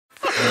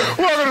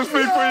Welcome to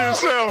Speak for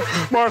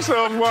Yourself.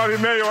 Marcel Marty,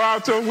 Mayo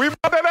Alto. We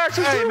brought that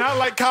action Hey, too. not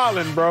like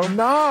Colin, bro.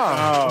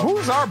 Nah.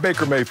 Who's our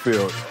Baker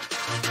Mayfield?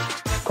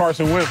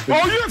 Carson Wentz.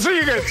 Oh,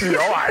 you get to you.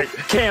 All right.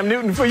 Cam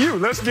Newton for you.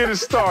 Let's get it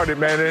started,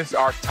 man. It's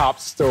our top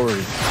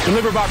story.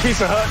 Delivered by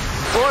Pizza Hut.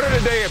 Order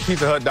today at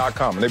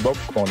pizzahut.com. And they both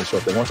come on the show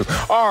if they want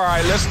to. All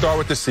right, let's start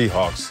with the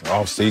Seahawks.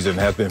 Offseason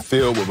has been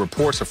filled with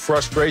reports of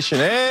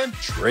frustration and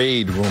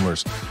trade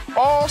rumors,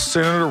 all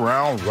centered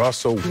around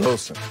Russell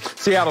Wilson.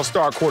 Seattle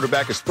star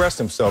quarterback expressed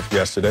himself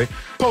yesterday,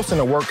 posting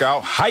a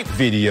workout hype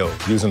video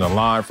using a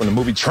line from the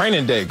movie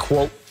Training Day,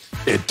 quote,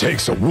 "It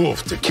takes a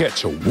wolf to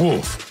catch a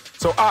wolf."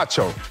 So,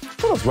 Acho,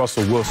 what does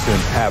Russell Wilson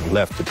have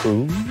left to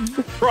prove?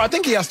 Bro, I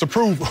think he has to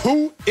prove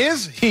who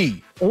is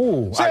he.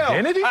 Ooh,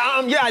 identity?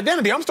 Yeah,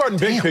 identity. I'm starting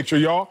big picture,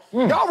 y'all.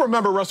 Y'all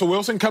remember Russell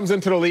Wilson comes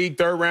into the league,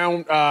 third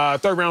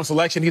round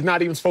selection. He's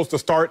not even supposed to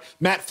start.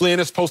 Matt Flynn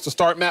is supposed to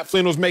start. Matt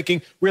Flynn was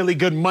making really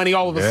good money.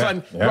 All of a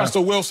sudden,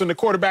 Russell Wilson, the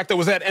quarterback that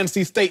was at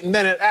NC State and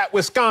then at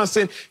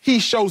Wisconsin, he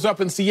shows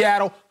up in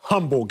Seattle.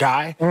 Humble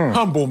guy.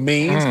 Humble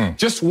means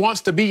just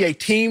wants to be a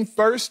team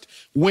first,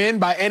 win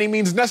by any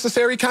means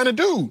necessary kind of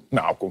dude.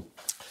 No.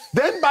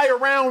 Then by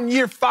around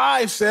year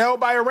 5,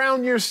 by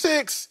around year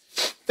 6,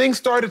 things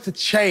started to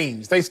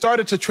change. They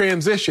started to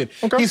transition.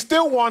 Okay. He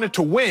still wanted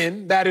to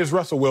win, that is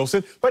Russell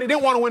Wilson, but he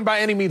didn't want to win by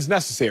any means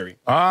necessary.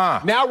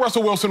 Now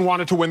Russell Wilson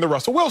wanted to win the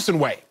Russell Wilson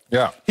way.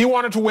 Yeah. He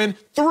wanted to win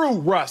through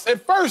Russ.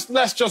 At first,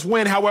 let's just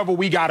win however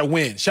we got to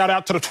win. Shout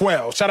out to the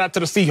 12. Shout out to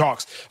the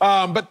Seahawks.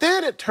 But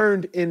then it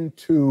turned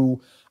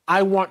into,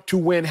 I want to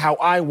win how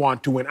I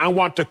want to win. I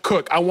want to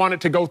cook. I want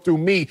it to go through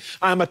me.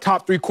 I'm a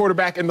top 3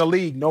 quarterback in the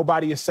league.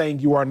 Nobody is saying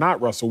you are not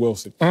Russell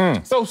Wilson.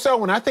 So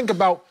when I think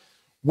about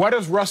what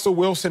does Russell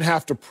Wilson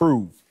have to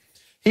prove?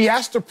 He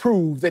has to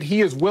prove that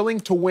he is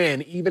willing to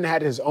win even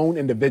at his own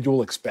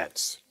individual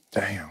expense.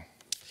 Damn.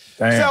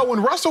 So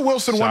when Russell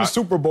Wilson won the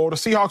Super Bowl, the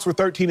Seahawks were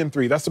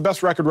 13-3. That's the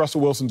best record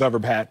Russell Wilson's ever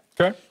had.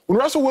 Okay. When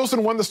Russell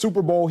Wilson won the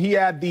Super Bowl, he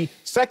had the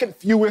second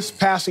fewest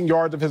passing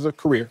yards of his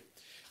career.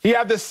 He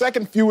had the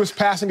second fewest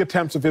passing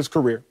attempts of his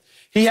career.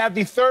 He had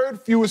the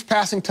third fewest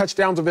passing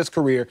touchdowns of his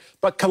career.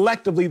 But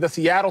collectively, the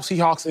Seattle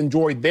Seahawks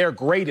enjoyed their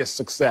greatest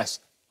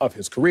success of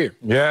his career.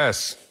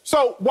 Yes.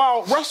 So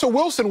while Russell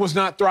Wilson was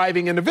not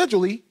thriving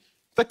individually,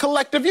 the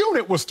collective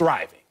unit was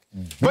thriving.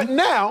 But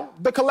now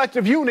the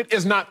collective unit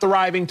is not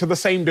thriving to the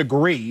same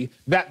degree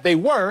that they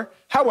were.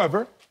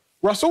 However,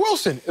 Russell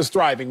Wilson is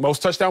thriving.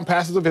 Most touchdown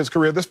passes of his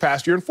career this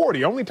past year in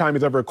 40. Only time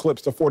he's ever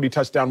eclipsed the 40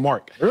 touchdown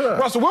mark.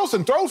 Russell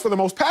Wilson throws for the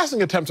most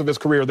passing attempts of his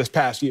career this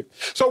past year.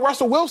 So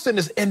Russell Wilson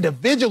is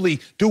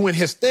individually doing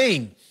his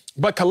thing.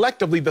 But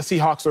collectively, the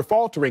Seahawks are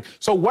faltering.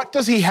 So what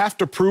does he have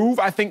to prove,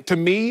 I think, to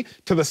me,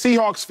 to the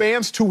Seahawks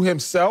fans, to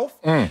himself,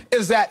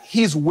 is that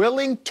he's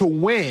willing to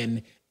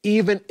win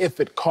even if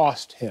it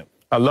cost him.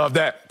 I love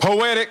that.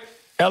 Poetic,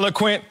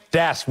 eloquent,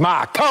 that's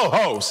my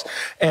co-host.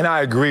 And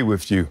I agree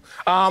with you.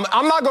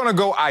 I'm not going to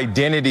go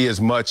identity as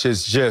much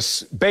as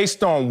just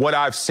based on what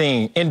I've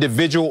seen,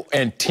 individual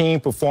and team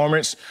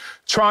performance,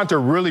 trying to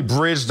really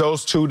bridge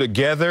those two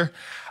together.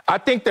 I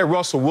think that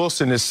Russell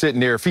Wilson is sitting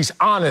there, if he's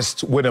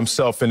honest with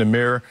himself in the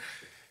mirror,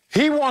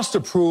 he wants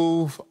to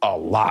prove a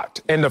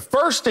lot. And the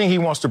first thing he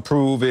wants to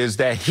prove is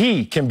that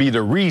he can be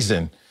the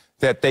reason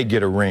that they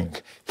get a ring.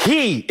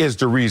 He is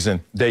the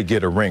reason they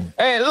get a ring.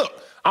 And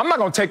look, I'm not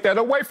going to take that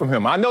away from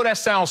him. I know that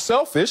sounds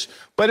selfish,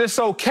 but it's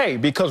okay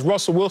because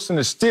Russell Wilson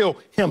is still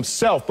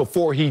himself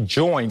before he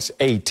joins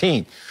a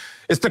team.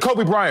 It's the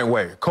Kobe Bryant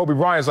way. Kobe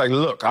Bryant's like,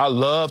 look, I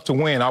love to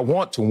win. I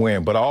want to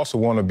win, but I also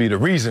want to be the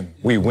reason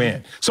we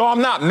win. So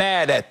I'm not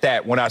mad at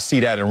that when I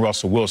see that in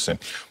Russell Wilson.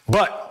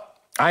 But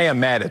I am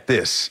mad at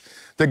this.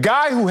 The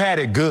guy who had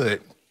it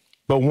good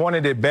but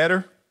wanted it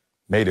better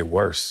made it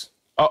worse.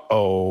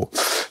 Uh-oh.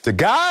 The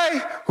guy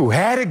who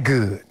had it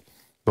good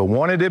but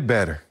wanted it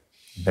better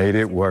made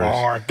it worse.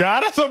 Bar.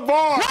 God, that's a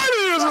bar.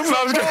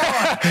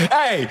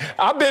 Hey,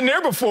 I've been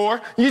there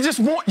before. You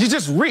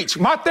just reach.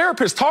 My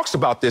therapist talks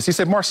about this. He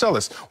said,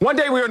 Marcellus, one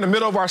day we were in the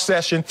middle of our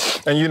session,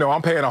 and, you know,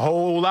 I'm paying a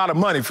whole lot of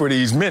money for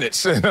these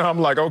minutes. And I'm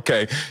like,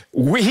 okay.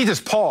 He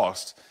just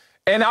paused.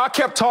 And I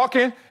kept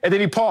talking, and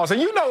then he paused.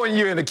 And you know when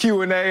you're in a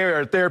Q&A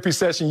or a therapy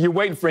session, you're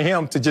waiting for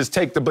him to just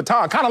take the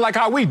baton, kind of like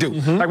how we do.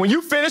 Like when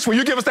you finish, when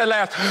you give us that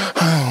last,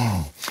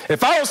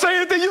 if I don't say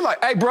anything, you're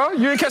like, hey, bro,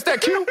 you didn't catch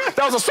that cue?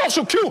 That was a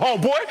social cue,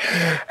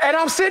 homeboy. And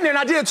I'm sitting there, and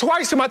I did it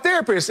twice to my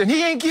therapist, and he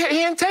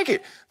didn't take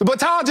it. The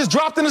baton just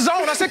dropped in the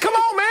zone. I said, come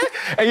on,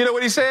 man. And you know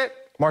what he said?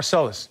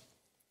 Marcellus,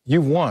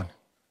 you've won.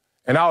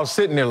 And I was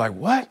sitting there like,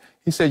 what?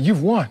 He said,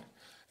 you've won.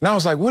 And I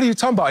was like, what are you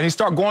talking about? And he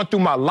started going through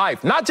my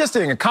life, not just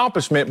in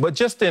accomplishment, but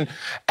just in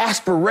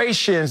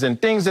aspirations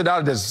and things that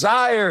I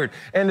desired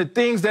and the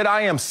things that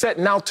I am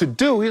setting out to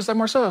do. He was like,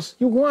 Marcellus,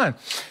 you won.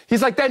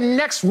 He's like, that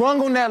next rung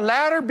on that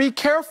ladder, be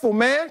careful,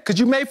 man, because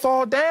you may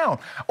fall down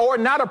or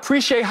not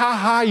appreciate how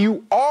high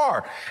you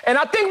are. And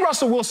I think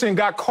Russell Wilson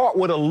got caught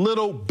with a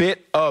little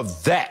bit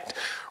of that.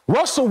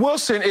 Russell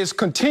Wilson is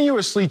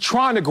continuously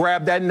trying to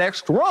grab that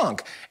next rung.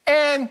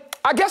 And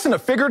I guess in a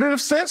figurative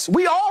sense,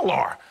 we all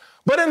are.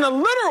 But in a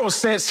literal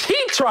sense, he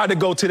tried to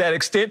go to that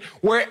extent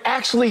where it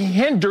actually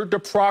hindered the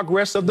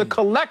progress of the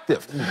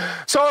collective.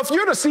 So if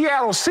you're the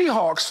Seattle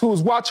Seahawks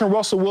who's watching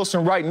Russell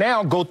Wilson right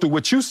now go through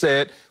what you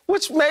said,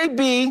 which may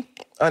be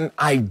an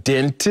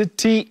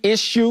identity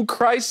issue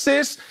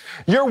crisis,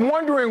 you're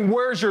wondering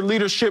where's your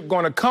leadership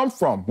going to come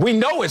from. We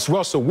know it's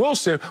Russell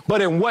Wilson,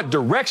 but in what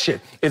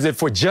direction? Is it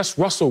for just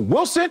Russell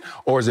Wilson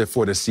or is it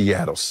for the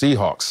Seattle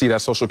Seahawks? See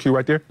that social cue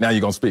right there? Now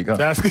you're going to speak, huh?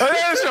 That's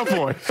your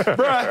point.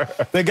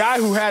 Bruh, the guy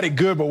who had it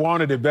good but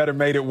wanted it better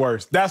made it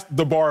worse. That's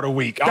the bar of the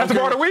week. That's the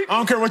bar of the week? I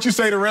don't care what you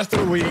say the rest of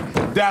the week.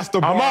 That's the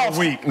bar of the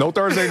week. No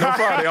Thursday, no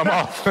Friday. I'm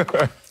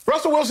off.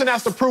 Russell Wilson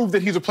has to prove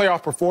that he's a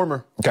playoff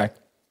performer. Okay.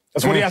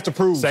 That's what he has to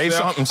prove. Say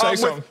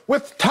something.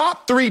 With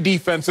top 3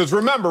 defenses,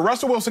 remember,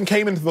 Russell Wilson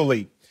came into the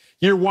league.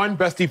 Year 1,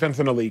 best defense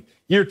in the league.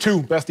 Year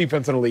 2, best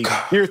defense in the league.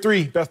 Year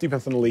 3, best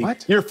defense in the league.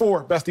 What? Year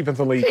 4, best defense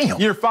in the league.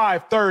 Damn. Year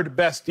 5, third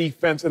best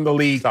defense in the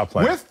league. Stop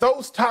playing. With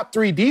those top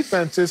 3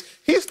 defenses,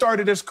 he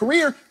started his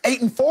career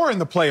 8-4 in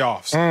the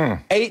playoffs.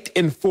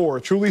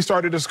 8-4. Truly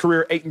started his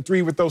career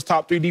 8-3 with those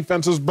top 3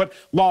 defenses, but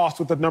lost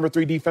with the number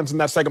 3 defense in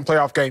that second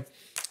playoff game.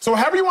 So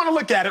however you want to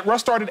look at it,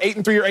 Russ started 8-3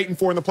 or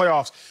 8-4 in the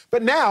playoffs.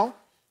 But now,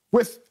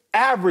 with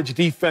average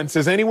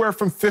defenses, anywhere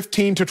from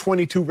 15 to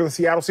 22 for the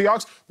Seattle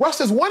Seahawks, Russ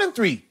is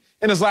 1-3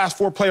 in his last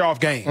 4 playoff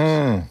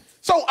games.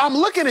 So I'm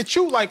looking at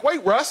you like,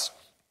 wait, Russ,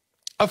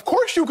 of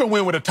course you can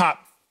win with a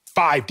top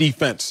 5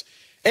 defense.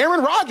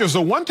 Aaron Rodgers, the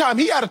one time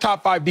he had a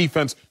top 5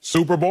 defense,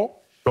 Super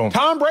Bowl. Boom.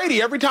 Tom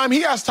Brady, every time he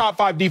has top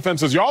 5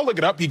 defenses, y'all look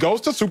it up, he goes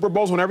to Super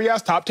Bowls whenever he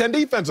has top 10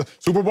 defenses.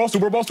 Super Bowl,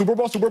 Super Bowl, Super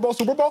Bowl, Super Bowl,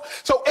 Super Bowl.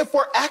 So if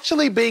we're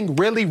actually being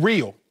really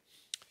real,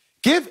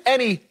 give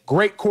any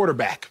great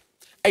quarterback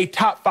a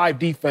top 5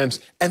 defense,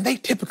 and they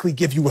typically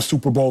give you a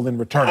Super Bowl in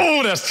return.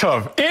 Oh, that's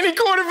tough. Any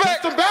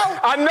quarterback? Just about.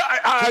 I know,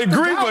 I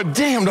agree, but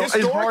damn, though,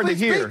 it's hard to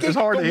hear. Speaking, It's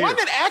hard to hear. The one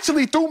that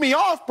actually threw me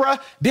off, bruh,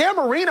 Dan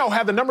Marino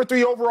had the number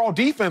 3 overall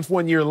defense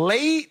one year,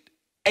 late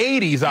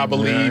 80s, I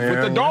believe,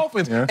 with the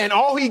Dolphins. And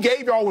all he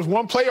gave y'all was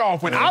 1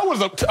 playoff win. I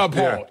was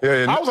appalled.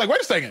 I was like,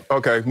 wait a second.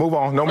 Okay, move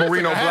on. No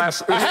Marino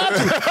blast. I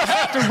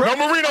had to. No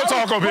Marino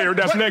talk over here.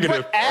 That's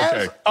negative. But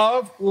as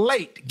of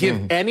late,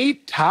 give any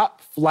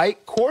top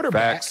flight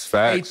quarterback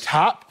a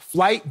top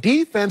flight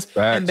defense,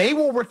 and they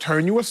will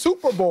return you a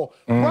Super Bowl.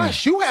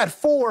 Rush, you had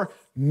 4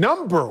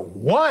 number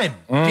 1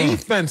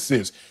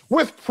 defenses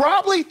with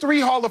probably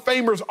 3 Hall of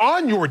Famers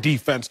on your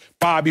defense.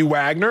 Bobby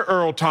Wagner,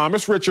 Earl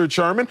Thomas, Richard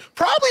Sherman,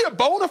 probably a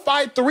bona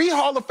fide 3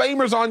 Hall of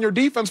Famers on your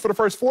defense for the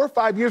first 4 or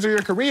 5 years of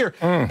your career.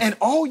 And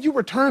all you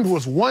returned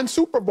was 1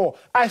 Super Bowl.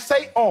 I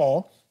say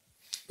all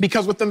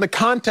because within the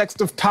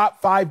context of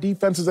top 5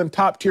 defenses and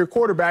top tier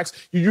quarterbacks,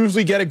 you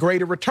usually get a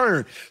greater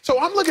return.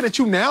 So I'm looking at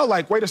you now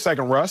like, wait a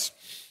second, Russ.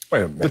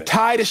 Wait a minute. The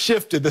tide has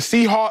shifted. The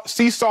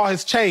seesaw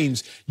has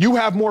changed. You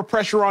have more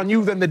pressure on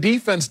you than the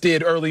defense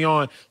did early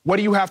on. What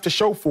do you have to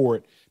show for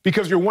it?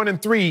 Because you're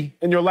 1-3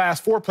 in your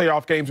last 4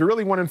 playoff games. You're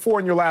really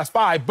 1-4 in your last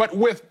 5. But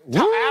with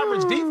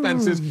average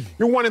defenses,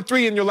 you're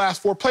 1-3 in your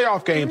last 4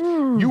 playoff games.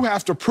 You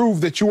have to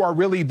prove that you are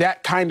really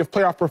that kind of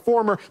playoff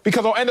performer,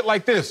 because I'll end it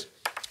like this.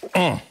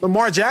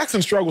 Lamar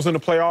Jackson struggles in the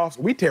playoffs.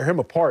 We tear him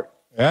apart.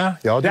 Yeah,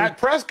 y'all do. Dak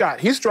Prescott,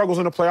 he struggles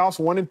in the playoffs,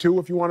 1-2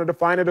 if you want to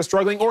define it as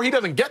struggling, or he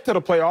doesn't get to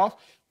the playoffs.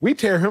 We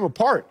tear him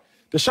apart.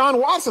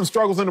 Deshaun Watson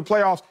struggles in the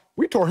playoffs.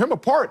 We tore him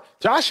apart.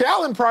 Josh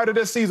Allen, prior to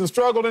this season,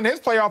 struggled in his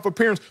playoff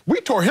appearance. We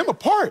tore him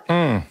apart.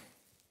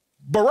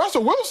 But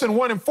Russell Wilson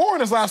 1-4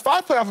 in his last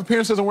 5 playoff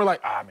appearances, and we're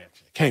like, man,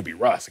 it can't be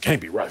Russ. It can't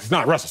be Russ. It's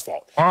not Russ's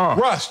fault.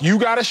 Russ, you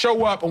got to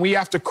show up, and we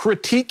have to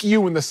critique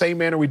you in the same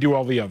manner we do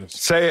all the others.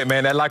 Say it,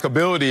 man. That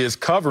likability is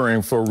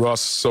covering for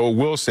Russell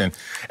Wilson.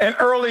 And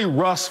early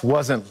Russ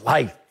wasn't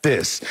like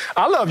this.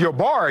 I love your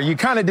bar. You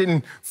kind of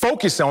didn't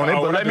focus on it,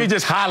 but let me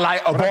just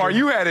highlight a bar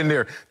you had in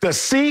there. The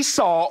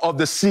seesaw of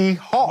the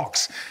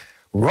Seahawks.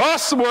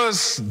 Russ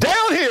was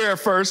down here at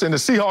first, and the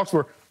Seahawks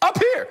were up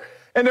here.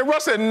 And then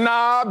Russ said,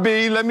 nah,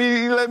 B, let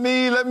me,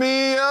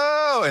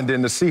 oh. And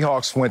then the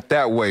Seahawks went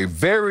that way.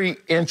 Very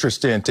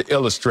interesting to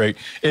illustrate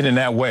it in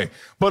that way.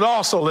 But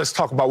also, let's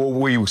talk about what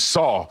we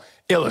saw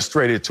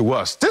illustrated to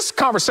us. This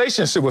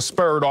conversation was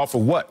spurred off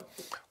of what?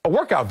 A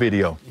workout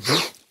video.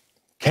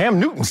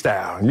 Cam Newton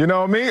style, you know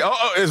what I mean?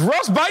 Is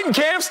Russ biting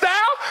Cam style?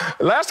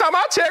 Last time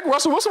I checked,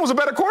 Russell Wilson was a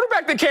better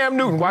quarterback than Cam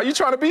Newton. Why are you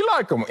trying to be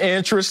like him?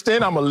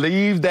 Interesting. I'm going to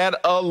leave that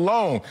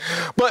alone.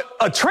 But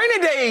a training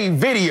day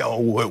video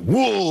with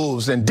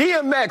Wolves and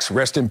DMX,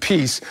 rest in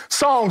peace,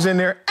 songs in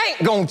there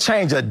ain't going to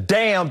change a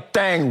damn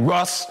thing,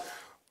 Russ.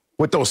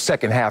 With those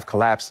second half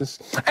collapses.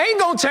 Ain't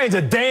gonna change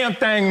a damn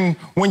thing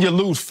when you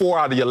lose 4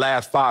 out of your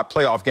last 5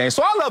 playoff games.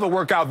 So I love a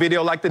workout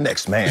video like the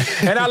next man.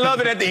 And I love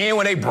it at the end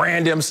when they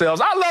brand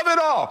themselves. I love it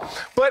all.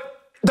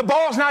 But the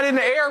ball's not in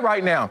the air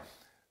right now.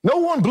 No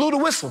one blew the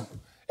whistle.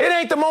 It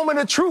ain't the moment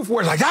of truth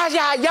where it's like,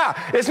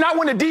 yeah. It's not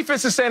when the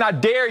defense is saying, I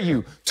dare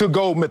you to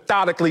go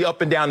methodically up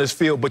and down this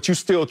field, but you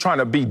still trying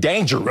to be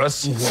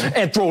dangerous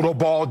and throw the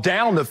ball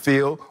down the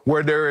field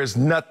where there is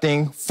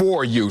nothing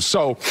for you.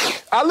 So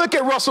I look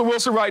at Russell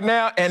Wilson right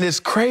now, and it's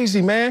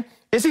crazy, man.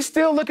 Is he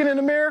still looking in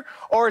the mirror,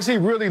 or is he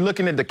really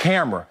looking at the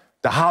camera?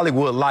 the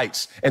Hollywood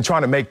lights and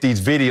trying to make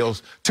these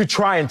videos to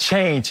try and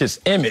change his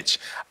image.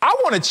 I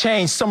want to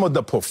change some of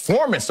the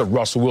performance of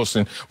Russell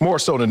Wilson more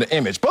so than the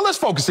image. But let's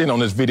focus in on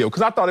this video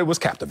because I thought it was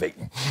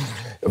captivating.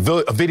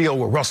 A video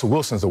where Russell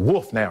Wilson's a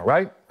wolf now,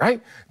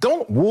 right?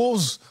 Don't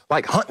wolves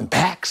like hunting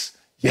packs?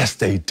 Yes,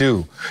 they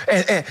do.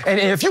 And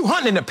if you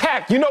hunting in the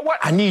pack, you know what?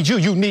 I need you,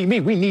 you need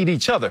me, we need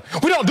each other.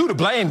 We don't do the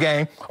blame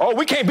game. Oh,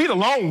 we can't be the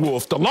lone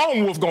wolf. The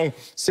lone wolf gonna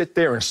sit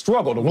there and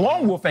struggle. The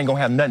lone wolf ain't gonna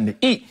have nothing to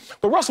eat.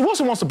 But Russell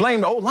Wilson wants to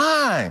blame the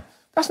O-line.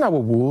 That's not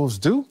what wolves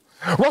do.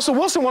 Russell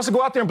Wilson wants to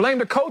go out there and blame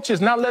the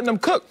coaches, not letting them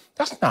cook.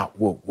 That's not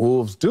what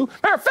wolves do.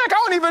 Matter of fact,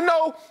 I don't even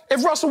know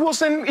if Russell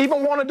Wilson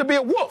even wanted to be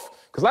a wolf.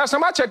 Because last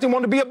time I checked, he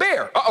wanted to be a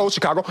bear. Uh-oh,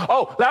 Chicago.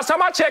 Oh, last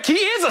time I checked, he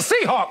is a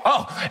Seahawk.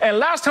 Oh, and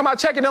last time I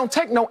checked, it don't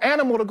take no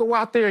animal to go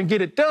out there and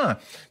get it done.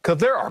 Because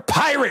there are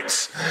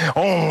pirates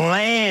on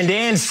land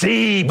and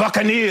sea,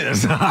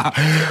 Buccaneers.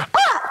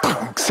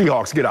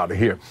 Seahawks, get out of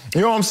here.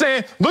 You know what I'm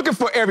saying? Looking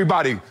for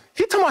everybody.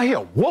 He talking about he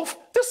a wolf?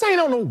 This ain't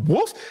on no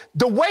wolf.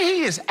 The way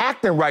he is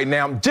acting right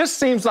now just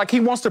seems like he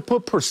wants to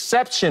put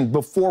perception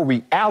before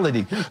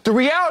reality. The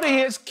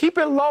reality is, keep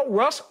it low,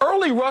 Russ.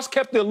 Early Russ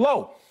kept it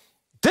low.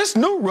 This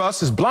new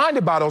Russ is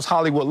blinded by those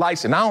Hollywood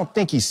lights, and I don't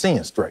think he's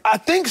seeing straight. I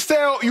think,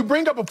 Sal, you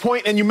bring up a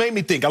point, and you made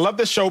me think. I love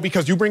this show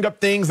because you bring up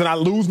things, and I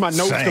lose my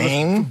notes.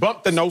 Same.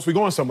 Bump the notes. We're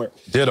going somewhere.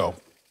 Ditto.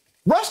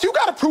 Russ, you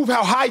got to prove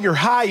how high your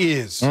high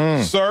is,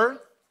 sir.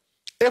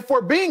 If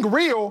we're being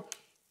real,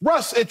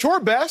 Russ, at your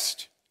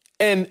best,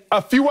 and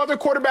a few other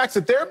quarterbacks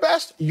at their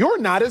best, you're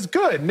not as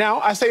good. Now,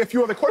 I say a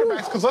few other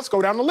quarterbacks because let's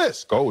go down the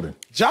list. Golden.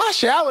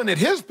 Josh Allen at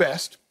his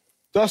best,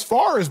 thus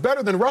far, is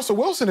better than Russell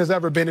Wilson has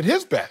ever been at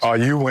his best. Oh,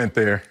 you went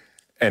there.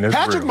 And it's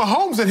Patrick real.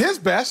 Mahomes at his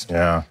best,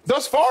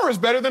 thus far, is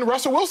better than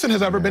Russell Wilson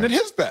has ever been at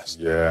his best.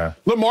 Yeah.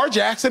 Lamar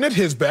Jackson at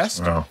his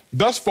best,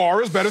 thus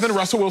far, is better than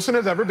Russell Wilson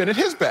has ever been at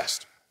his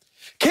best.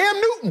 Cam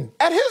Newton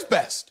at his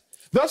best,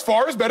 thus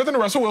far, is better than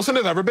Russell Wilson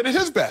has ever been at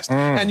his best.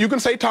 And you can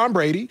say Tom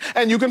Brady,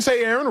 and you can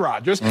say Aaron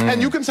Rodgers, and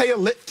you can say a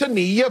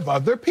litany of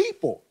other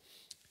people.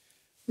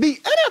 The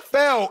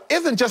NFL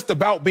isn't just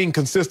about being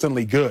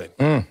consistently good.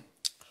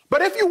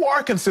 But if you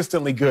are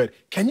consistently good,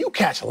 can you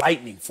catch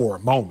lightning for a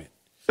moment?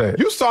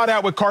 You saw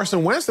that with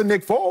Carson Wentz and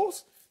Nick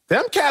Foles.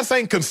 Them cats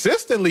ain't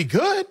consistently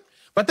good,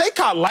 but they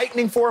caught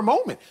lightning for a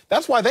moment.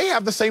 That's why they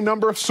have the same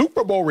number of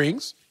Super Bowl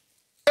rings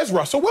as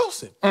Russell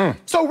Wilson.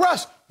 So,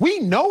 Russ, we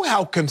know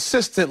how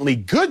consistently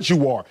good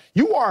you are.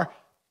 You are,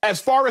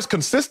 as far as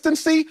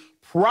consistency,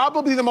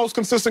 probably the most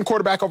consistent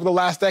quarterback over the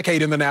last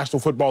decade in the National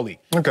Football League.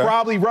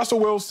 Probably Russell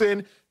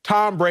Wilson,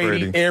 Tom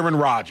Brady, Aaron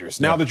Rodgers.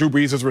 Now that Drew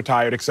Brees is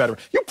retired, et cetera.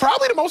 You're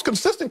probably the most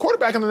consistent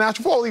quarterback in the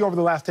National Football League over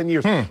the last 10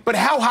 years. But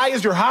how high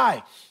is your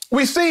high?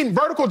 We've seen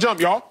vertical jump,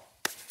 y'all.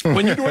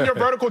 When you're doing your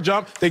vertical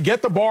jump, they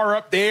get the bar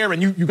up there,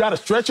 and you got to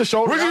stretch your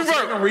shoulder.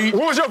 What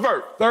was your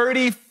vert?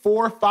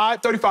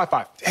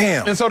 35.5.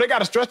 Damn. And so they got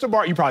to stretch the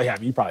bar. You probably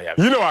have it.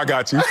 You know I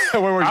got you.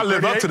 Where were you? I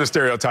live up to the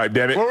stereotype,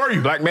 damn it. Where were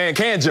you? Black man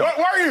can jump.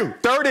 Where were you?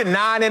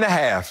 39.5.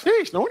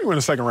 Sheesh, no wonder you were in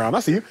the second round.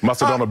 I see you. Must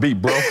have done a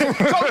beat, bro. So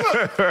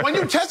look, when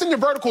you're testing your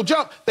vertical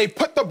jump, they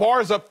put the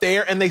bars up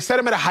there, and they set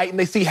them at a height, and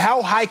they see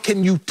how high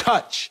can you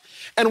touch.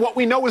 And what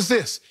we know is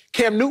this.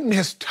 Cam Newton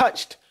has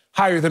touched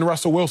higher than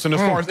Russell Wilson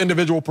as far as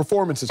individual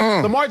performances.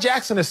 Lamar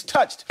Jackson has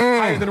touched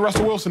higher than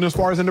Russell Wilson as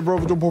far as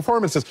individual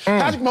performances.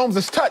 Patrick Mahomes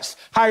has touched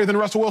higher than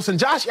Russell Wilson.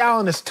 Josh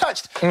Allen has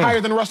touched higher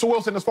than Russell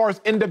Wilson as far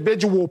as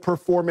individual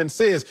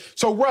performances.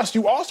 So, Russ,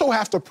 you also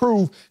have to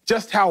prove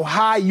just how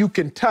high you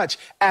can touch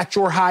at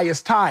your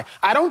highest high.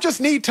 I don't just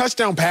need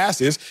touchdown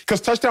passes, because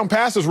touchdown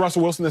passes,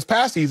 Russell Wilson this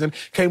past season,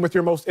 came with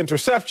your most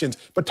interceptions.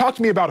 But talk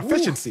to me about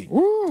efficiency.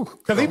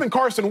 Because even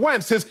Carson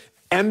Wentz, his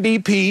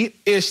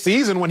MVP-ish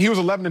season when he was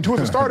 11-2 as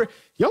a starter,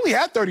 he only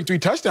had 33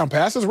 touchdown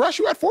passes. Russ,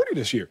 you had 40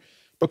 this year.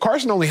 But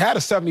Carson only had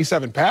a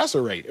 77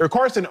 passer rate. Or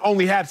Carson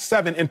only had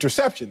 7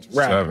 interceptions,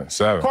 rather.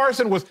 Seven.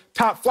 Carson was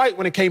top flight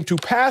when it came to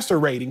passer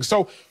rating.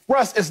 So,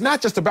 Russ, it's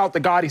not just about the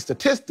gaudy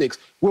statistics.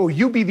 Will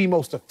you be the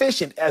most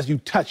efficient as you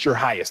touch your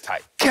highest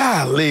height?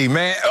 Golly,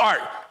 man. All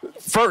right.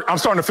 First, I'm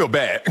starting to feel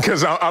bad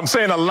because I'm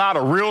saying a lot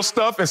of real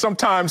stuff, and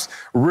sometimes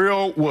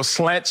real will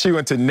slant you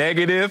into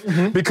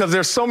negative because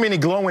there's so many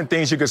glowing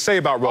things you could say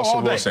about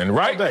Russell Wilson,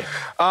 right?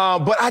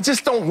 But I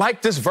just don't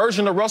like this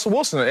version of Russell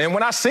Wilson. And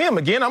when I see him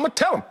again, I'm going to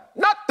tell him,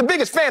 not the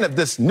biggest fan of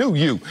this new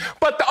you,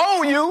 but the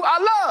old you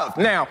I love.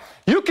 Now,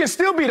 you can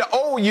still be the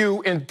old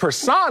you in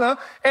persona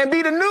and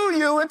be the new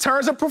you in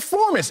terms of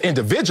performance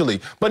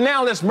individually. But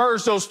now let's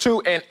merge those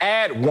two and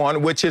add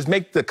one, which is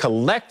make the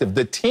collective,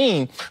 the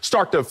team,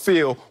 start to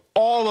feel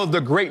all of the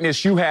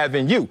greatness you have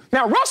in you.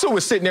 Now, Russell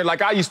was sitting there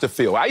like I used to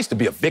feel. I used to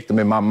be a victim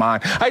in my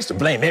mind. I used to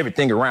blame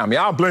everything around me.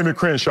 I'm blaming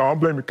Crenshaw. I'm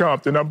blaming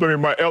Compton. I'm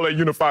blaming my L.A.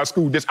 Unified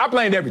School District. I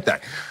blamed everything.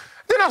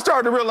 Then I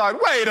started to realize,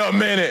 wait a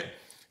minute.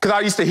 Because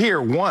I used to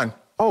hear one,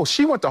 oh,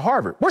 she went to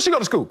Harvard. Where'd she go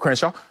to school,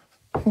 Crenshaw?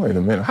 Wait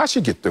a minute, how'd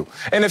she get through?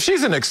 And if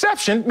she's an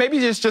exception, maybe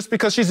it's just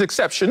because she's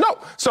exceptional.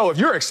 So if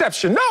you're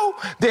exceptional,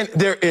 then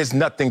there is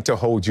nothing to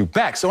hold you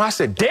back. So I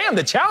said, damn,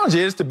 the challenge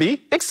is to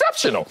be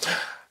exceptional.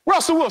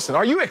 Russell Wilson,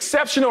 are you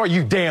exceptional or are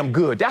you damn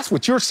good? That's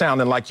what you're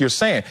sounding like you're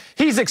saying.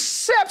 He's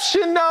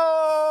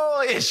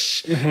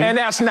exceptional-ish, and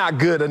that's not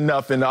good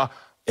enough in the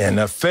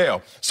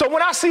NFL. So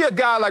when I see a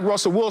guy like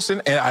Russell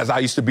Wilson, and as I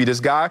used to be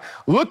this guy,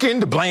 looking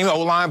to blame the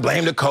O-line,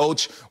 blame the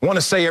coach, want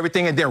to say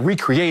everything and then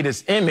recreate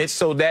his image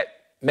so that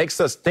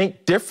makes us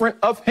think different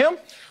of him,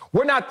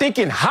 we're not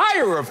thinking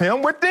higher of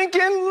him, we're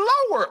thinking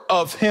lower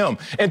of him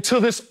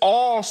until this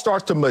all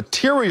starts to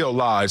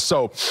materialize.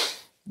 So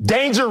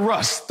Danger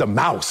Russ, the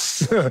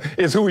mouse,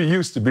 is who he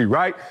used to be,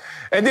 right?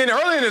 And then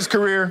early in his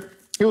career,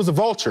 he was a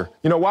vulture.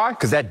 You know why?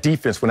 Because that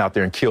defense went out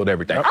there and killed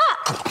everything.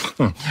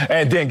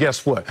 And then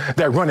guess what?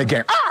 That running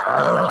game.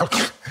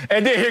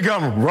 And then here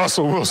comes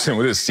Russell Wilson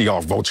with his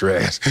Seahawks vulture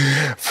ass.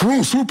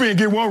 Swoop in,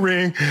 get one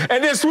ring,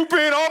 and then swoop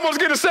in, almost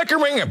get a second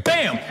ring, and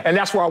bam! And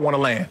that's where I want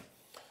to land.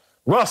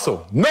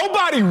 Russell,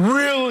 nobody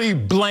really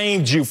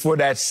blamed you for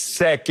that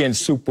second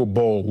Super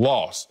Bowl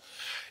loss.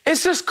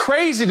 It's just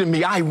crazy to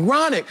me,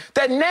 ironic,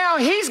 that now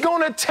he's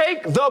going to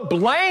take the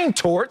blame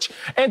torch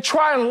and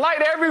try and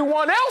light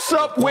everyone else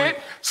up with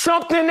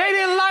something they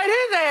didn't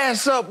light his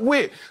ass up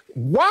with.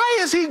 Why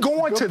is he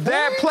going to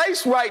that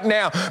place right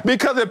now?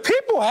 Because if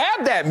people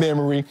have that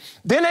memory,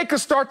 then they can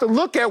start to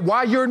look at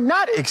why you're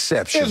not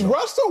exceptional. Is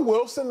Russell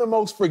Wilson the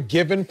most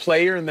forgiven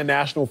player in the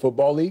National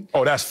Football League?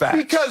 Oh, that's facts.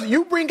 Because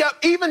you bring up,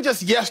 even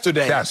just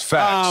yesterday, that's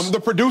facts.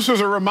 The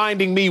producers are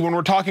reminding me when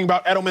we're talking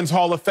about Edelman's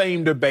Hall of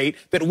Fame debate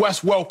that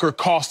Wes Welker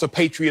cost the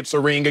Patriots a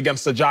ring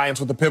against the Giants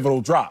with a pivotal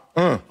drop.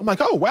 I'm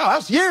like, oh, wow,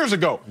 that's years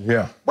ago.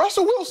 Yeah.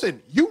 Russell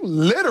Wilson, you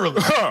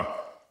literally...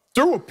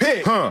 threw a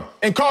pick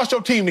and cost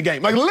your team the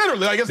game. Like,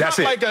 literally. Like, it's not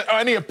like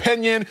any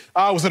opinion.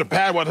 Was it a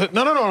bad one?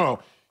 No.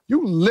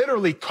 You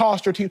literally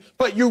cost your team.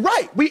 But you're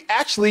right. We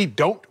actually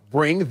don't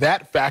bring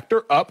that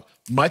factor up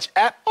much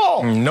at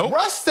all. Nope.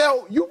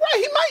 Russell, you're right.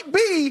 He might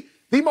be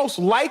the most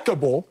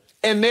likable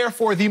and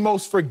therefore the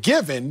most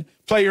forgiven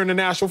player in the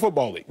National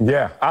Football League.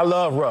 Yeah, I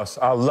love Russ.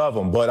 I love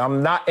him, but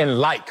I'm not in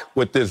like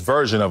with this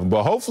version of him.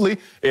 But hopefully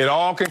it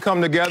all can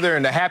come together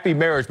in the happy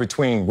marriage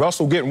between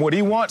Russell getting what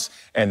he wants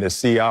and the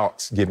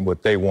Seahawks getting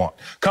what they want.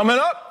 Coming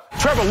up,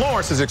 Trevor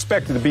Lawrence is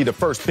expected to be the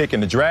first pick in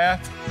the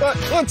draft, but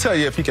we'll tell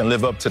you if he can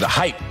live up to the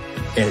hype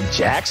in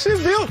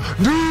Jacksonville.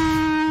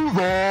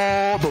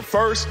 But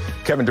first,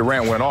 Kevin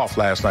Durant went off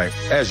last night,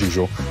 as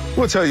usual.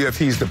 We'll tell you if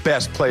he's the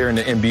best player in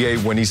the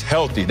NBA when he's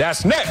healthy.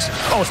 That's next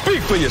on Speak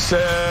for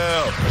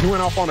Yourself. You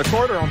went off on the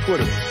court or on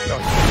Twitter?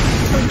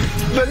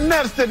 The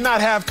Nets did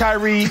not have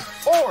Kyrie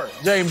or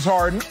James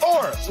Harden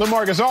or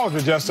LaMarcus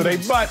Aldridge yesterday,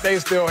 but they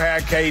still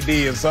had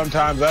KD, and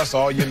sometimes that's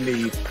all you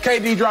need.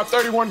 KD dropped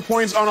 31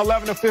 points on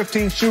 11 of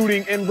 15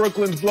 shooting in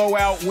Brooklyn's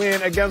blowout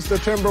win against the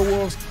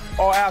Timberwolves,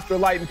 all after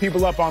lighting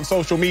people up on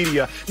social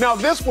media. Now,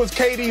 this was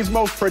KD's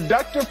most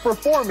productive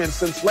performance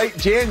since late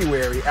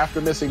January after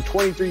missing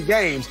 23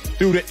 games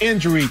due to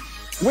injury.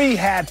 We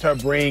had to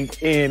bring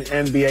in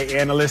NBA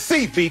analyst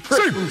CP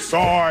Chris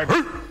Broussard.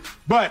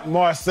 But,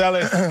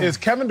 Marcellus, is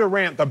Kevin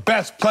Durant the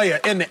best player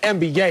in the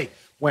NBA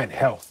when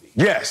healthy?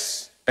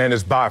 Yes. And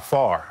it's by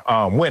far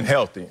when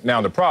healthy.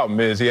 Now, the problem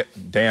is,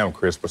 damn,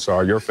 Chris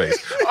Broussard, your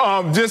face.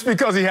 Just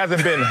because he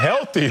hasn't been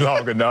healthy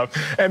long enough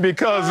and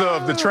because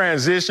of the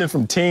transition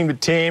from team to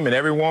team and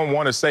everyone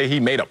want to say he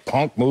made a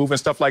punk move and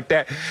stuff like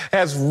that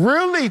has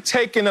really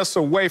taken us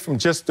away from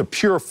just the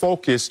pure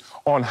focus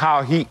on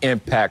how he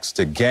impacts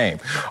the game.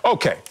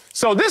 Okay,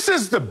 so this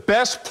is the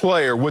best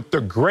player with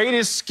the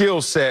greatest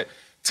skill set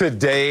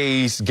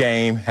today's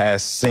game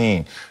has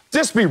seen.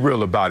 Just be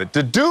real about it.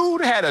 The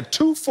dude had a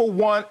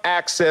 2-for-1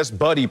 access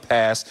buddy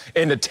pass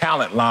in the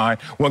talent line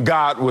when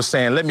God was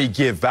saying, let me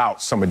give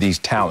out some of these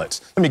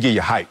talents. Let me give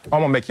you height. I'm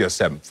going to make you a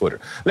 7-footer.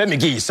 Let me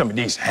give you some of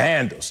these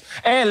handles.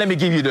 And let me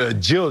give you the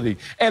agility.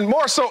 And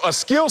more so, a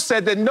skill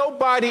set that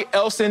nobody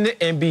else in the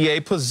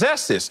NBA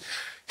possesses.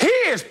 He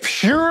is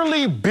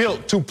purely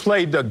built to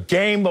play the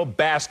game of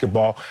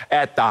basketball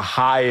at the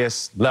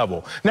highest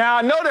level. Now,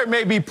 I know there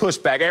may be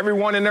pushback.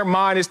 Everyone in their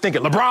mind is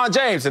thinking LeBron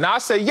James, and I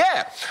say,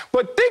 yeah.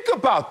 But think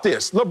about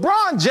this.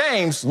 LeBron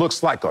James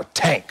looks like a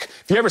tank.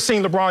 If you ever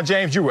seen LeBron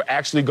James, you would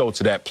actually go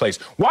to that place.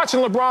 Watching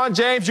LeBron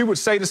James, you would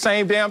say the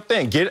same damn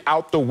thing. Get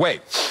out the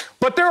way.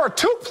 But there are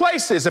two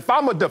places, if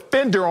I'm a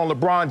defender on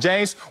LeBron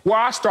James, where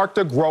I start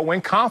to grow in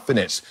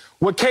confidence.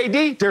 With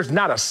KD, there's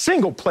not a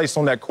single place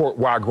on that court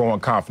where I grow in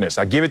confidence.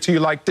 I give it to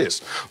you like this.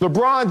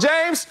 LeBron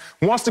James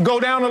wants to go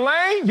down the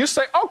lane. You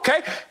say,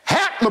 okay,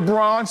 hack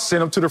LeBron,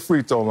 send him to the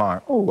free throw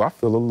line. Oh, I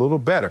feel a little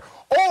better.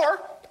 Or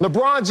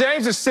LeBron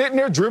James is sitting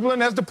there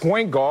dribbling as the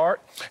point guard,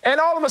 and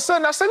all of a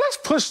sudden I say, let's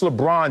push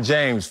LeBron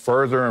James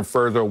further and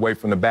further away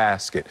from the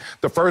basket.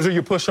 The further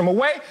you push him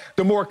away,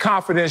 the more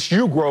confidence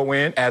you grow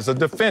in as a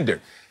defender.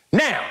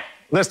 Now,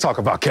 let's talk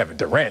about Kevin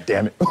Durant,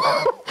 damn it.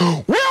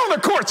 Where on the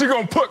court you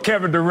going to put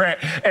Kevin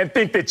Durant and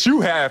think that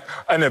you have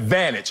an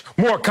advantage,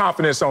 more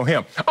confidence on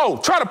him? Oh,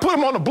 try to put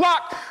him on the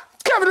block.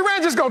 Kevin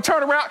Durant just going to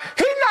turn around.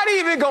 He's not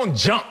even going to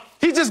jump.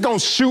 He's just going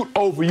to shoot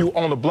over you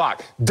on the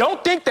block.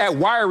 Don't think that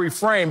wiry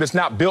frame is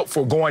not built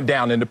for going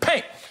down in the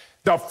paint.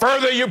 The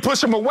further you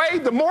push him away,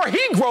 the more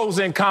he grows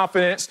in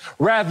confidence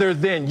rather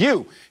than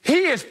you.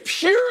 He is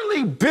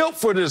purely built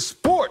for this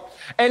sport,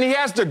 and he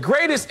has the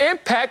greatest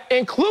impact,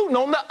 including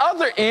on the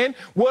other end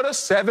with a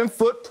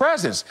 7-foot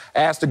presence.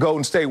 Ask the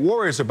Golden State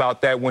Warriors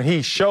about that when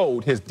he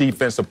showed his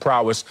defensive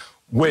prowess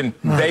when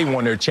they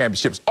won their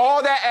championships.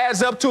 All that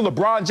adds up to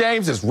LeBron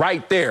James is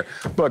right there.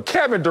 But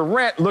Kevin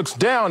Durant looks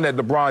down at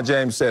LeBron James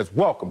and says,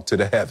 welcome to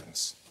the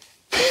heavens.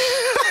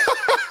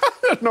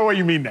 There's no way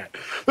you mean that.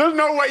 There's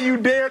no way you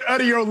dared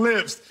utter your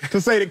lips to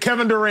say that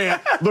Kevin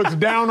Durant looks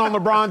down on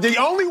LeBron. The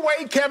only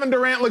way Kevin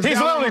Durant looks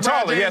down on LeBron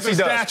taller. Yes, he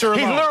does.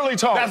 He's literally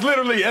taller. That's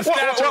literally a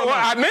stature. Well,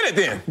 I meant it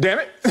then. Damn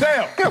it.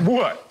 Sale.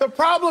 What? The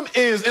problem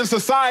is in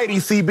society,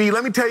 CB,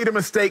 let me tell you the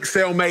mistake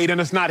Sale made, and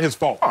it's not his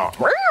fault.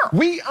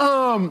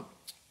 Oh,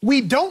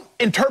 we don't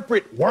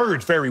interpret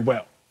words very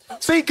well.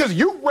 See, because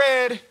you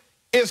read,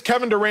 is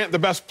Kevin Durant the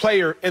best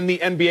player in the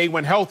NBA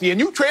when healthy? And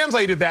you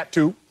translated that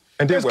to,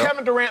 is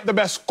Kevin Durant the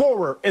best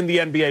scorer in the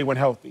NBA when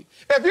healthy?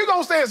 If you're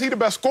going to say, is he the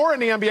best scorer in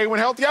the NBA when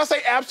healthy, I'll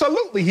say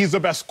absolutely he's the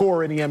best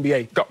scorer in the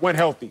NBA when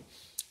healthy.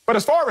 But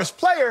as far as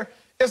player,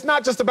 it's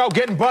not just about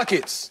getting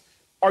buckets.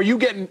 Are you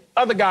getting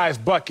other guys'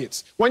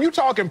 buckets? When you're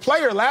talking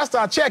player, last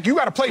I checked, you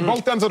got to play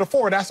both ends of the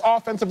floor. That's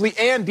offensively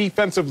and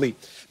defensively.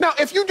 Now,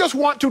 if you just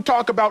want to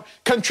talk about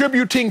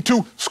contributing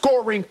to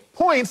scoring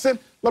points, then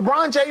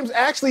LeBron James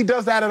actually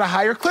does that at a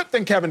higher clip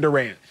than Kevin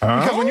Durant.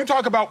 Because when you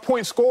talk about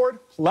points scored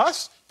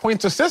plus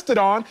points assisted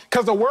on,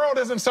 because the world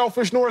isn't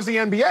selfish, nor is the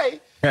NBA,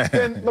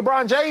 then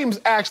LeBron James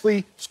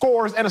actually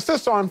scores and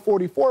assists on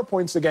 44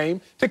 points a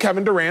game to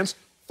Kevin Durant's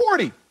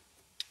 40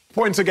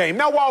 points a game.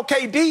 Now, while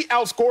KD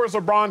outscores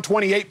LeBron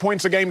 28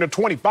 points a game to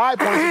 25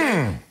 points a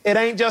game, it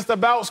ain't just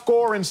about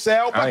scoring,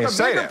 Sal. But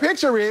the bigger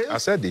picture is, I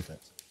said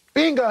defense.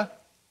 Being a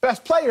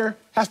best player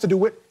has to do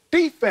with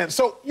defense.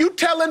 So you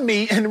telling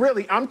me, and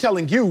really I'm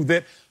telling you,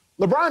 that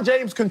LeBron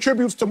James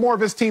contributes to more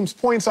of his team's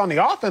points on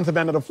the offensive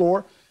end of the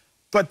floor,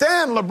 but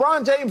then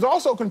LeBron James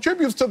also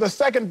contributes to the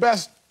second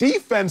best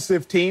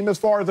defensive team as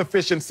far as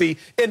efficiency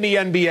in the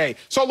NBA.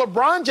 So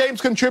LeBron James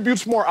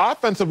contributes more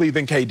offensively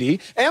than KD,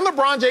 and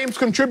LeBron James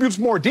contributes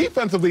more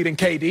defensively than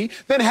KD.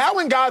 Then how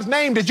in God's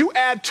name did you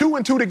add 2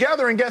 and 2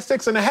 together and get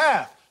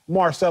 6.5?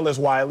 Marcellus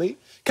Wiley.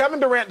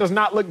 Kevin Durant does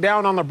not look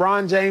down on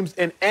LeBron James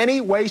in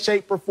any way,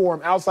 shape, or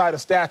form outside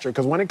of stature,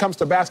 because when it comes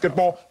to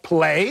basketball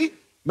play,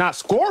 not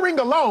scoring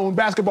alone,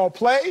 basketball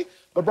play,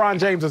 LeBron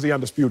James is the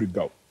undisputed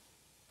GOAT.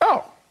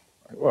 Oh.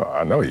 Well,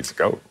 I know he's a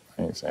GOAT.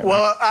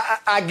 Well,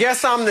 I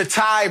guess I'm the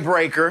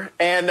tiebreaker,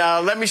 and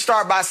let me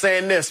start by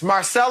saying this.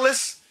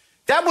 Marcellus,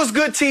 that was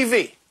good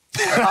TV.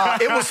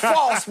 It was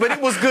false, but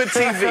it was good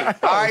TV.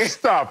 All right?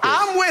 Stop it.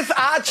 I'm with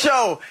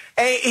Acho,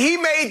 and he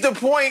made the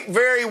point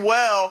very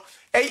well.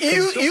 And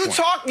you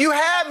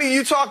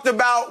talked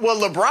about, well,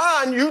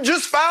 LeBron, you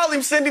just fouled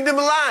him, sending him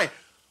a line.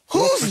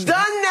 Who's done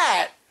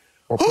that?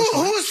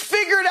 Who's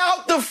figured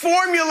out the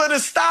formula to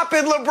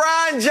stopping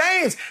LeBron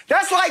James?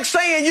 That's like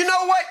saying, you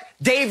know what?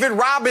 David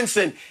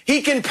Robinson,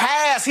 he can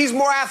pass. He's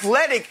more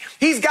athletic.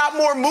 He's got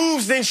more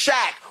moves than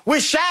Shaq.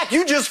 With Shaq,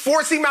 you just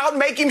force him out and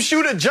make him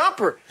shoot a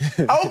jumper.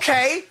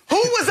 Okay, who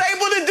was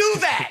able to do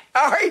that?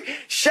 All right,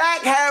 Shaq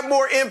had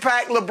more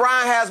impact.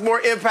 LeBron has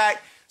more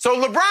impact. So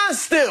LeBron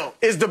still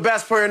is the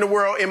best player in the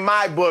world in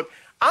my book.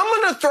 I'm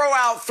going to throw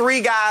out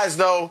 3 guys,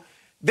 though,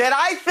 that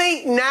I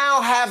think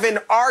now have an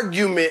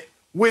argument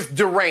with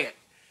Durant.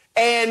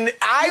 And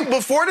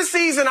before the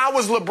season, I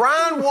was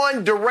LeBron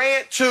 1,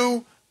 Durant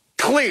 2,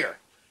 clear.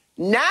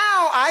 Now,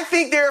 I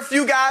think there are a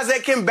few guys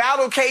that can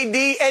battle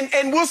KD,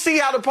 and we'll see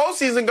how the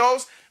postseason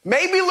goes.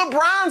 Maybe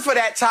LeBron for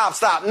that top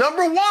stop.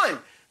 Number 1,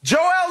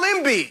 Joel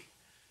Embiid.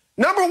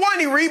 Number 1,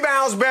 he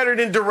rebounds better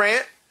than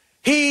Durant.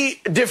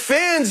 He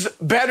defends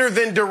better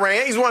than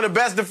Durant. He's one of the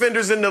best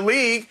defenders in the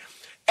league.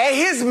 And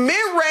his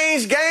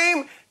mid-range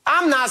game,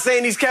 I'm not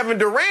saying he's Kevin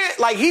Durant,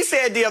 like he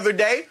said the other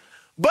day,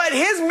 but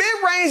his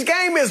mid-range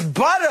game is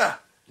butter.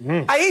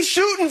 He's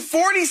shooting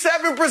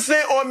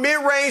 47% on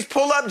mid-range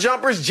pull-up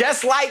jumpers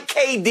just like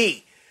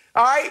KD.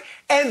 All right?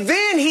 And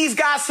then he's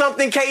got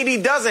something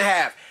KD doesn't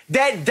have,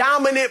 that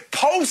dominant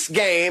post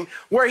game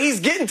where he's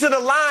getting to the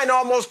line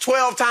almost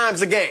 12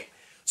 times a game.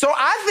 So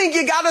I think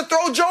you got to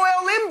throw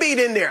Joel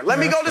Embiid in there. Let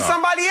me go to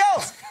somebody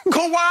else.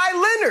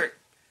 Kawhi Leonard.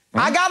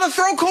 I got to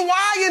throw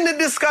Kawhi in the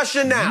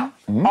discussion now.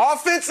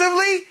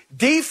 Offensively,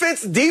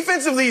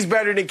 defensively he's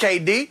better than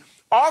KD.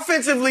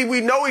 Offensively, we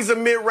know he's a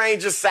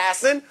mid-range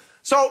assassin.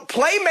 So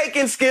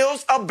playmaking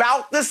skills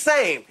about the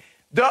same.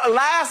 The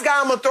last guy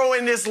I'm going to throw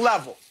in this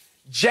level,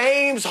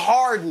 James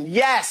Harden.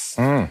 Yes.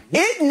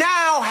 It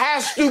now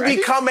has to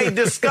become a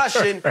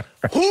discussion.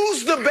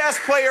 Who's the best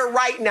player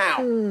right now?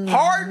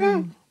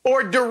 Harden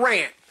or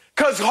Durant?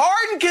 Because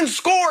Harden can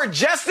score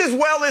just as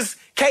well as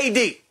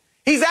KD.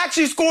 He's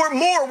actually scored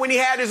more when he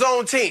had his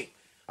own team.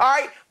 All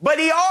right? But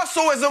he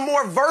also is a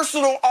more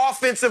versatile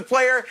offensive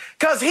player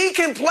because he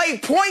can play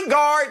point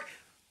guard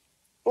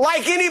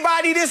like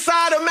anybody this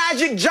side of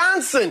Magic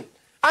Johnson.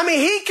 I mean,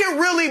 he can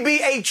really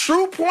be a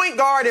true point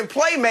guard and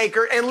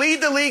playmaker and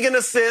lead the league in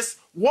assists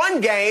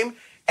one game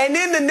and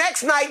then the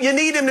next night you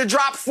need him to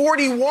drop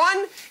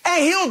 41,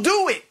 and he'll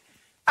do it.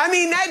 I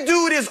mean, that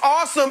dude is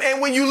awesome. And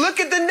when you look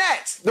at the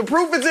Nets, the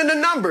proof is in the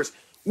numbers.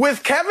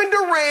 With Kevin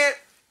Durant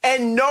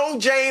and no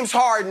James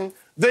Harden,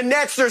 the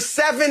Nets are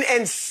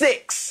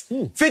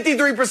 7-6,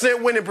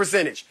 53% winning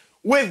percentage.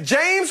 With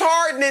James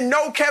Harden and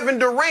no Kevin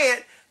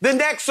Durant, the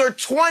Nets are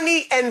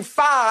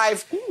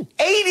 20-5,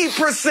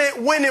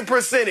 80% winning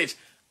percentage.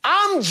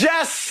 I'm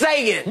just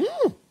saying.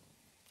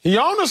 He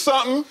on to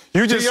something.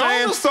 You just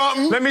saying? On to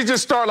something. Let me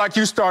just start like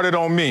you started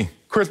on me.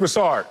 Chris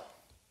Broussard.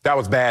 That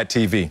was bad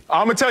TV.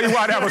 I'm going to tell you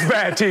why that was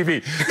bad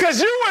TV.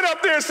 Because you went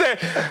up there and said,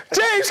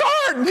 James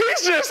Harden,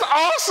 he's just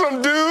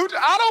awesome, dude.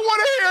 I don't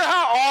want to hear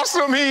how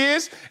awesome he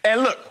is.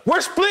 And look,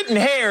 we're splitting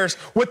hairs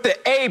with the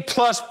A++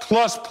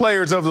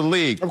 players of the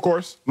league. Of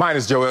course.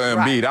 Minus Joel Embiid.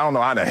 Right. I don't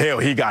know how the hell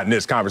he got in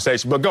this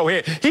conversation, but go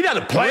ahead. He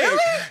doesn't play. Really?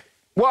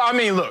 Well, I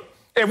mean, look.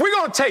 If we're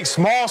going to take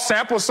small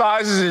sample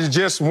sizes and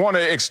just want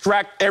to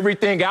extract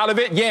everything out of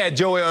it, yeah,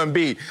 Joel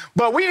Embiid.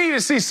 But we need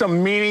to see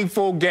some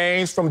meaningful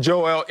games from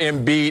Joel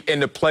Embiid in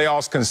the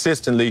playoffs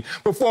consistently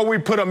before we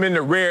put him in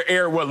the rare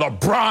air with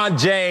LeBron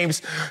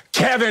James,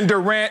 Kevin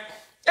Durant,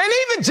 and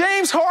even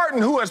James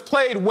Harden, who has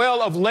played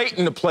well of late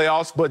in the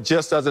playoffs, but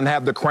just doesn't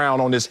have the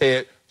crown on his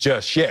head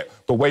just yet.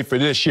 But wait for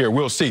this year,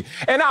 we'll see.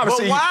 And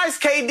obviously, but why has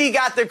KD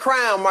got the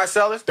crown,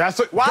 Marcellus?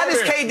 Why does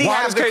KD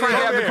have the crown?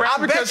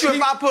 I bet you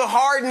if I put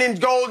Harden in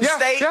Golden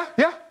State,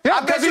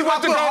 I bet you if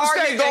I put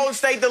Harden in Golden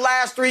State the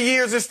last 3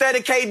 years instead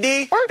of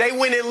KD, they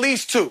win at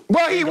least 2.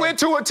 Well, he went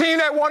to a team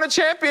that won a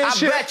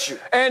championship. I bet you.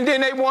 And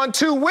then they won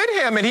 2 with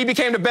him, and he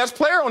became the best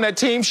player on that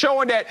team,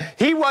 showing that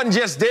he wasn't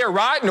just there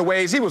riding the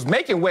waves, he was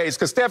making waves,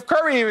 because Steph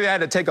Curry even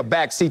had to take a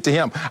back seat to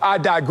him. I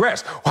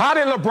digress. How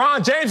did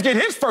LeBron James get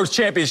his first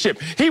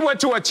championship? He went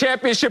to a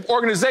championship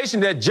organization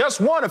that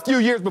just won a few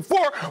years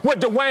before with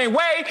Dwayne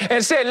Wade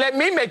and said, let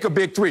me make a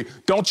big 3.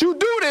 Don't you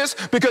do this,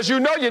 because you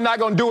know you're not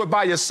going to do it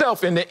by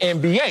yourself in the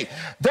NBA.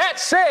 That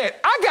said,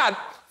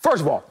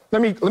 first of all,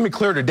 let me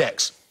clear the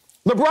decks.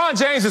 LeBron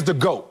James is the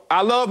GOAT.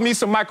 I love me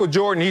some Michael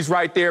Jordan. He's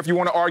right there. If you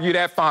want to argue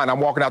that, fine. I'm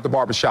walking out the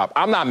barbershop.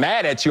 I'm not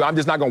mad at you. I'm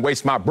just not going to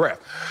waste my breath.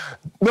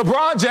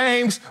 LeBron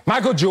James,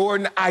 Michael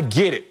Jordan, I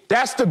get it.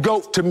 That's the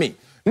GOAT to me.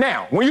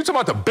 Now, when you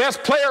talk about the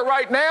best player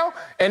right now,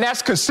 and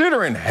that's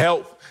considering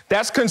health,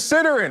 that's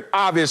considering,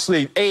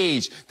 obviously,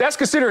 age, that's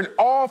considering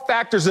all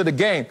factors of the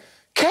game,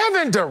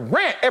 Kevin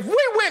Durant, if we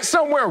went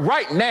somewhere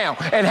right now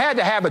and had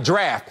to have a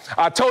draft,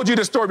 I told you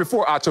the story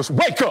before.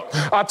 Wake up.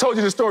 I told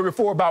you the story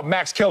before about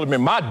Max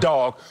Kellerman, my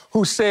dog,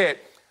 who said,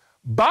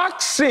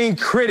 boxing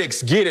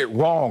critics get it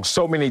wrong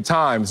so many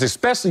times,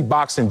 especially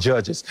boxing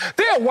judges.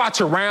 They'll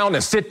watch around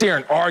and sit there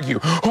and argue,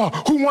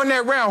 oh, who won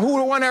that round?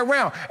 Who won that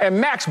round? And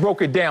Max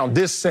broke it down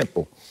this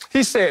simple.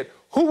 He said,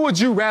 who would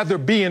you rather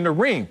be in the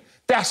ring?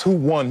 That's who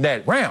won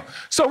that round.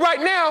 So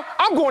right now,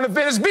 I'm going to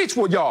Venice Beach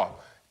with y'all.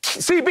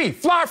 CB,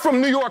 fly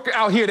from New York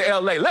out here to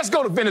L.A. Let's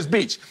go to Venice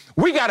Beach.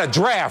 We got a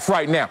draft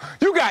right now.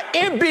 You got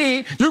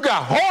Embiid, you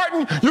got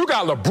Harden, you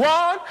got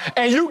LeBron,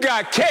 and you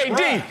got KD.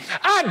 Right.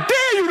 I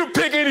dare you to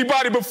pick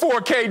anybody before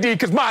KD,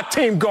 because my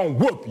team gonna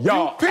whoop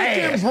y'all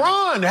picking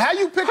Bron. How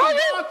you picking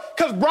Bron?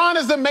 Because Bron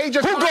is the major.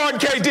 Who guarding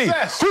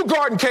KD? Who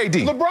guarding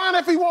KD? LeBron,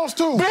 if he wants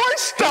to. Boy,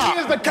 stop. He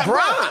is the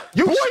Bron.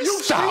 You've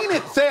seen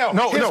it, Sal.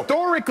 No,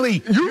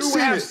 historically, you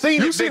have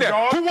seen it, big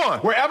dog. Who won?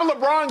 Wherever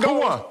LeBron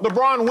goes,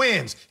 LeBron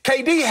wins.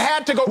 KD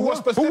had to go to a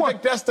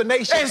specific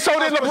destination. And so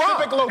did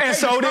LeBron. And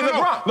so did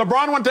LeBron.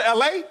 LeBron went to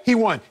L.A., he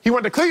won. He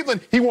went to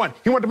Cleveland, he won.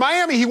 He went to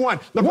Miami, he won.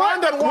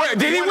 LeBron doesn't win.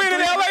 Did he win in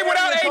L.A.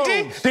 without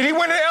AD? Did he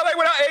win in L.A.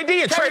 without AD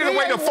and traded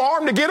away the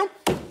farm to get him?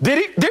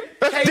 Did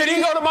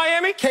he go to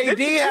Miami?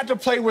 KD had to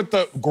play with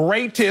the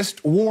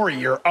greatest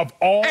warrior of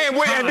all time.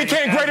 And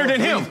became greater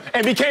than him.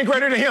 And became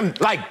greater than him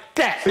like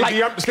that.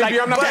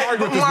 I'm not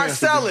arguing with this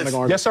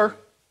Marcellus. Yes, sir.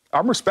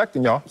 I'm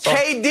respecting y'all.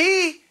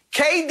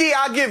 KD,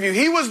 I'll give you.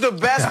 He was the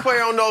best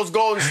player on those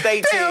Golden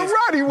State teams. Damn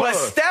right he was. But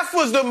Steph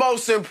was the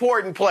most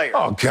important player.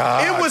 Oh,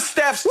 God. It was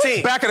Steph's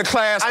team. Back of the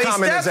class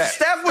comment is that.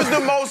 Steph was the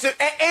most,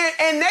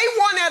 and they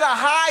won at a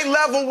high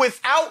level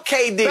without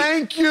KD.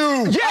 Thank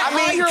you. Yeah,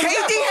 I mean,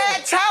 KD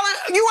had talent.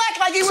 You act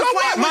like he was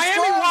playing with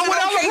Miami won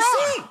without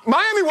LeBron.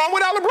 Miami won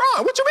without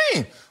LeBron. What you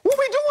mean? What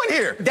we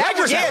doing here? They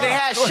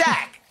had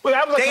Shaq.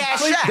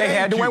 They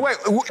had to win. Wait,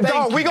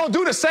 dog, we going to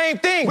do the same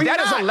thing. That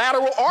is a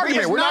lateral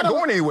argument. We're not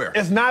going anywhere.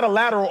 It's not a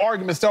lateral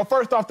argument. So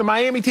first off, the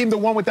Miami team that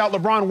won without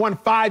LeBron won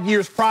 5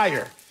 years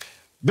prior.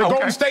 The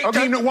Golden State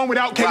team that won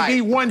without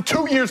KD won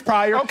 2 years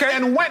prior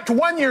and went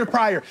 1 year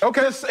prior.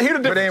 Here's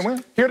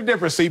the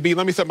difference, CB.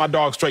 Let me set my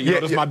dog straight. You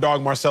know, this is my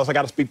dog, Marcellus. I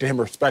got to speak to him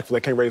respectfully.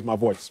 I can't raise my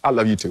voice. I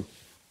love you, too.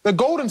 The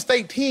Golden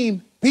State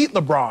team beat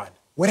LeBron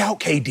without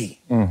KD.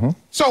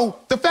 So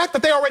the fact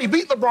that they already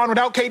beat LeBron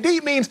without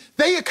KD means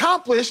they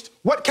accomplished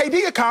what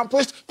KD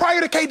accomplished prior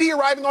to KD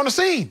arriving on the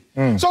scene.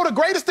 So the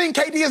greatest thing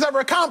KD has ever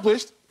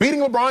accomplished, beating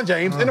LeBron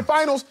James in the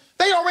finals,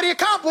 they already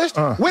accomplished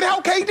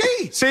without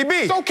KD.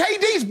 CB. So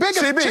KD's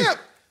biggest chip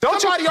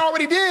Somebody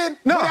already did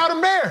without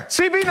him there.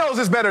 CB knows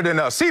this better than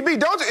us.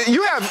 CB,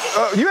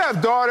 you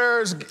have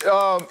daughters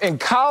in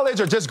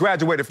college or just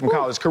graduated from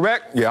college,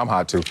 correct? Yeah, I'm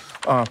hot too.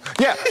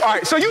 Yeah, all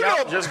right. So you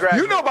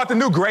know about the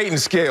new grading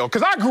scale,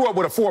 because I grew up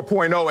with a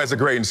 4.0 as a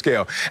grading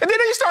scale. And then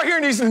you start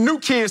hearing these new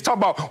kids talk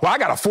about, well, I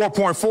got a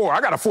 4.4,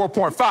 I got a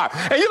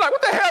 4.5. And you're like,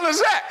 what the hell is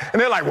that?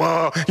 And they're like,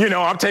 well, you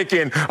know, I'm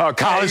taking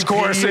college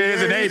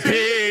courses and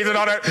APs and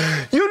all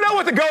that. You know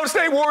what the Golden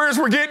State Warriors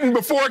were getting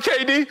before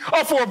KD?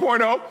 A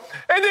 4.0.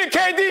 And then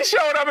KD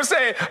showed up and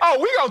said, oh,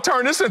 we're going to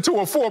turn this into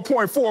a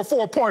 4.4,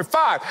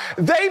 4.5.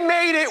 They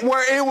made it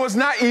where it was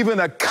not even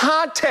a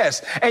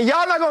contest. And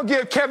y'all not going to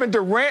give Kevin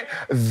Durant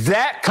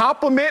that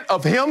compliment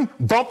of him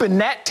bumping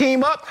that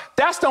team up?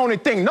 That's the only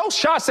thing. No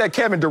shots at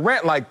Kevin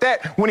Durant like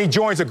that when he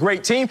joins a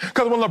great team.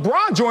 Because when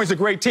LeBron joins a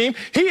great team,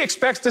 he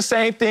expects the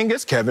same thing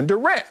as Kevin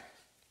Durant.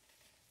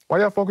 Why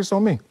y'all focus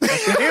on me?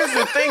 Here's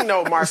the thing,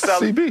 though, Marcelo.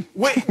 CB.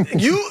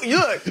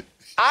 Look.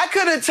 I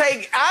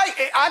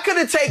could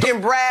have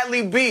taken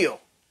Bradley Beal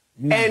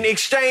and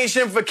exchanged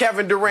him for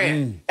Kevin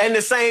Durant, and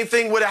the same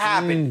thing would have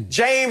happened.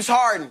 James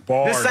Harden,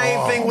 the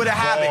same thing would have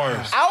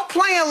happened.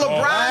 Outplaying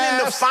LeBron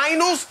in the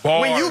finals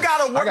when you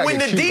gotta work, when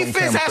the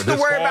defense has to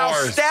worry about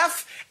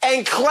Steph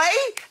and Clay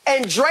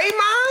and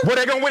Draymond. Were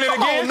they gonna win it again?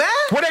 Come on, man.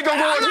 Were they gonna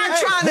go again? I'm not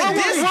trying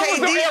to diss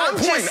KD. I'm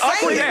just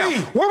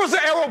saying. Where was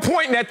the arrow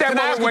pointing at that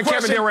moment when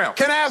Kevin Durant?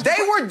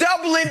 They were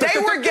doubling.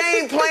 They were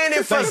game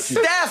planning for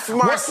Steph,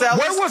 Marcellus.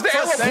 Where was the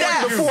arrow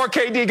point before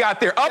KD got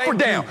there? Up or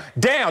down?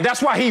 Down.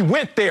 That's why he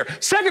went there.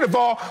 Second of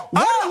all,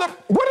 what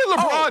did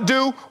LeBron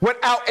do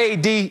without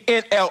AD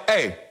in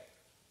LA?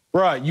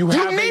 Bruh, you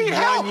have need a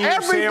help, one-year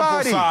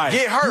everybody. sample size.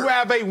 Get hurt. You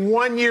have a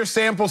one-year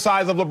sample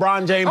size of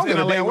LeBron James in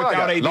LA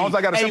without AD. Long as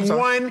I got a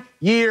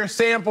one-year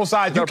sample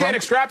size. You can't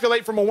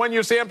extrapolate from a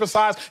one-year sample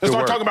size and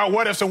start talking about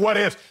what ifs and what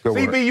ifs.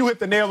 CB, you hit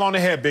the nail on the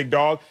head, big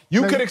dog.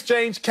 You could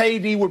exchange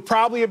KD with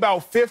probably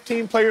about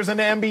 15 players in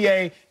the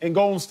NBA, and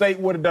Golden State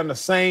would have done the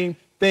same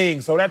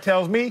thing. So that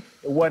tells me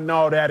it wasn't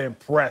all that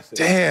impressive.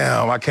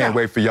 Damn, I can't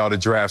wait for y'all to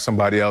draft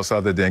somebody else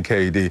other than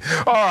KD.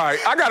 All right,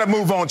 I got to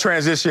move on,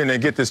 transition,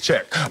 and get this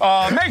check.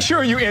 Make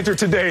sure you enter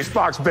today's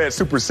Fox Bet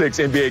Super 6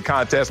 NBA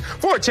contest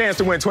for a chance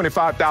to win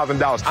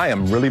 $25,000. I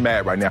am really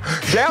mad right now.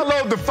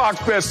 Download the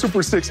Fox Bet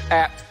Super 6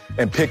 app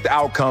and pick the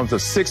outcomes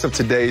of 6 of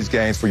today's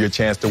games for your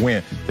chance to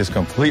win. It's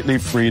completely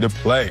free to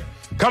play.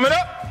 Coming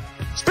up,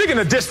 speaking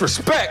of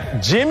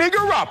disrespect, Jimmy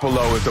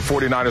Garoppolo is the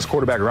 49ers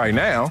quarterback right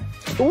now.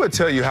 But we'll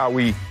tell you how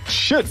we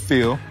should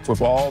feel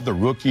with all the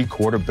rookie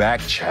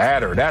quarterback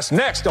chatter. That's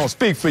next on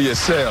Speak for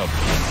Yourself.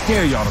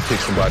 Here, y'all to pick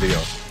somebody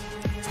else.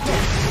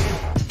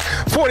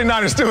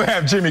 49ers still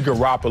have Jimmy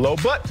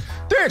Garoppolo, but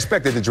they're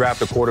expected to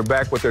draft a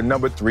quarterback with their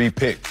number 3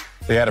 pick.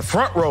 They had a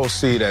front row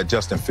seat at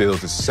Justin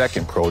Fields'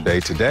 second pro day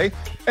today.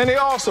 And they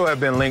also have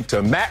been linked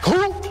to Mac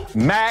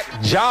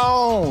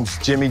Jones.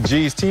 Jimmy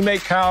G's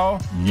teammate Kyle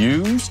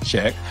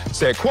Juszczyk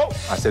said, quote,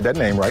 I said that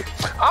name right,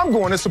 I'm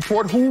going to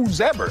support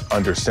who's ever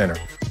under center,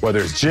 whether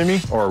it's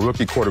Jimmy or a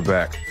rookie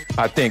quarterback.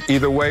 I think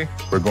either way,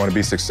 we're going to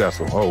be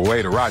successful. Oh,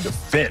 way to ride the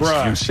fence,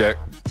 Juszczyk.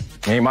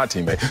 He ain't my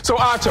teammate. So,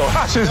 Acho,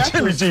 how should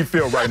Jimmy G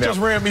feel right now? That just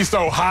ran me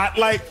so hot.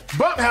 Like,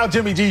 bump how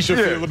Jimmy G should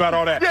feel about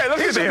all that. Yeah,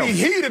 let's get to him. He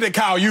heated at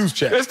Kyle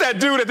Juszczyk. It's that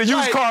dude at the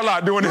used car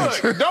lot doing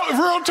this. Real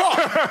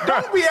talk.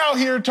 Don't be out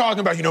here talking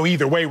about,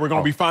 either way, we're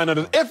going to be fine.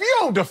 If you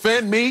don't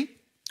defend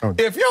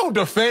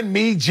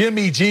me,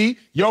 Jimmy G,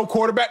 your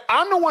quarterback,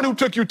 I'm the one who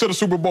took you to the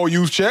Super Bowl,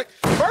 Juszczyk.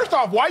 First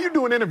off, why are you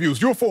doing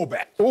interviews? You're a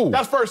fullback. Ooh.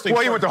 That's first thing.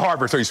 Well, you went to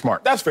Harvard, so you're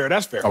smart. That's fair.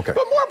 Okay.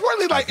 But more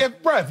importantly,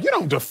 if you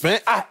don't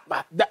defend,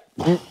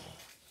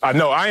 I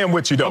know. I am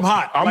with you, though. I'm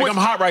hot. I'm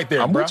hot right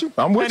there, I'm with you.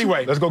 I'm with you.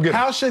 Anyway, let's go get it.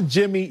 How should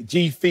Jimmy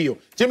G feel?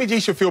 Jimmy G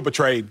should feel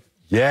betrayed.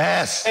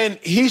 Yes. And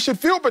he should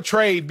feel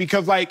betrayed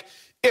because,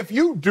 if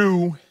you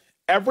do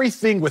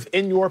everything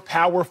within your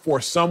power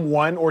for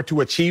someone or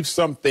to achieve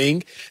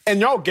something, and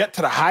y'all get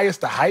to the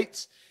highest of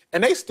heights,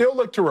 and they still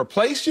look to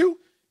replace you,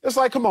 it's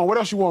like, come on, what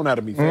else you want out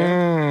of me,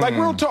 fam?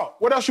 Real talk.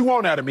 What else you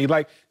want out of me?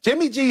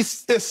 Jimmy G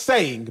is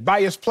saying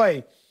by his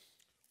play,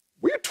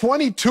 we're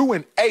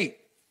 22-8.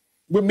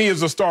 With me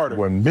as a starter.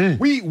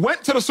 We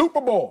went to the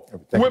Super Bowl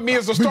with me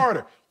as a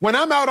starter. When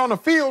I'm out on the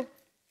field,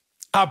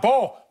 I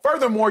ball.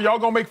 Furthermore, y'all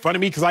gonna make fun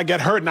of me because I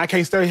get hurt and I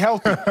can't stay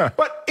healthy.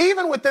 But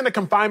even within the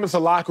confinements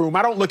of the locker room,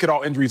 I don't look at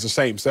all injuries the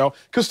same,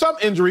 because some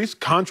injuries,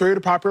 contrary to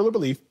popular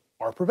belief,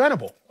 are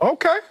preventable.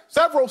 Okay.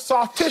 Several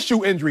soft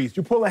tissue injuries.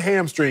 You pull a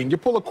hamstring, you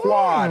pull a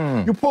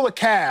quad, you pull a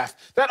calf.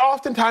 That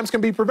oftentimes can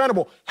be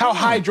preventable. How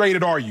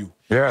hydrated are you?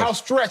 Yes. How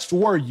stretched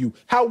were you?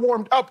 How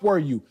warmed up were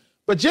you?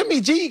 But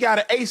Jimmy G got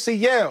an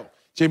ACL.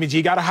 Jimmy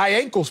G got a high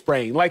ankle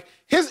sprain.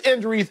 His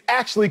injuries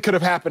actually could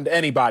have happened to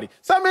anybody.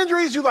 Some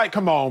injuries, you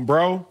come on,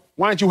 bro.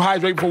 Why didn't you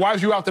hydrate before? Why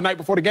was you out the night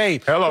before the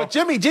game? Hello. But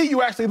Jimmy G,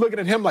 you actually looking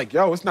at him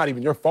yo, it's not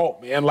even your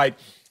fault, man.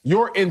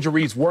 Your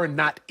injuries were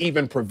not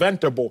even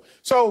preventable.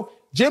 So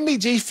Jimmy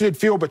G should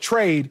feel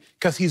betrayed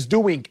because he's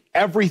doing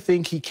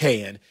everything he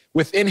can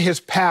within his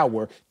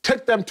power,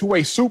 took them to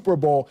a Super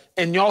Bowl,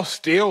 and y'all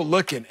still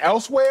looking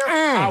elsewhere.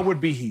 I would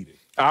be heated.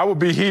 I would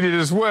be heated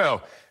as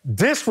well.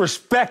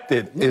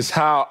 disrespected is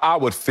how I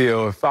would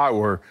feel if I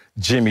were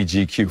Jimmy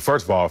GQ.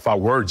 First of all, if I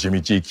were Jimmy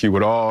GQ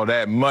with all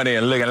that money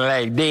and looking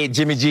like dead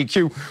Jimmy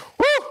GQ,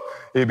 woo,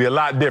 it'd be a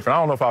lot different.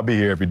 I don't know if I'll be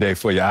here every day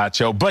for you,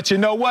 Acho. But you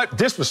know what?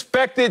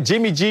 Disrespected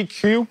Jimmy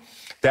GQ,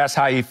 that's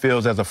how he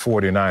feels as a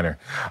 49er.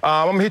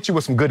 I'm going to hit you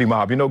with some Goody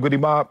Mob. You know Goody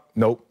Mob?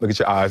 Nope. Look at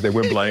your eyes. They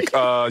went blank.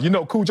 You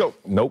know Cujo?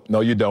 Nope.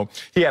 No, you don't.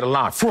 He had a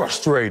line,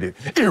 frustrated,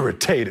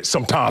 irritated.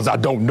 Sometimes I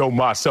don't know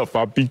myself.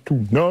 I'll be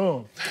too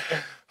numb.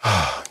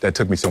 That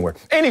took me somewhere.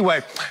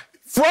 Anyway,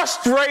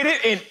 frustrated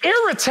and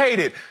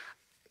irritated.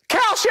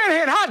 Kyle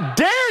Shanahan, how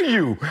dare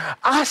you?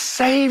 I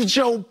saved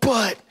your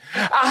butt.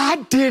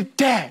 I did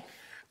that.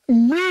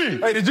 Me.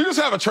 Hey, did you just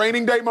have a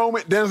training day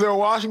moment, Denzel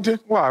Washington?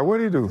 Why? What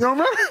did he do? You don't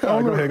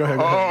remember? Go ahead.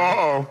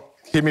 Oh.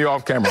 Hit me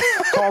off camera.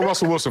 Call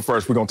Russell Wilson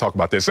first. We're going to talk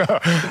about this. All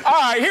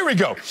right, here we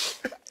go.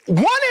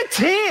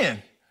 1-10.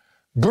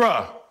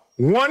 Bruh,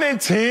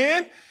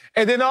 1-10.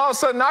 And then all of a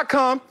sudden I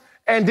come,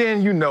 and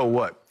then you know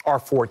what? Our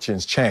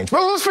fortunes change.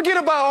 But let's forget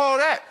about all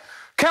that.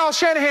 Kyle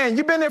Shanahan,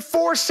 you've been there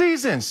 4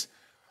 seasons.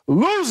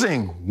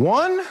 Losing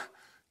 1,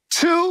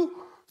 2,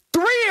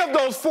 3 of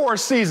those 4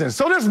 seasons.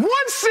 So there's 1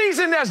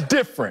 season that's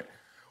different.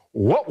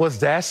 What was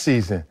that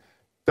season?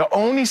 The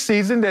only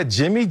season that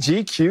Jimmy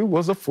GQ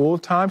was a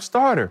full-time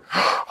starter.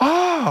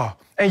 Oh,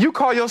 and you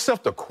call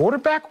yourself the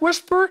quarterback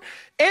whisperer?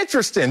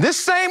 Interesting. This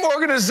same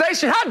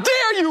organization, how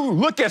dare you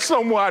look at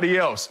somebody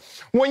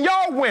else? When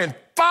y'all win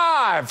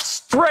 5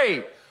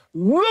 straight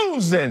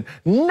losing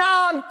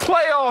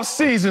non-playoff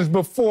seasons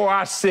before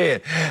I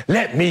said,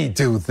 let me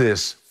do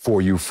this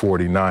for you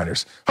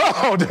 49ers.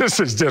 Oh, this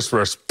is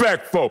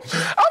disrespectful.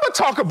 I'm going to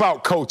talk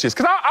about coaches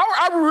because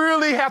I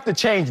really have to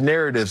change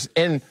narratives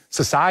in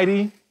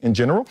society in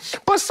general,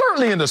 but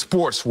certainly in the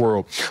sports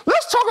world.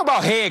 Let's talk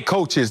about head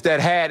coaches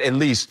that had at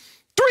least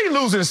 3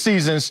 losing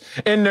seasons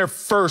in their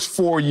first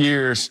 4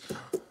 years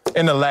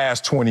in the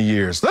last 20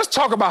 years. Let's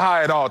talk about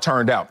how it all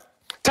turned out.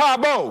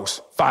 Todd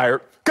Bowles,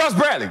 fired. Gus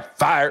Bradley,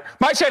 fired.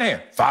 Mike Shanahan,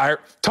 fired.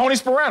 Tony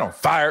Sparano,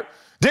 fired.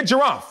 Dick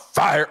Duran,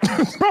 fired.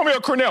 Romeo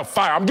Cornell,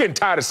 fired. I'm getting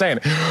tired of saying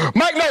it.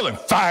 Mike Nolan,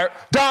 fired.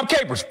 Dom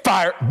Capers,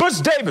 fired.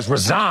 Butch Davis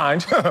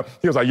resigned.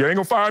 He was like, you ain't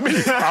gonna fire me?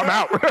 I'm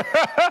out.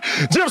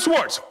 Jim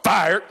Schwartz,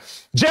 fired.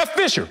 Jeff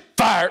Fisher,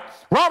 fired.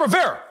 Ron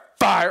Rivera,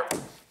 fired.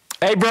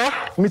 Hey, bro,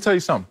 let me tell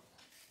you something.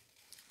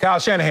 Kyle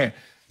Shanahan,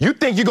 you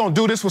think you're going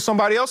to do this with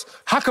somebody else?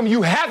 How come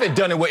you haven't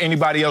done it with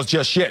anybody else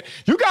just yet?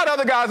 You got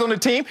other guys on the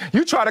team.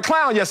 You tried to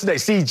clown yesterday.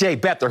 C.J.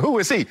 Beathard. Who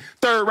is he?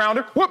 3rd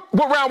rounder. What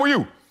round were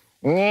you?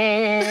 How'd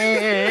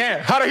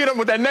I hit him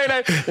with that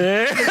nay-nay?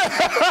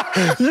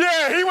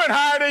 Yeah, he went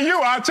higher than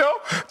you, Acho.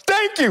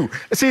 Thank you,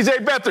 C.J.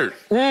 Beathard.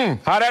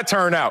 How'd that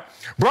turn out?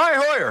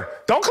 Brian Hoyer.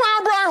 Don't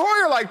clown Brian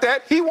Hoyer like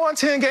that. He won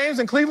 10 games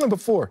in Cleveland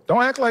before.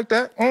 Don't act like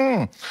that.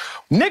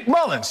 Nick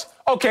Mullins.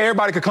 Okay,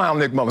 everybody could clown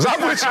Nick Mullins.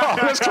 I'm with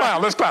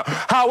y'all. Let's clown.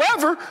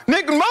 However,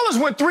 Nick Mullins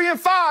went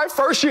 3-5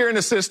 first year in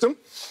the system.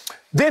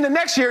 Then the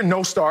next year,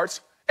 no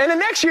starts. And the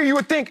next year, you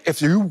would think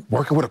if you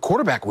working with a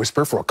quarterback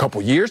whisperer for a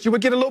couple years, you would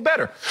get a little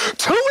better.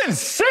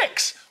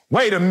 2-6.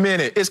 Wait a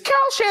minute. Is Kyle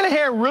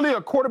Shanahan really a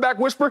quarterback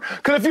whisperer?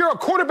 Because if you're a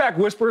quarterback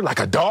whisperer, like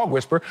a dog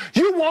whisperer,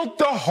 you want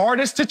the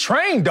hardest to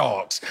train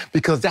dogs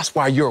because that's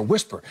why you're a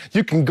whisperer.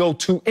 You can go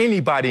to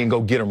anybody and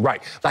go get them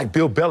right. Like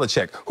Bill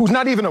Belichick, who's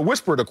not even a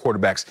whisperer to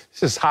quarterbacks.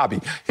 It's his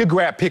hobby. He'll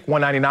grab pick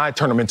 199,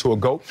 turn him into a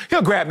GOAT.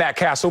 He'll grab Matt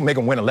Castle, make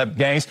him win 11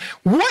 games.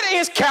 What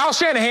is Kyle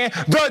Shanahan,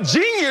 the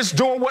genius,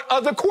 doing with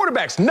other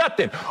quarterbacks?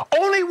 Nothing.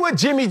 Only with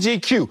Jimmy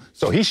GQ.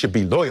 So he should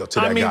be loyal to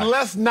that guy. I mean,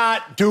 let's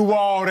not do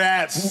all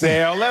that,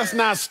 Sal. Let's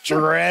not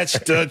stretch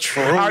the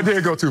truth. I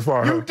did go too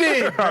far. You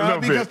did,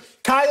 because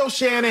Kyle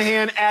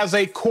Shanahan as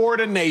a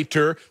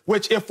coordinator,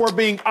 which if we're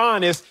being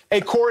honest, a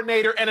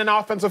coordinator and an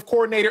offensive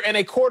coordinator and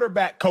a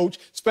quarterback coach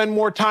spend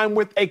more time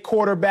with a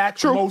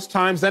quarterback most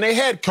times than a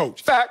head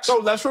coach. Facts. So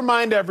let's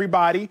remind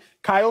everybody,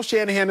 Kyle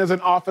Shanahan is an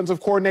offensive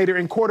coordinator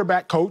and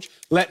quarterback coach,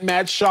 led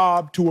Matt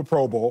Schaub to a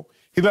Pro Bowl.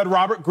 He led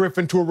Robert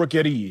Griffin to a Rookie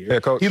of the Year.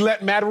 He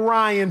led Matt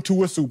Ryan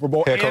to a Super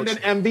Bowl and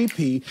an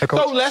MVP.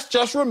 So let's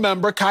just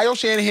remember, Kyle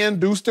Shanahan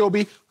do still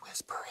be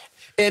whispering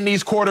in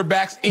these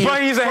quarterbacks.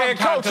 But he's a head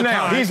coach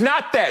now. He's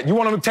not that. You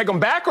want to take him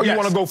back or you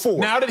want to go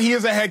forward? Now that he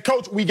is a head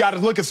coach, we got to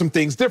look at some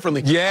things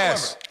differently.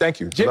 Yes. However, thank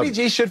you. Jimmy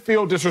G should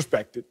feel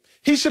disrespected.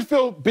 He should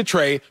feel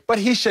betrayed, but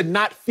he should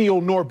not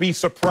feel nor be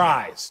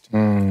surprised.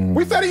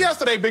 We said it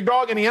yesterday, big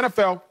dog, in the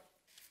NFL.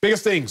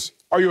 Biggest things.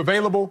 Are you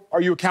available?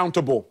 Are you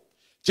accountable?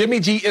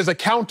 Jimmy G is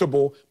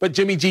accountable, but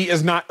Jimmy G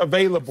is not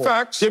available.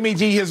 Facts. Jimmy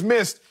G has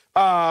missed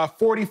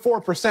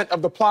 44%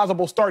 of the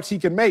plausible starts he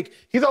can make.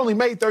 He's only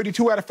made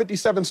 32 out of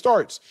 57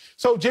 starts.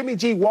 So Jimmy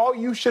G, while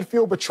you should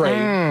feel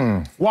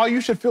betrayed, while you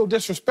should feel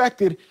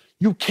disrespected,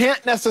 you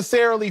can't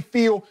necessarily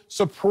feel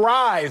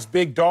surprised,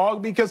 big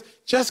dog, because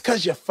just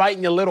because you're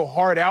fighting your little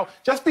heart out,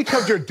 just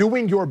because you're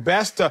doing your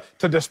best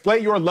to display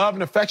your love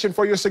and affection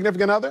for your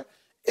significant other,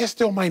 it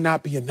still might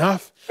not be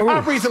enough.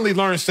 I've recently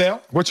learned,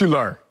 Sal. What you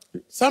learn?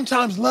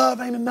 Sometimes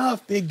love ain't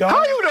enough, big dog.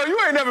 How you know? You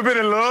ain't never been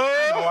in love.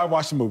 Oh, I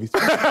watch the movies.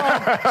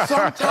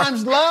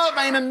 Sometimes love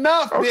ain't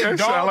enough, big dog.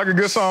 Sound like a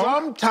good song.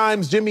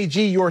 Sometimes, Jimmy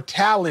G, your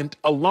talent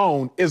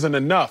alone isn't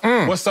enough.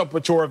 What's up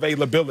with your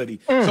availability?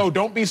 So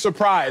don't be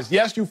surprised.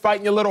 Yes, you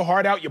fighting your little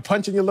heart out. You're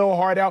punching your little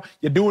heart out.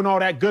 You're doing all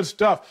that good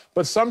stuff.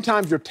 But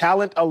sometimes your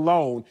talent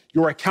alone,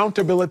 your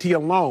accountability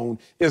alone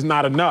is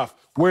not enough.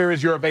 Where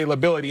is your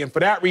availability? And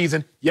for that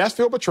reason, yes,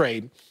 feel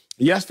betrayed.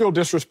 Yes, feel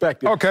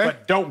disrespected. Okay.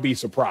 But don't be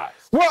surprised.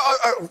 Well,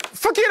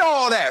 forget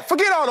all that.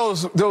 Forget all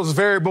those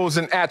variables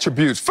and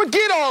attributes.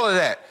 Forget all of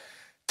that.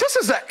 This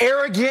is an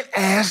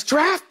arrogant-ass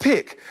draft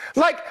pick.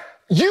 Like,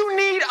 you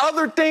need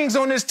other things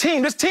on this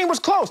team. This team was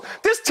close.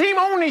 This team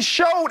only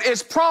showed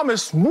its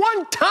promise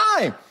one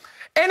time,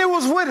 and it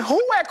was with who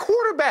at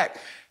quarterback?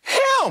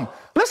 Him.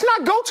 Let's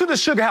not go to the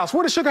Sugar House.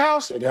 Where the Sugar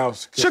House?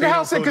 Sugar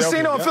House and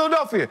Casino in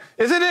Philadelphia.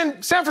 Is it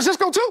in San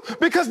Francisco too?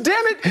 Because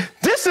damn it,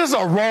 this is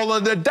a roll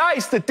of the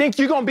dice to think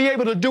you're going to be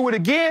able to do it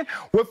again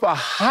with a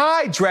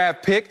high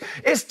draft pick.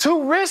 It's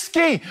too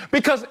risky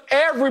because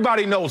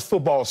everybody knows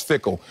football's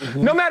fickle.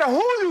 No matter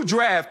who you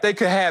draft, they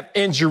could have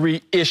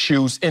injury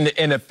issues in the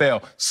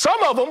NFL.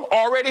 Some of them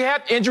already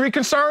have injury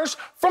concerns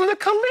from the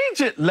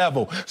collegiate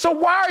level. So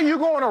why are you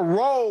going to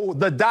roll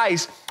the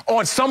dice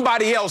on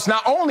somebody else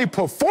not only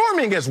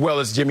performing as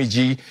well as Jimmy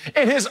G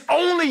in his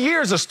only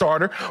year as a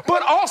starter,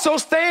 but also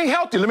staying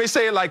healthy? Let me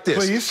say it like this.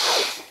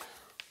 Please.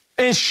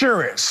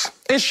 Insurance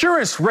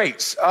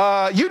rates.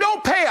 You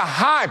don't pay a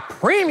high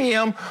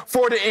premium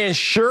for the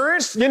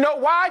insurance. You know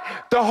why?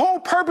 The whole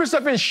purpose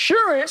of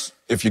insurance,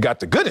 if you got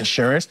the good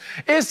insurance,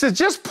 is to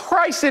just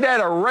price it at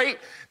a rate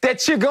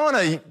that you're going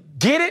to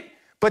get it,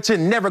 but you're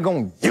never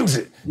going to use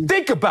it.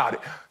 Think about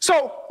it.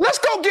 So let's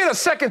go get a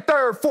second,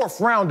 third,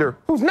 fourth rounder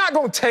who's not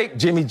going to take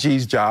Jimmy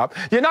G's job.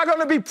 You're not going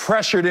to be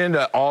pressured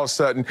into all of a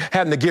sudden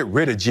having to get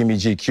rid of Jimmy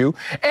GQ.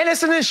 And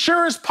it's an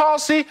insurance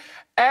policy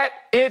at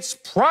its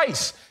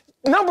price.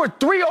 Number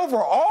 3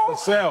 overall,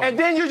 and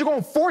then you're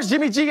going to force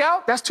Jimmy G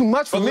out? That's too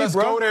much for me, bro. Let's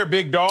go there,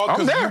 big dog,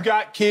 because you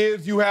got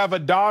kids. You have a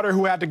daughter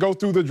who had to go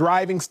through the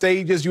driving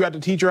stages. You had to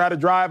teach her how to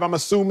drive. I'm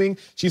assuming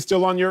she's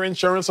still on your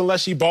insurance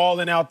unless she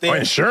balling out there.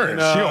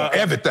 Insurance? She on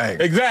everything.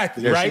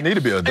 Exactly, yeah, right? She need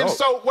to be an adult. And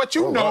so what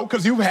you know,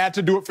 because you've had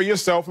to do it for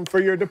yourself and for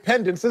your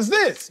dependents, is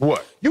this.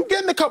 What? You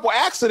get in a couple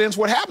accidents,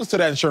 what happens to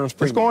that insurance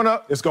premium? It's going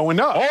up. It's going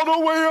up. All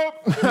the way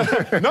up.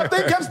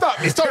 Nothing can stop.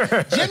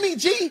 So Jimmy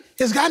G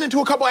has gotten into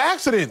a couple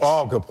accidents.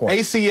 Oh, good point.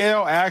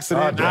 ACL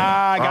accident.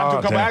 Got into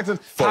a couple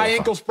accidents. High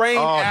ankle sprain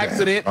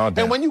accident.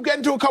 And when you get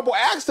into a couple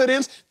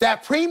accidents,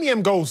 that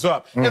premium goes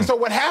up. And so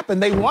what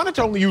happened? They wanted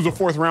to only use a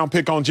 4th-round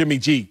pick on Jimmy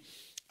G.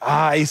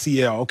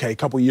 ACL. Okay, a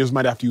couple years,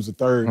 might have to use a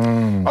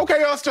 3rd.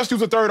 Okay, let's just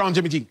use a 3rd on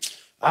Jimmy G.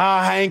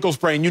 High ankle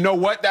sprain. You know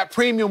what? That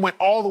premium went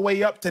all the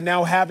way up to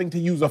now having to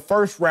use a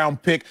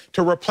 1st-round pick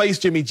to replace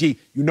Jimmy G.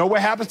 You know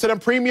what happens to them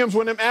premiums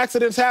when them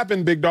accidents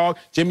happen, big dog?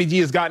 Jimmy G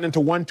has gotten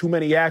into one too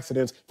many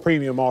accidents,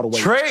 premium all the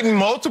way. Trading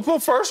multiple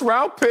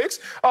 1st-round picks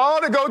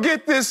all to go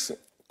get this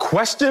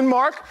question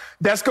mark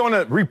that's going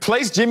to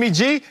replace Jimmy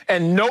G,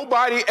 and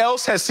nobody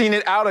else has seen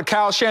it out of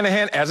Kyle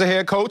Shanahan as a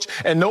head coach,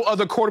 and no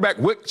other quarterback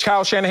with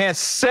Kyle Shanahan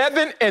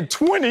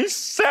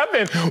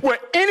 7-27 with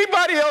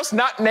anybody else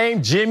not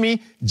named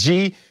Jimmy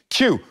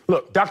GQ.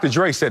 Look, Dr.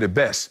 Dre said it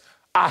best.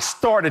 I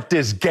started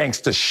this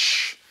gangster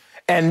shh,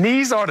 and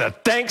these are the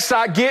thanks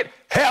I get.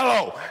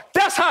 Hello.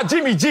 That's how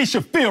Jimmy G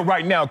should feel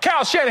right now.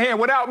 Kyle Shanahan,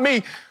 without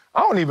me, I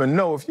don't even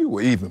know if you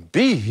would even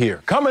be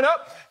here. Coming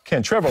up,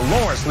 can Trevor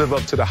Lawrence live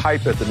up to the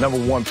hype at the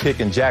 #1 pick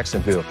in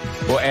Jacksonville?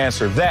 We'll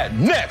answer that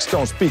next.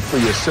 Don't speak for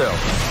yourself.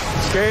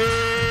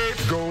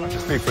 Go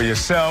speak for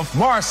yourself.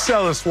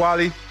 Marcellus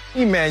Wiley,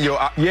 Emmanuel.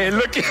 Yeah,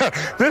 look,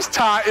 this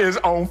tie is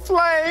on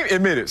flame.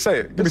 Admit it. Say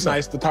it. It's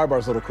nice. The tie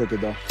bar's a little crooked,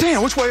 though.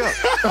 Damn, which way up?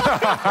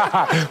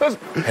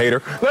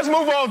 Hater. Let's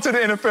move on to the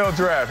NFL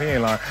draft. He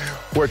ain't lying.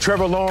 Where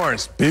Trevor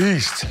Lawrence,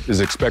 beast,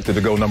 is expected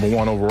to go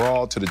 #1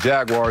 overall to the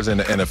Jaguars in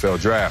the NFL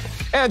draft.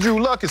 Andrew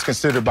Luck is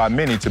considered by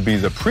many to be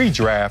the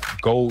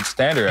pre-draft gold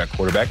standard at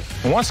quarterback.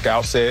 And one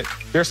scout said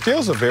their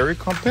skills are very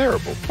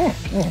comparable.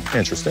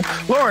 Interesting.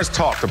 Lawrence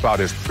talked about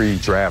his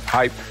pre-draft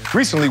hype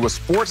recently with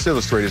Sports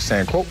Illustrated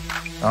saying, quote,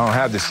 I don't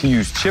have this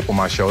huge chip on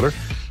my shoulder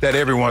that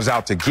everyone's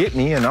out to get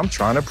me, and I'm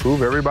trying to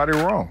prove everybody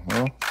wrong.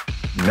 Well,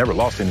 you never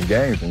lost any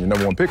games and you're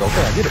 #1 pick.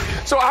 Okay, I get it.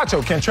 So,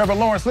 Acho, can Trevor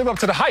Lawrence live up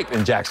to the hype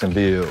in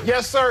Jacksonville?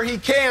 Yes, sir, he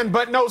can,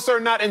 but no, sir,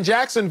 not in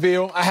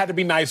Jacksonville. I had to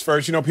be nice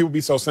first. You know, people be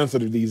so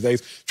sensitive these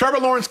days. Trevor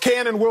Lawrence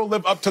can and will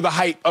live up to the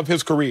hype of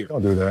his career.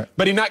 Don't do that.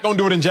 But he's not going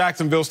to do it in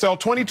Jacksonville. Still,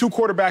 22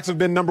 quarterbacks have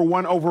been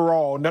 #1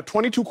 overall.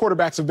 22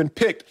 quarterbacks have been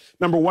picked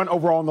 #1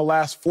 overall in the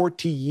last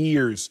 40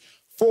 years.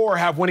 4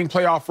 have winning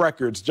playoff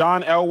records.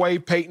 John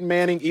Elway, Peyton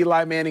Manning,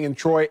 Eli Manning, and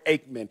Troy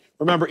Aikman.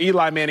 Remember,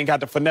 Eli Manning had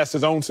to finesse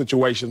his own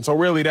situation. So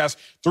really, that's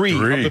 3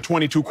 of the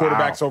 22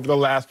 quarterbacks over the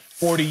last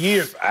 40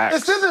 years.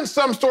 This isn't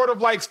some sort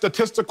of like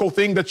statistical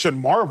thing that should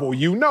marvel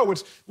you. No,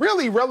 it's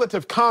really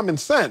relative common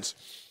sense.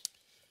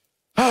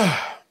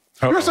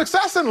 Your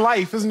success in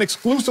life isn't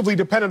exclusively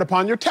dependent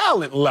upon your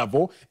talent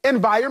level.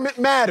 Environment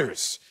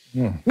matters.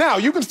 Now,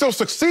 you can still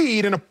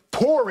succeed in a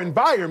poor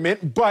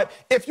environment, but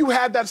if you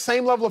have that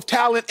same level of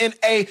talent in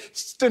a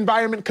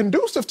environment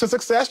conducive to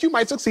success, you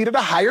might succeed at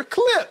a higher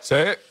clip.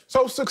 Say it.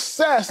 So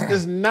success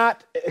is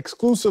not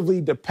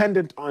exclusively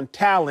dependent on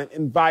talent.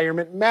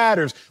 Environment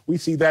matters. We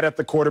see that at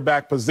the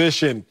quarterback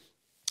position.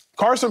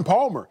 Carson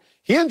Palmer,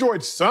 he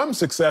enjoyed some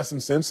success in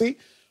Cincy,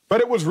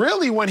 but it was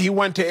really when he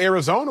went to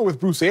Arizona with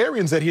Bruce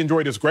Arians that he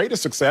enjoyed his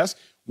greatest success,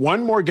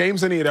 won more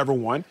games than he had ever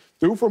won,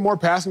 threw for more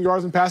passing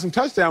yards and passing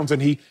touchdowns than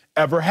he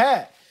ever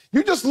had.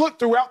 You just look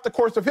throughout the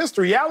course of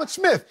history. Alex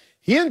Smith,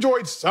 he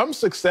enjoyed some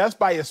success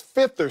by his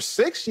 5th or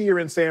 6th year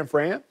in San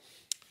Fran.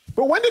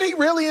 But when did he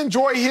really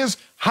enjoy his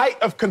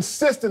height of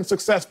consistent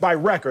success by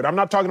record? I'm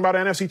not talking about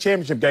an NFC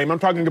Championship game. I'm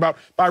talking about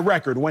by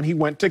record when he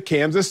went to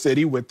Kansas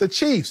City with the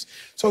Chiefs.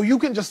 So you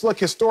can just look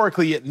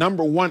historically at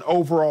 #1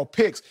 overall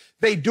picks.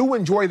 They do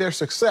enjoy their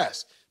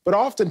success, but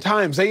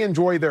oftentimes they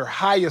enjoy their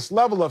highest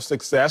level of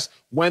success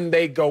when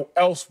they go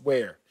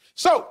elsewhere.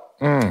 So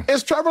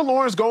is Trevor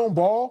Lawrence going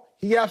ball?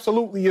 He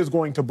absolutely is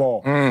going to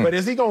ball. But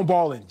is he going to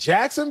ball in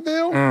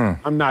Jacksonville?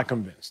 I'm not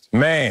convinced.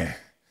 Man,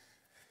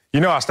 you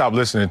know I stopped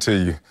listening to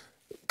you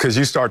because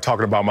you start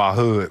talking about my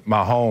hood,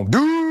 my home.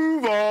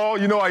 Duval,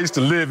 you know I used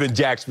to live in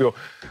Jacksonville.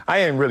 I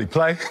ain't really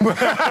play.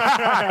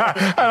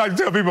 I like to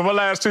tell people my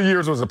last 2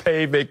 years was a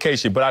paid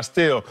vacation, but I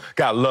still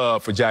got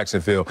love for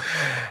Jacksonville.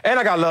 And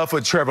I got love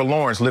for Trevor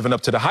Lawrence living up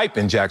to the hype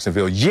in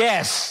Jacksonville.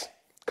 Yes.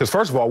 Because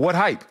first of all, what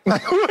hype?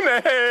 Like, who in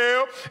the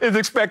hell is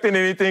expecting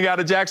anything out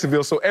of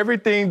Jacksonville? So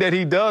everything that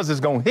he does is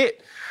going to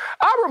hit.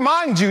 I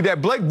remind you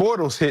that Blake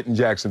Bortles hit in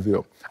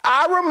Jacksonville.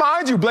 I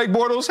remind you Blake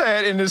Bortles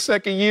had in his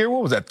second year,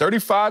 what was that,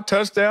 35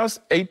 touchdowns,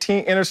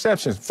 18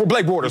 interceptions for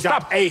Blake Bortles. He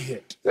got a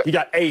hit. He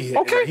got a hit.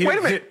 Okay, wait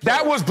a minute.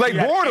 That was Blake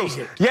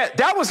Bortles. Yeah,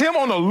 that was him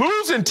on the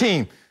losing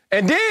team.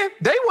 And then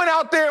they went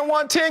out there and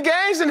won 10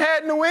 games and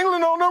had New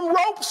England on them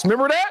ropes.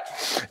 Remember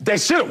that? They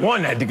should have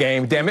won that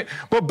game, damn it.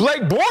 But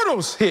Blake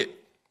Bortles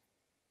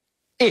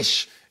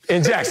hit-ish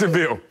in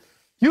Jacksonville.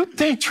 You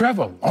think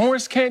Trevor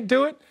Lawrence can't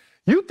do it?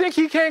 You think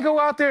he can't go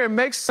out there and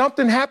make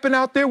something happen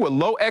out there with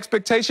low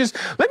expectations?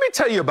 Let me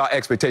tell you about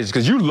expectations,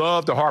 because you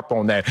love to harp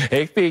on that.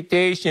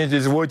 Expectations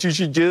is what you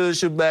should judge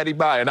somebody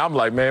by. And I'm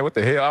like, man, what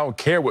the hell? I don't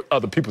care what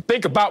other people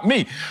think about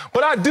me.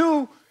 But I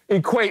do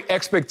equate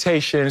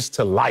expectations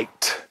to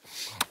light.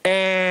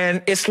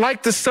 And it's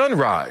like the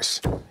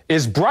sunrise.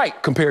 It's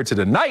bright compared to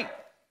the night,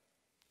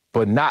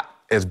 but not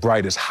as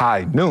bright as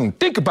high noon.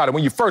 Think about it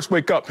when you first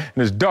wake up and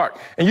it's dark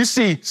and you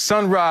see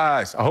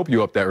sunrise. I hope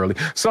you're up that early.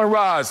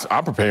 Sunrise,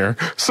 I'm preparing.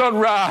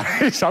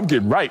 Sunrise, I'm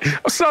getting right.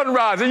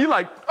 Sunrise, and you're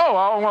like, oh,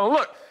 I don't want to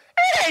look.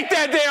 It ain't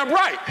that damn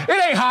bright.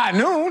 It ain't high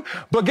noon.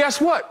 But guess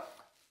what?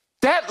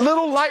 That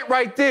little light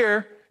right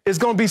there is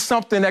going to be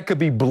something that could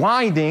be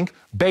blinding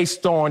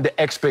based on the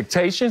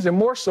expectations and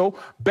more so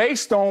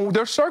based on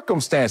their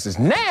circumstances.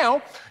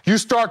 Now you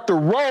start to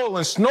roll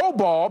and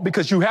snowball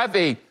because you have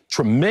a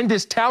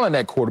tremendous talent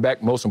at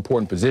quarterback, most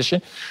important position.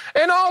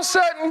 And all of a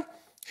sudden,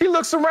 he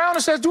looks around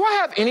and says, do I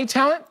have any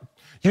talent?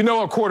 You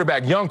know, a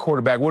quarterback, young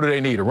quarterback, what do they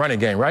need? A running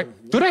game, right?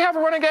 Do they have a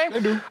running game? They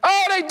do.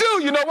 Oh, they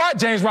do. You know what?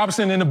 James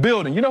Robinson in the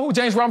building. You know who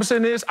James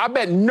Robinson is? I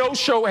bet no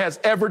show has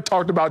ever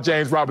talked about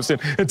James Robinson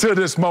until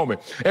this moment.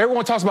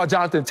 Everyone talks about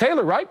Jonathan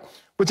Taylor, right?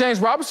 But James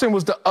Robinson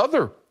was the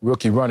other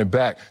rookie running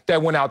back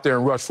that went out there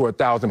and rushed for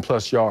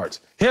 1,000+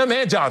 yards. Him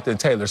and Jonathan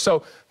Taylor.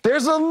 So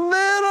there's a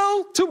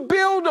little to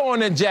build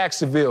on in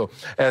Jacksonville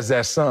as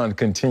that sun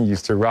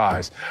continues to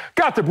rise.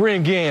 Got to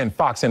bring in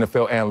Fox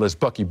NFL analyst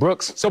Bucky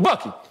Brooks. So,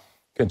 Bucky,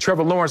 can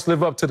Trevor Lawrence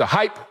live up to the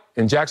hype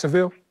in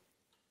Jacksonville?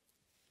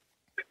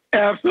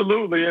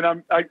 Absolutely.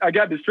 And I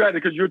got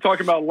distracted because you were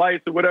talking about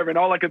lights or whatever, and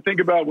all I could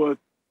think about was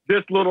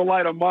this little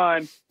light of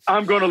mine,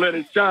 I'm going to let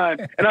it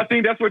shine. And I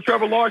think that's what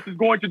Trevor Lawrence is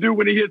going to do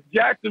when he hits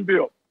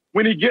Jacksonville.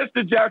 When he gets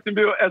to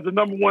Jacksonville as the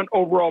 #1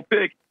 overall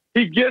pick,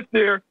 he gets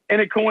there, and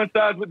it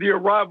coincides with the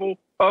arrival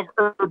of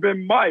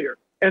Urban Meyer.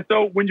 And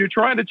so when you're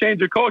trying to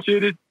change a culture,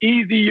 it is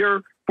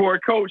easier for a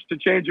coach to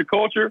change a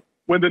culture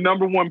when the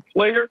 #1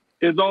 player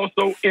is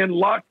also in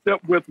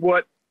lockstep with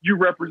what you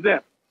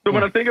represent. So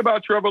when I think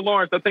about Trevor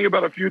Lawrence, I think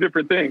about a few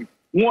different things.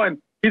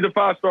 One, he's a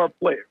 5-star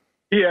player.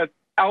 He has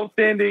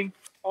outstanding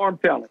arm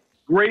talent,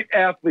 great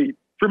athlete,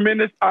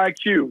 tremendous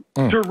IQ,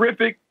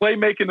 terrific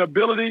playmaking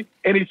ability,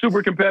 and he's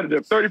super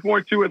competitive.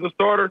 30.2 as a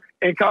starter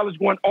in college,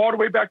 going all the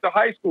way back to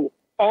high school.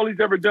 All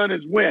he's ever done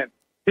is win.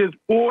 His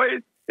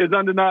poise is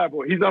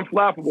undeniable. He's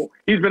unflappable.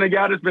 He's been a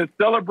guy that's been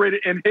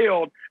celebrated and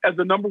hailed as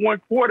the #1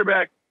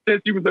 quarterback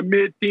since he was a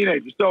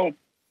mid-teenager. So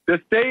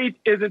the stage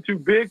isn't too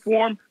big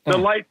for him. The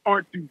lights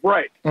aren't too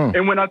bright.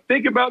 And when I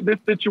think about this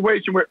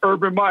situation with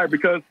Urban Meyer,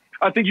 because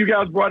I think you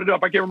guys brought it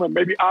up, I can't remember,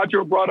 maybe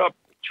Audra brought up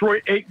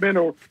Troy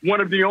Aikman, or one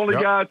of the only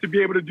guys to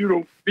be able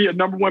to be a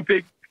 #1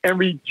 pick and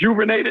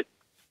rejuvenate it.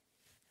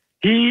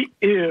 He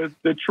is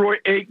the Troy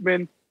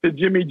Aikman to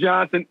Jimmy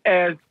Johnson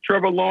as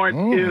Trevor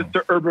Lawrence is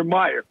to Urban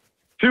Meyer.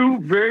 Two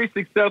very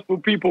successful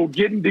people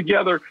getting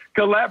together,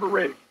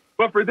 collaborating.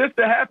 But for this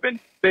to happen,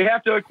 they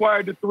have to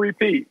acquire the 3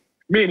 Ps,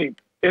 meaning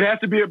it has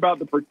to be about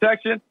the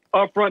protection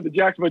up front. The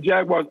Jacksonville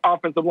Jaguars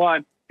offensive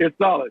line is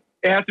solid.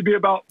 It has to be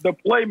about the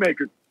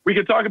playmakers. We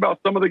can talk about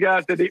some of the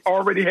guys that they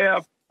already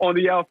have on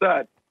the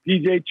outside.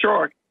 DJ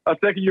Chark, a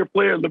second-year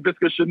player,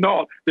 Laviska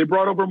Shenault. They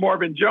brought over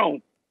Marvin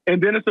Jones.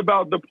 And then it's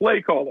about the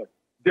play caller,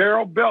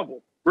 Darrell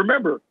Bevell.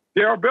 Remember,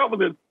 Darrell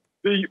Bevell is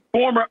the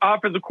former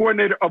offensive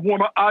coordinator of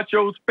one of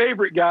Acho's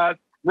favorite guys,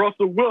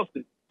 Russell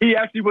Wilson. He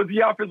actually was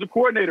the offensive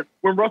coordinator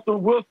when Russell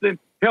Wilson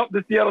helped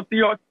the Seattle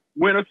Seahawks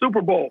win a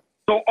Super Bowl.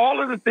 So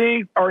all of the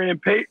things are in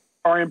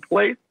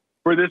place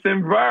for this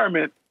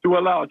environment to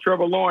allow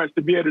Trevor Lawrence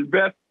to be at his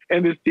best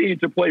and this team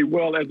to play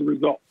well as a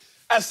result.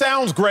 That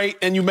sounds great,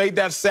 and you made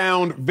that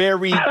sound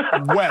very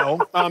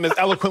well, as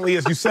eloquently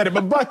as you said it.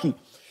 But, Bucky,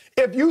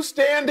 if you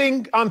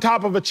standing on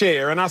top of a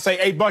chair and I say,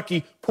 hey,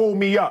 Bucky, pull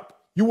me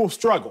up, you will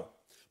struggle.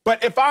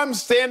 But if I'm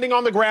standing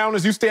on the ground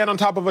as you stand on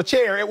top of a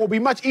chair, it will be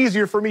much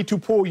easier for me to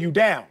pull you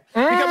down.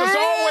 Because it's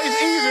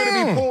always easier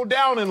to be pulled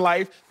down in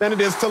life than it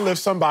is to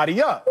lift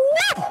somebody up.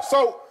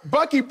 So,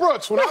 Bucky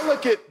Brooks, when I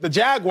look at the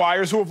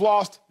Jaguars, who have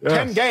lost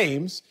 10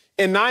 games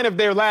in 9 of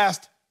their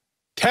last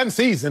 10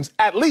 seasons,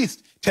 at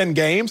least 10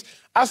 games,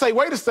 I say,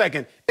 wait a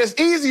second, it's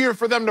easier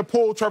for them to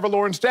pull Trevor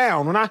Lawrence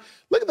down. When I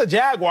look at the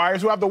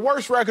Jaguars, who have the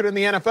worst record in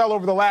the NFL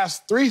over the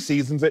last 3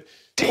 seasons at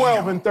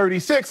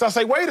 12-36, I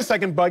say, wait a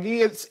second,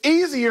 Buggy, it's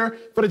easier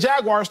for the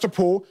Jaguars to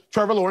pull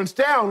Trevor Lawrence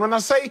down. When I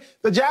say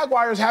the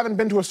Jaguars haven't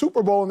been to a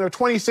Super Bowl in their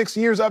 26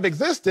 years of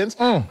existence,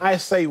 I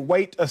say,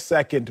 wait a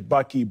second,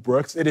 Bucky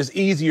Brooks, it is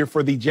easier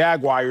for the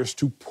Jaguars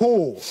to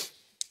pull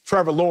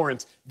Trevor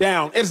Lawrence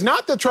down. It's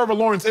not that Trevor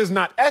Lawrence is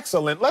not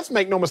excellent. Let's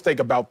make no mistake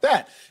about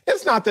that.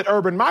 It's not that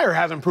Urban Meyer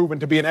hasn't proven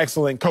to be an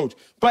excellent coach.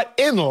 But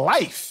in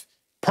life,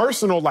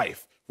 personal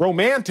life,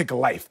 romantic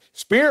life,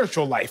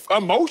 spiritual life,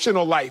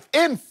 emotional life,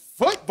 in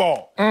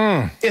football,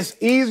 it's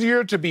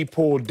easier to be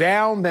pulled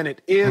down than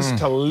it is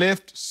to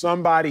lift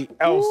somebody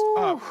else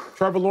up.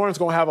 Trevor Lawrence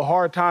going to have a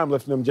hard time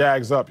lifting them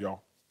Jags up,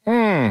 y'all.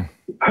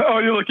 Oh,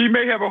 look, he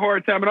may have a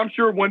hard time, and I'm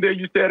sure one day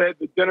you sat at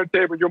the dinner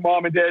table, your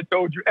mom and dad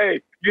told you,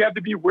 hey, you have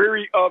to be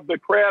wary of the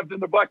crabs in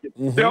the bucket.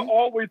 They'll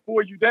always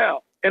pull you down.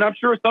 And I'm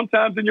sure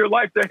sometimes in your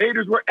life the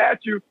haters were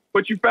at you,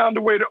 but you found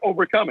a way to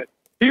overcome it.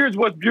 Here's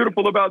what's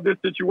beautiful about this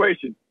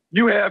situation.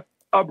 You have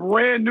a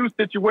brand new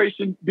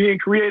situation being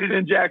created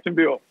in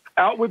Jacksonville.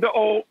 Out with the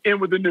old, in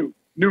with the new.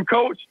 New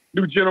coach,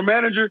 new general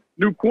manager,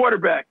 new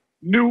quarterback,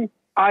 new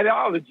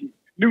ideology,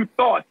 new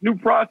thoughts, new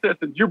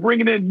processes. You're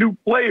bringing in new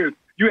players.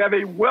 You have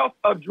a wealth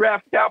of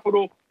draft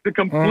capital to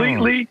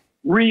completely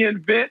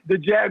reinvent the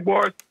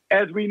Jaguars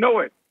as we know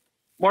it.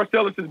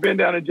 Marcellus has been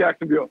down in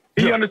Jacksonville.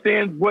 He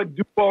understands what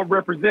Duval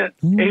represents,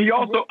 and he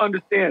also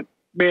understands,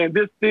 man,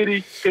 this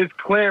city is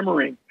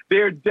clamoring.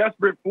 They're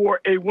desperate for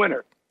a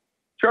winner.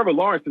 Trevor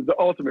Lawrence is the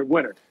ultimate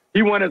winner.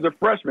 He won as a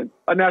freshman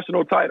a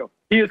national title.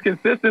 He has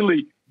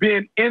consistently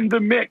been in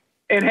the mix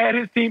and had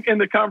his team in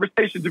the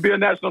conversation to be a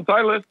national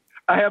titleist.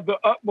 I have the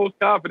utmost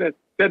confidence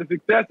that the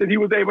success that he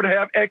was able to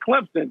have at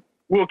Clemson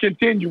will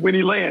continue when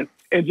he lands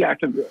in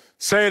Jacksonville.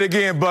 Say it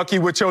again, Bucky,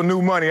 with your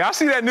new money. I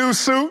see that new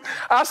suit.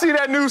 I see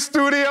that new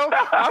studio.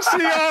 I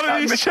see all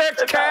of these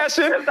checks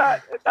cashing. It's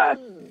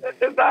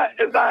not.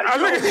 You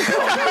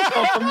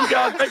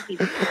guys make me,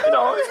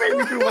 it made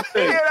me do my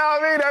thing. You know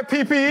what I mean? That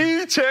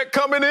PPE check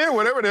coming in,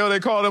 whatever the hell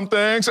they call them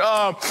things.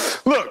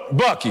 Look,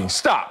 Bucky,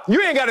 stop.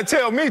 You ain't got to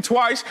tell me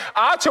twice.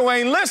 Acho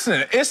ain't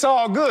listening. It's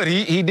all good.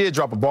 He did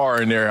drop a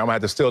bar in there. I'm going to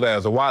have to steal that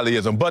as a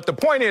Wileyism. But the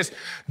point is,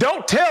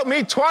 don't tell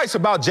me twice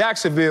about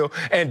Jacksonville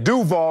and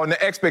Duval and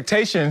the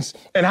expectations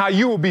and how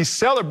you will be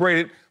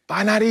celebrated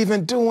by not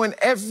even doing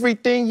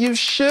everything you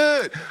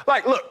should.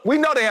 Like, look, we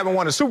know they haven't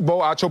won a Super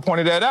Bowl. Acho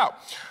pointed that out.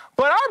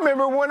 But I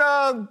remember when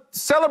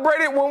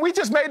celebrated when we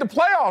just made the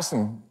playoffs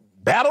and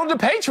battled the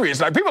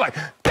Patriots. Like, people are like,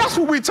 that's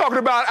what we talking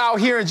about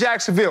out here in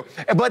Jacksonville.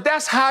 But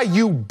that's how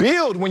you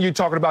build when you're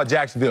talking about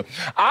Jacksonville.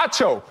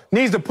 Acho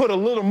needs to put a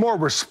little more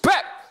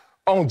respect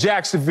on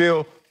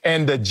Jacksonville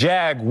and the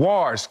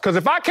Jaguars. Because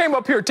if I came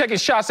up here taking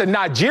shots at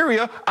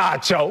Nigeria,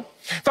 Acho,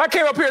 if I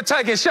came up here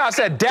taking shots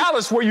at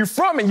Dallas, where you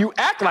from, and you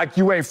act like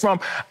you ain't from,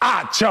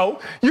 Acho,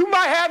 you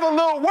might have a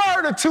little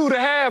word or two to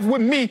have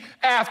with me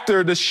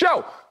after the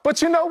show.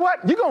 But you know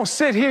what? You're going to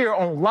sit here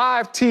on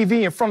live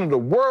TV in front of the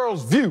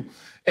world's view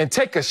and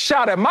take a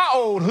shot at my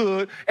old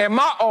hood and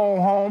my own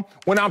home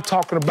when I'm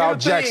talking about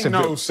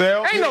Jacksonville. No,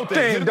 Sal. Ain't no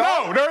thing,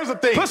 dog. No, there's a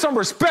thing. Put some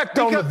respect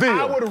on the bill.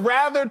 I would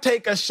rather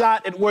take a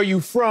shot at where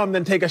you from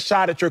than take a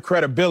shot at your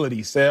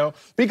credibility, Sal.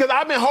 Because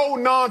I've been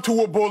holding on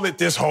to a bullet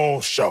this whole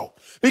show.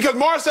 Because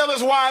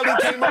Marcellus Wiley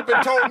came up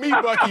and told me,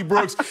 Bucky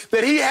Brooks,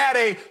 that he had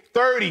a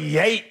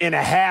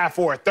 38.5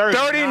 or a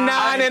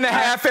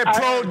 39.5 at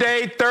Pro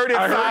Day,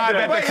 35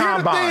 at the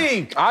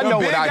Combine. I know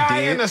what I did. The big guy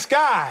in the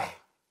sky,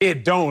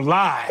 it don't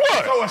lie.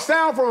 What? So a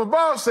sound from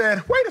above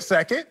said, wait a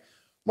second.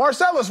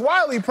 Marcellus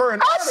Wiley, per an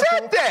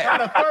article,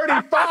 got a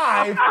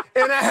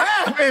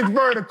 35.5-inch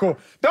vertical.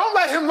 Don't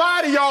let him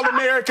lie to y'all,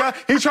 America.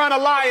 He's trying to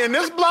lie in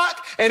this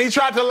block, and he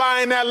tried to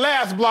lie in that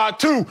last block,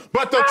 too.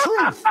 But the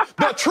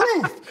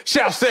truth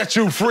shall set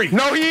you free.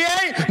 No, he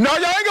ain't. No,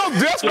 y'all ain't gonna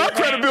dust my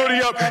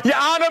credibility up. Your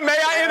Honor, may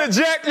I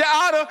interject? Your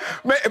Honor,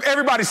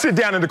 everybody. Everybody sit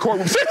down in the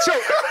courtroom.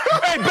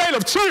 Hey,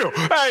 bailiff, chill.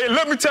 Hey,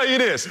 let me tell you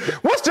this.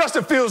 What's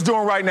Justin Fields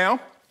doing right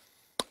now?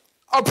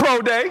 A pro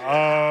day.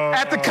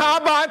 At the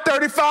combine,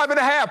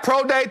 35.5.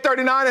 Pro day,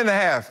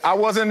 39.5. I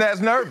wasn't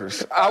as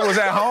nervous. I was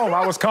at home.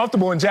 I was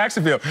comfortable in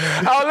Jacksonville.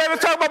 Let me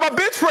talk about my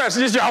bench press.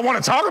 I want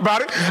to talk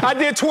about it. I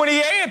did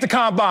 28 at the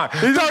combine.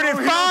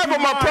 35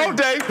 on my pro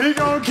day. He's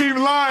going to keep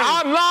lying.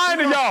 I'm lying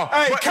to y'all.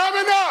 Hey,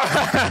 coming up,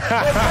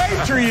 the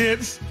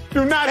Patriots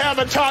do not have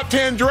a top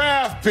 10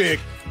 draft pick.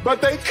 But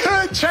they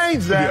could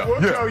change that. We'll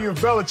tell you if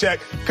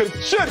Belichick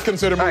should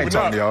consider moving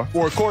up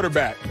for a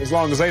quarterback, as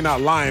long as they're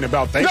not lying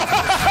about things. Speak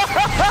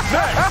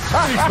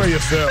for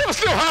yourself. It was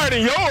still higher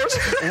than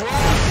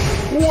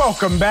yours.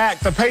 Welcome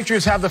back. The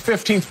Patriots have the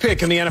 15th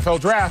pick in the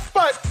NFL draft,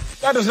 but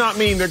that does not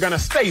mean they're going to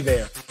stay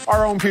there.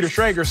 Our own Peter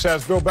Schrager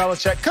says Bill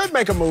Belichick could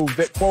make a move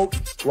that, quote,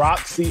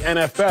 rocks the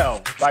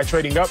NFL by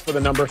trading up for the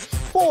number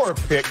 4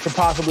 pick to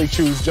possibly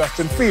choose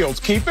Justin Fields.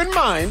 Keep in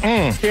mind,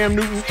 Cam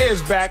Newton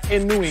is back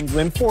in New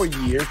England for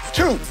year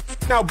 2.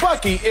 Now,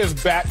 Bucky is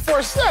back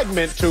for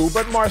segment 2,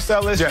 but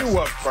Marcellus, you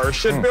up first.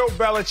 Should Bill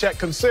Belichick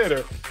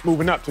consider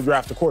moving up to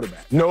draft a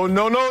quarterback? No.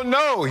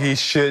 He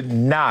should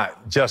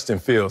not. Justin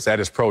Fields at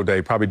his pro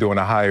day, probably doing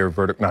a higher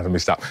verdict. Not let me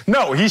stop.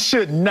 No, he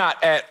should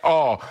not at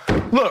all.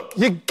 Look,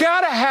 you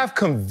got to have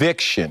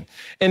conviction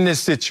in this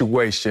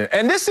situation.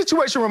 And this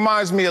situation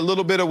reminds me a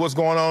little bit of what's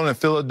going on in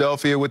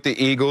Philadelphia with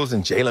the Eagles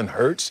and Jalen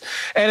Hurts.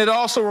 And it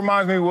also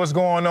reminds me of what's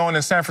going on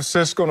in San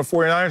Francisco and the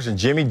 49ers and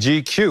Jimmy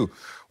GQ,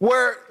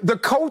 where the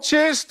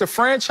coaches, the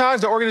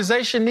franchise, the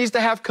organization needs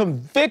to have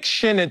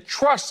conviction and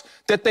trust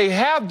that they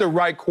have the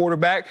right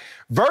quarterback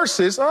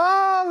versus,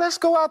 let's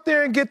go out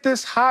there and get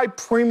this high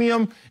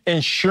premium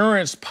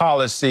insurance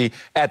policy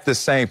at the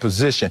same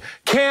position.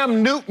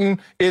 Cam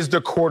Newton is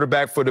the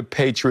quarterback for the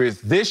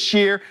Patriots this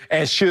year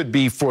and should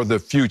be for the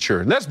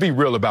future. Let's be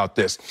real about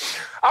this.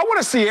 I want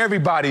to see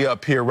everybody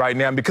up here right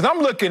now because I'm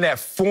looking at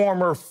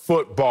former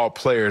football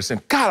players.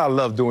 And God, I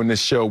love doing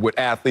this show with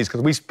athletes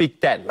because we speak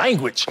that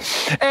language.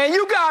 And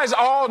you guys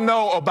all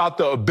know about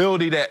the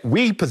ability that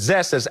we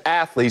possess as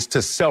athletes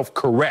to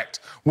self-correct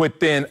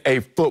within a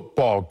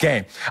football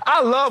game.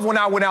 I love when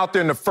I went out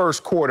there in the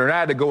first quarter and I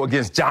had to go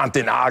against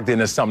Jonathan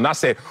Ogden or something. I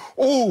said,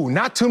 ooh,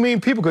 not too many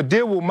people could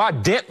deal with my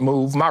dent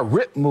move, my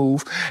rip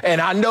move.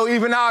 And I know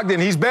even Ogden,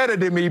 he's better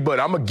than me, but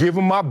I'm going to give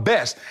him my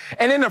best.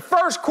 And in the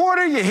first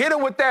quarter, you hit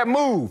him with that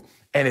move,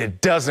 and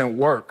it doesn't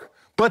work.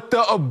 But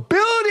the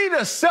ability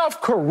to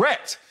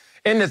self-correct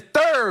in the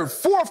third,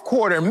 fourth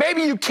quarter,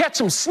 maybe you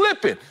catch him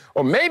slipping,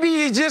 or maybe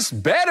he's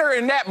just better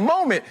in that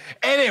moment,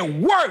 and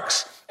it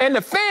works. And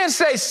the fans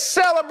say,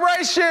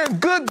 celebration,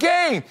 good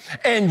game.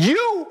 And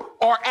you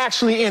are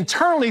actually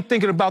internally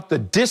thinking about the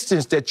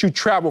distance that you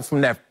travel from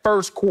that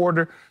first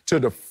quarter to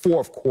the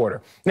fourth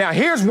quarter. Now,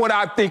 here's what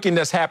I'm thinking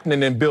that's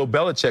happening in Bill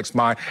Belichick's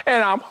mind,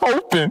 and I'm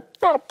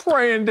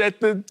praying that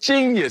the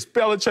genius,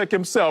 Belichick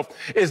himself,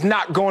 is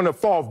not going to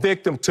fall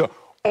victim to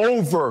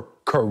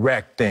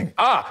overcorrecting.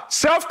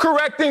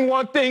 Self-correcting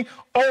one thing,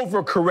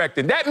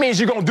 overcorrecting. That means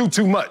you're going to do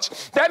too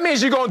much. That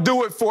means you're going to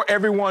do it for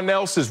everyone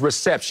else's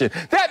reception.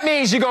 That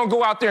means you're going to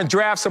go out there and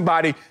draft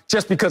somebody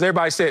just because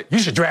everybody said you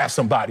should draft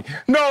somebody.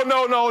 No.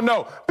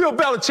 Bill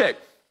Belichick,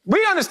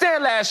 we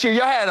understand last year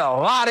y'all had a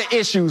lot of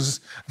issues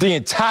the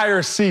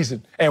entire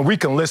season, and we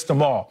can list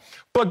them all.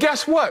 But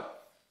guess what?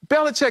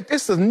 Belichick,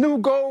 it's a new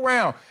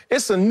go-around.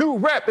 It's a new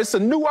rep. It's a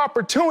new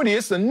opportunity.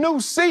 It's a new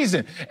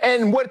season.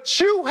 And what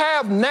you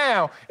have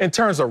now in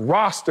terms of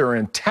roster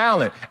and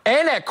talent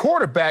and at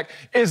quarterback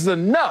is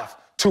enough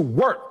to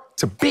work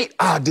to beat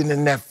Ogden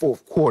in that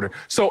fourth quarter.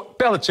 So,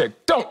 Belichick,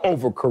 don't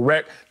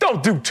overcorrect.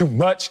 Don't do too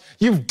much.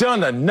 You've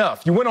done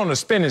enough. You went on a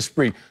spending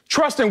spree.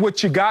 Trust in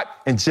what you got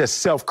and just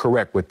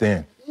self-correct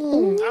within.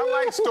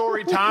 I like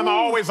story time. I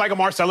always like a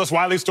Marcellus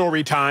Wiley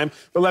story time.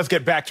 But let's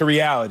get back to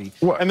reality.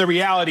 What? And the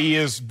reality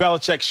is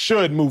Belichick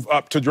should move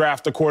up to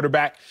draft a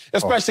quarterback,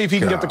 especially if he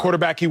can get the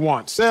quarterback he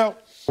wants. So,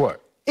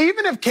 what?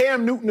 Even if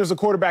Cam Newton is a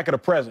quarterback of the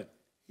present,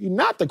 he's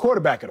not the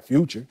quarterback of the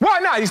future. Why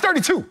not? He's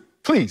 32.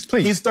 Please.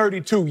 He's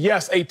 32.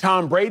 Yes, a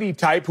Tom Brady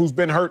type who's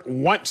been hurt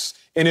once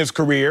in his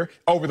career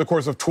over the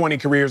course of 20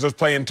 careers, is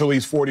playing until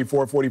he's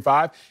 44,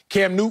 45.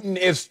 Cam Newton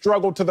is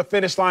struggled to the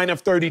finish line of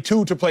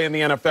 32 to play in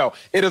the NFL.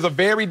 It is a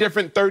very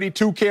different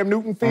 32 Cam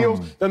Newton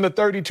feels than the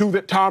 32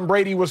 that Tom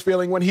Brady was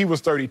feeling when he was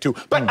 32.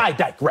 But I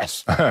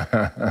digress.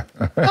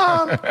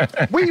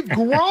 We've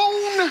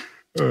grown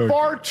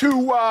far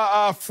too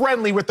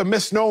friendly with the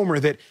misnomer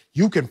that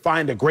you can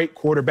find a great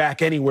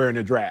quarterback anywhere in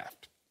the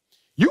draft.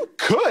 You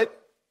could.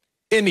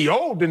 In the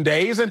olden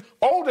days, and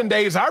olden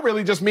days, I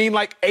really just mean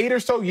like 8 or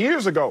so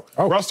years ago.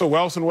 Russell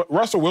Wilson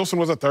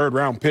was a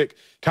third-round pick.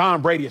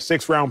 Tom Brady, a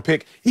sixth-round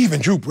pick. Even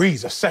Drew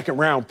Brees, a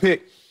second-round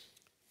pick.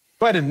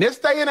 But in this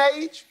day and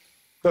age,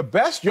 the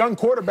best young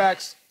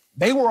quarterbacks,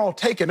 they were all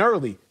taken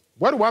early.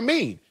 What do I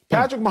mean?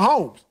 Patrick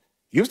Mahomes,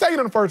 he was taken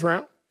in the first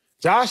round.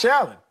 Josh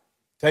Allen,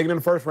 taken in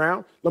the first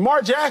round.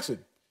 Lamar Jackson,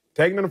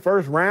 taken in the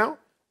first round.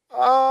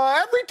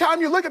 Every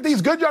time you look at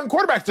these good young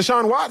quarterbacks,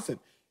 Deshaun Watson,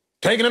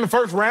 taken in the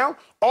first round,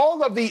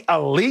 all of the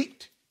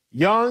elite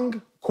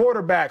young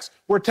quarterbacks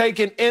were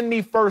taken in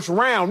the first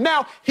round.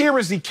 Now, here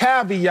is the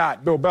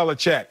caveat, Bill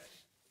Belichick.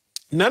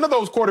 None of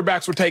those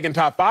quarterbacks were taken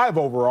top 5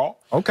 overall.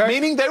 Okay.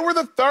 Meaning they were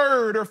the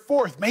 3rd or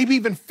 4th, maybe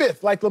even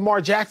 5th, like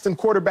Lamar Jackson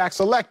quarterback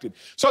selected.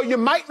 So you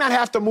might not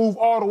have to move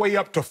all the way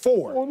up to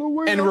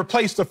 4 and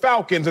replace the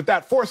Falcons at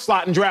that 4th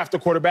slot and draft a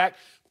quarterback.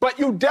 But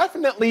you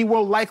definitely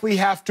will likely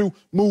have to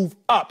move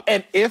up.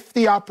 And if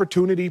the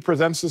opportunity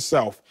presents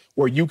itself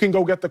where you can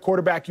go get the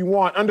quarterback you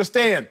want,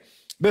 understand,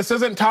 this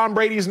isn't Tom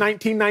Brady's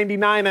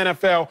 1999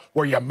 NFL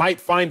where you might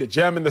find a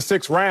gem in the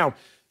 6th round.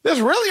 This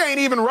really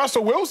ain't even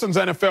Russell Wilson's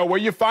NFL where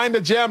you find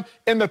a gem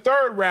in the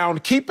 3rd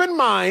round. Keep in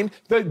mind,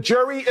 the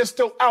jury is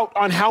still out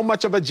on how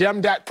much of a gem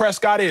Dak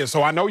Prescott is.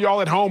 So I know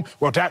y'all at home,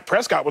 well, Dak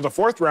Prescott was a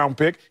 4th round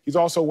pick. He's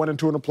also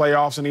 1-2 in the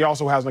playoffs, and he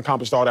also hasn't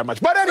accomplished all that much.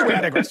 But anyway,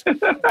 I digress.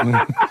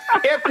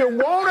 If you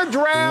want to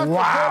draft the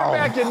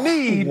quarterback you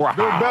need, Bill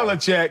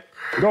Belichick,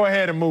 go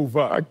ahead and move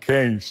up. I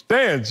can't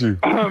stand you.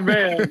 Oh,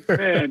 man,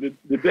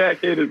 the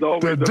Dak hate is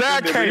always the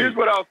Dak hate. Here's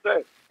what I'll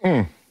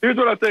say. Here's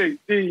what I'll say.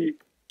 The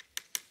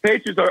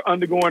Patriots are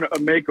undergoing a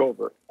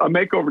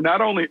makeover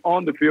not only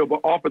on the field, but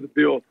off of the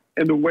field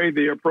and the way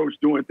they approach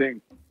doing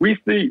things. We've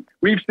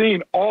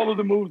seen all of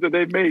the moves that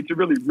they've made to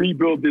really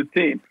rebuild this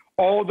team,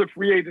 all the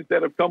free agents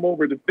that have come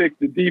over to fix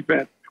the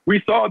defense.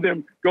 We saw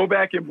them go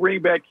back and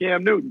bring back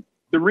Cam Newton.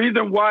 The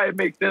reason why it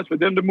makes sense for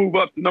them to move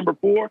up to number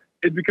 4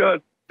 is because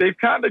they've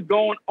kind of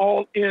gone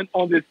all in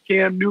on this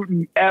Cam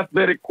Newton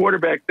athletic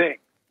quarterback thing.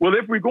 Well,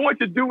 if we're going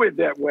to do it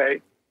that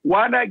way,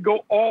 why not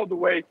go all the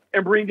way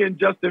and bring in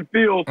Justin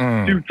Fields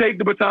to take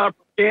the baton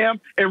from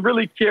Cam and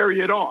really carry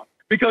it on?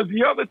 Because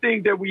the other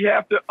thing that we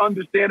have to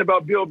understand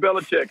about Bill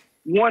Belichick,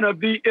 one of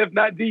the, if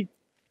not the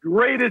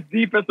greatest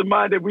defensive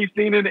mind that we've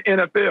seen in the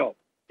NFL,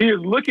 he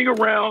is looking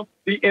around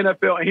the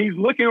NFL and he's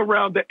looking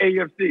around the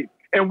AFC.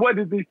 And what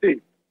does he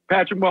see?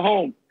 Patrick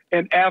Mahomes,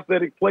 an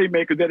athletic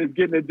playmaker that is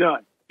getting it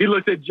done. He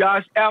looks at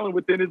Josh Allen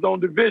within his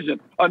own division,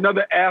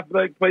 another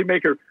athletic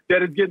playmaker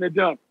that is getting it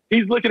done.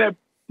 He's looking at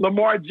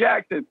Lamar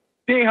Jackson,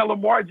 seeing how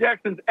Lamar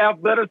Jackson's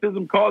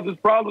athleticism causes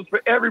problems for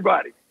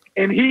everybody.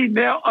 And he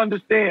now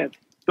understands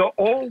the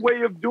old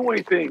way of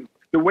doing things,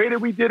 the way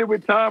that we did it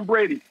with Tom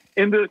Brady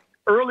in the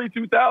early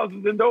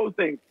 2000s and those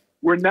things.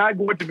 We're not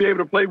going to be able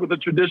to play with a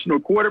traditional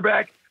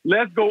quarterback.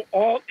 Let's go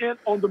all in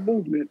on the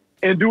movement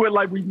and do it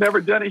like we've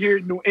never done it here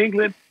in New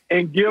England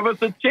and give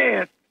us a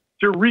chance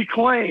to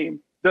reclaim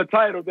the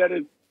title that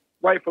is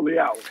rightfully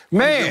ours.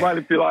 Man.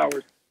 Rightfully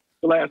ours.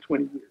 The last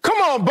 20 years. Come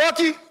on,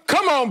 Bucky.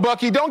 Come on,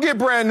 Bucky. Don't get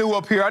brand new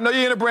up here. I know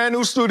you're in a brand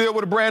new studio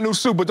with a brand new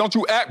suit, but don't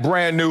you act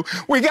brand new.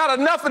 We got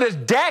enough of this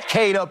Dak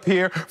hate up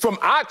here from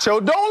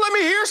Acho. Don't let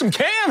me hear some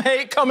Cam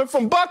hate coming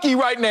from Bucky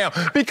right now.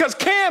 Because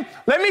Cam,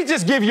 let me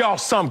just give y'all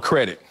some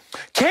credit.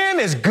 Cam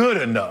is good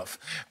enough,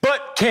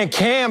 but can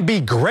Cam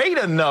be great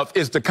enough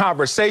is the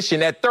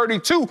conversation at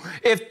 32.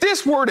 If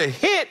this were to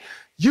hit,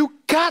 you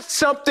got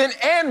something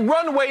and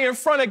runway in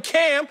front of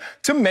Cam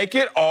to make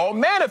it all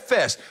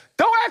manifest.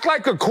 Don't act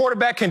like a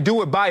quarterback can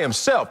do it by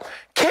himself.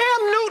 Cam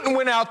Newton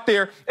went out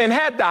there and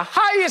had the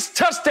highest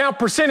touchdown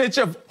percentage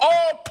of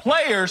all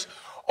players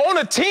on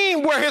a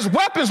team where his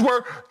weapons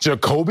were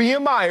Jacoby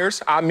and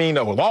Myers, a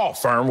law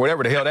firm,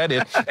 whatever the hell that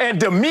is, and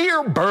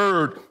Demir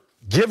Bird.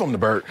 Give him the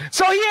bird.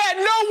 So he had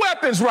no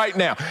weapons right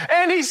now.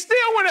 And he still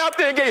went out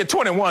there and gave you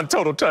 21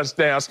 total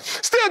touchdowns.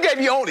 Still gave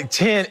you only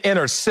 10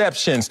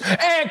 interceptions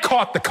and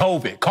caught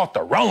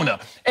the Rona,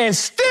 and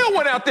still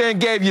went out there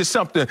and gave you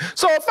something.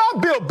 So if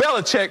I'm Bill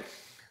Belichick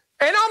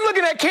and I'm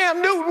looking at Cam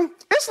Newton,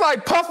 it's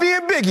like Puffy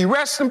and Biggie.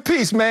 Rest in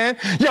peace, man.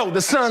 Yo,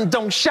 the sun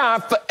don't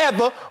shine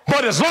forever,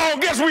 but as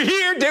long as we're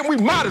here, then we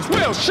might as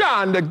well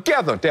shine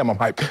together. Damn, I'm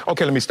hyped.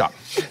 Okay, let me stop.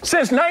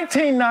 Since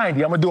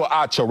 1990, I'm going to do an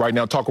Acho right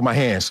now, talk with my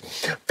hands.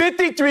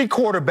 53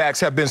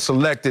 quarterbacks have been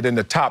selected in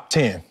the top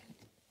 10.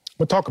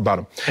 We'll talk about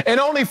them.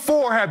 And only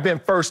 4 have been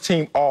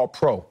first-team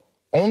All-Pro.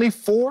 Only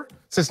 4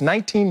 since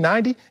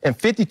 1990, and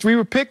 53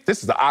 were picked?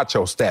 This is the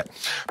Acho stat.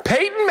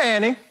 Peyton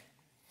Manning,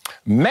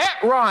 Matt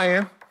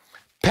Ryan,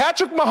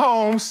 Patrick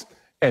Mahomes,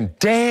 and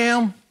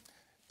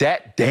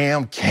that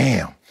damn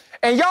Cam.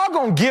 And y'all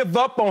gonna give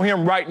up on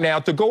him right now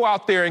to go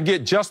out there and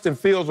get Justin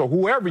Fields or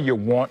whoever you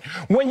want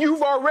when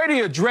you've already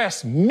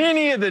addressed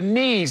many of the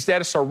needs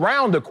that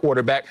surround the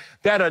quarterback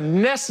that are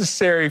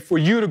necessary for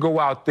you to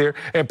go out there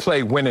and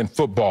play winning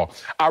football.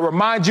 I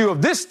remind you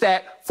of this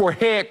stat for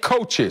head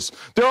coaches.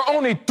 There are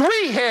only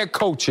 3 head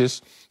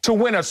coaches to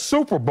win a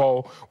Super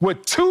Bowl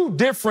with 2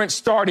 different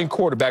starting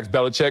quarterbacks,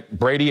 Belichick,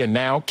 Brady, and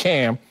now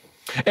Cam.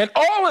 And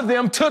all of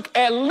them took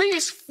at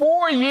least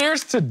 4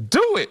 years to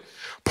do it.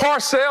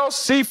 Parcells,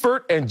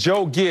 Seifert, and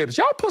Joe Gibbs.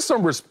 Y'all put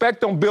some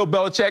respect on Bill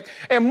Belichick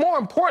and, more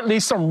importantly,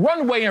 some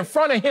runway in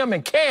front of him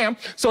and Cam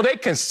so they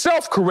can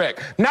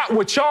self-correct, not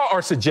what y'all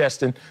are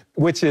suggesting,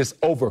 which is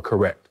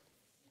overcorrect.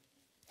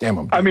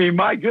 Damn,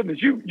 my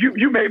goodness,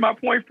 you made my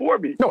point for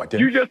me. No, I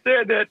didn't. You just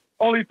said that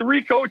only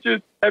 3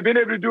 coaches have been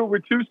able to do it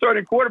with 2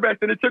 starting quarterbacks,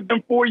 and it took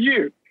them 4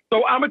 years.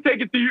 So I'm going to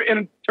take it to you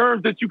in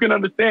terms that you can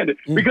understand it,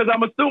 because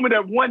I'm assuming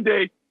that one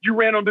day you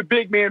ran on the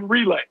big man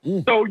relay.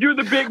 So you're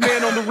the big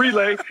man on the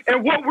relay,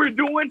 and what we're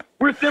doing,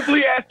 we're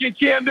simply asking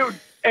Cam Newton,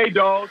 hey,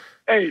 dog,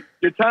 hey,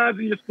 your times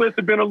and your splits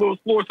have been a little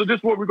slower, so this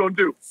is what we're going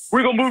to do.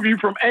 We're going to move you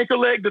from anchor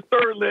leg to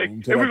third leg,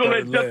 and we're going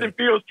to let Justin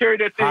Fields carry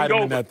that thing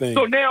over.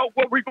 So now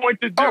what we're going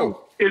to do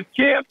is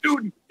Cam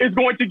Newton is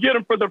going to get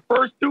him for the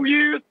first 2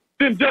 years,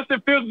 then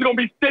Justin Fields is going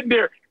to be sitting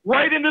there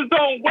right in the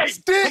zone. Wait,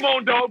 come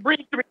on, dog. Bring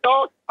it to me,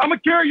 dog. I'm going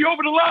to carry you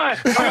over the line.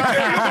 Yeah,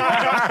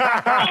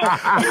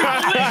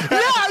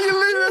 you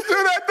leave us do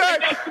that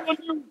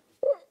thing.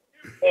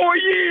 4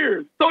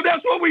 years. So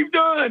that's what we've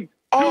done.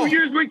 2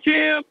 years with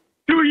Cam,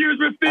 2 years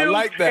with Fields. I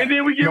like that. And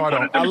then we get one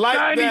of them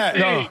shiny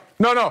things.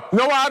 No,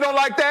 I don't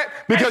like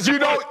that, because you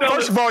know,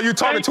 first of all, you're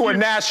talking to a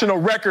national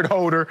record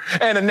holder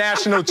and a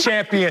national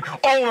champion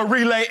on a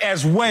relay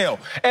as well.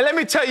 And let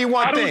me tell you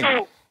one thing.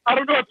 I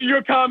don't know if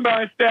your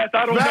combine stats.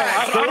 I don't know.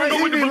 I don't know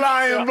what you be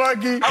lying,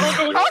 Bucky.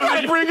 I'm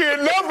not bringing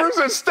in numbers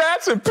and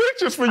stats and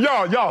pictures for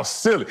y'all. Y'all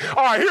silly.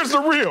 All right, here's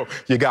the real.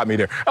 You got me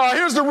there.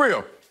 Here's the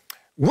real.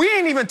 We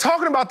ain't even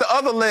talking about the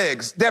other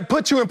legs that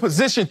put you in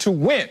position to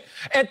win.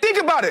 And think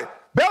about it.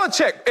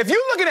 Belichick, if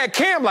you're looking at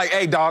Cam like,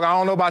 hey, dog, I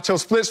don't know about your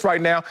splits right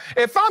now.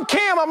 If I'm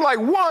Cam, I'm like,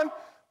 one,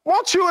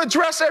 won't you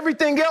address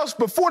everything else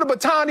before the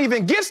baton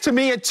even gets to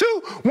me? And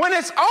two, when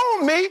it's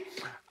on me,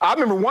 I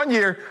remember one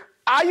year,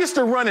 I used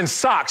to run in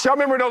socks. Y'all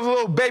remember those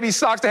little baby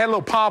socks that had a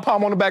little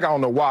pom-pom on the back? I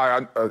don't know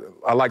why.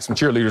 I like some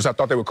cheerleaders. I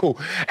thought they were cool.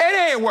 And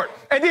it didn't work.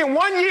 And then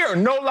 1 year,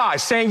 no lie,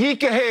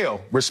 Sanyika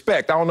Hale,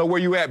 respect. I don't know where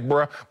you at,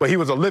 bruh, but he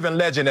was a living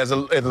legend as a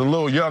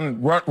little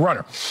young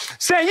runner.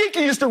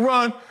 Sanyika used to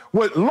run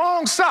with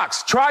long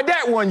socks. Tried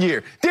that 1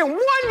 year. Then 1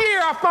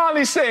 year, I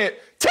finally said,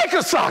 take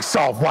your socks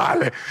off,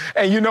 Wiley.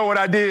 And you know what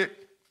I did?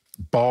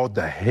 Balled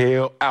the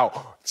hell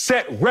out.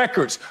 Set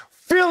records.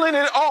 Feeling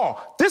it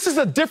all. This is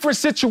a different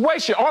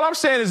situation. All I'm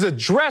saying is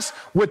address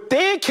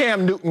within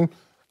Cam Newton.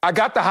 I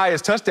got the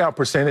highest touchdown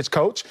percentage,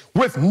 coach,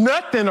 with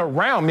nothing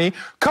around me.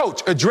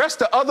 Coach, address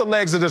the other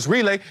legs of this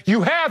relay.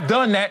 You have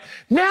done that.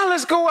 Now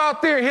let's go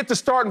out there and hit the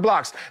starting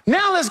blocks.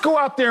 Now let's go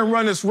out there and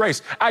run this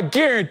race. I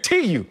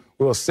guarantee you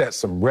we'll set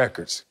some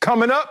records.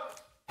 Coming up,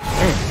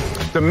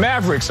 the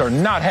Mavericks are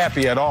not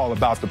happy at all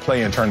about the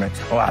play-in tournament.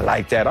 Oh, I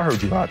like that. I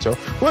heard you, Hacho.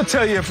 We'll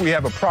tell you if we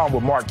have a problem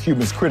with Mark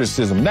Cuban's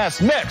criticism. That's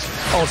next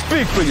on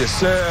Speak for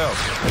Yourself.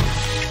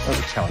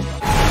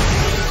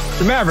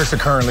 The Mavericks are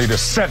currently the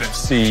 7th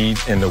seed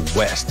in the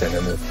West, and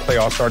then the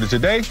playoffs started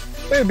today.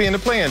 They'd be in the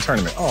play-in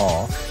tournament.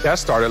 That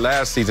started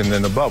last season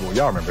in the bubble.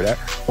 Y'all remember that?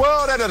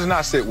 Well, that does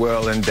not sit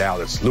well in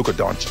Dallas. Luka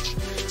Doncic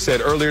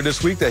said earlier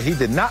this week that he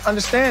did not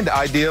understand the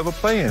idea of a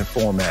play-in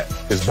format.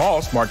 His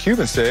boss, Mark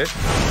Cuban, said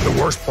the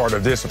worst part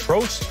of this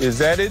approach is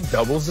that it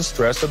doubles the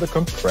stress of the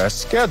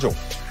compressed schedule.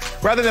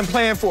 Rather than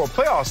playing for a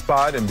playoff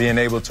spot and being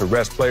able to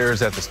rest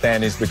players as the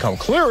standings become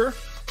clearer,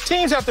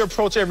 teams have to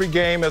approach every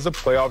game as a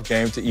playoff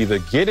game to either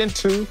get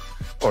into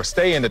or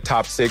stay in the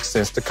top 6,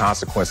 since the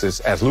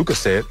consequences, as Luka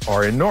said,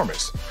 are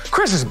enormous.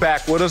 Chris is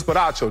back with us, but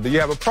Acho, do you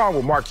have a problem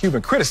with Mark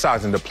Cuban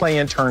criticizing the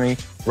play-in tourney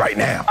right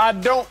now? I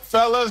don't,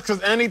 fellas,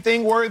 because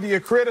anything worthy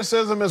of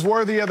criticism is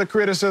worthy of the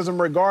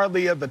criticism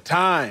regardless of the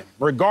time.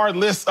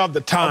 Regardless of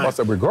the time. What's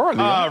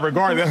regardless?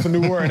 Regardless, that's a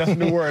new word. That's a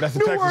new word. That's a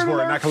Texas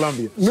word, not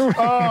Columbia. New word.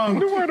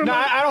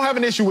 I don't have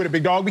an issue with it,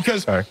 big dog,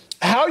 because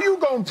how you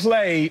going to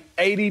play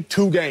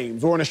 82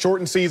 games or in a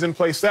shortened season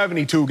play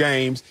 72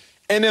 games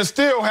and then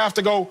still have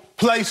to go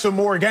play some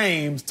more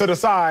games to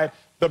decide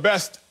the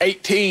best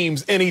 8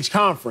 teams in each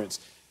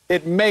conference?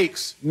 It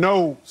makes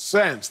no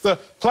sense. The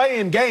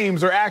play-in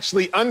games are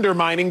actually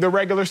undermining the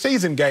regular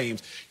season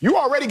games. You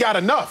already got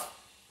enough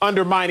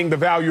undermining the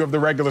value of the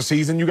regular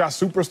season. You got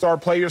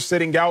superstar players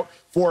sitting out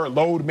for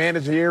load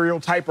managerial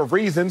type of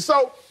reasons.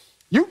 So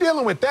you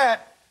dealing with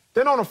that.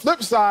 Then on the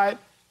flip side,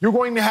 you're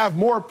going to have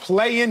more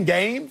play-in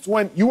games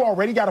when you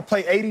already got to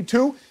play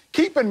 82.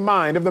 Keep in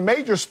mind, of the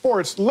major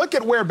sports, look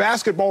at where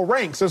basketball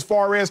ranks as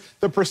far as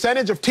the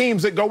percentage of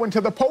teams that go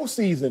into the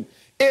postseason.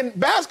 In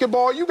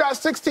basketball, you got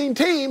 16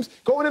 teams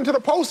going into the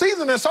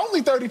postseason. It's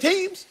only 30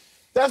 teams.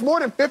 That's more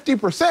than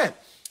 50%.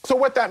 So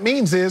what that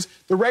means is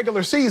the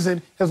regular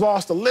season has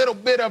lost a little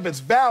bit of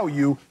its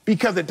value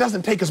because it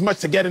doesn't take as much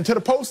to get into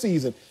the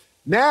postseason.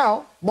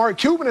 Now, Mark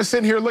Cuban is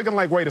sitting here looking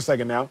like, wait a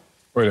second now.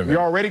 Wait a minute. You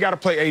already got to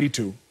play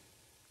 82.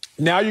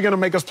 Now you're going to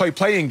make us play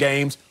play-in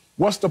games.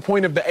 What's the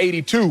point of the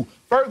 82?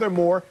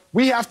 Furthermore,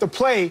 we have to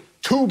play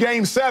 2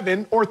 Game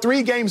 7 or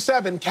 3 Game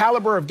 7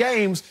 caliber of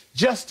games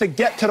just to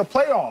get to the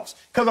playoffs,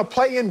 because a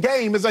play-in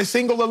game is a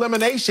single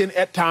elimination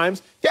at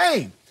times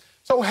game.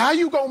 So how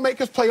you going to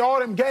make us play all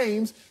them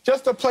games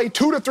just to play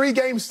 2 to 3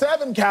 Game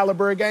 7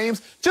 caliber of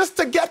games just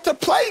to get to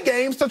play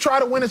games to try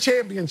to win a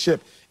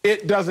championship?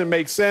 It doesn't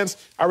make sense.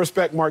 I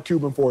respect Mark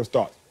Cuban for his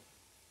thoughts.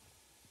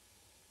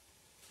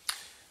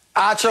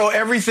 Acho,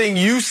 everything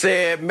you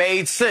said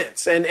made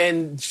sense,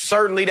 and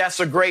certainly that's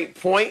a great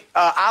point.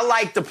 I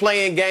like the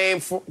playing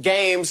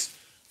games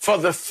for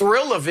the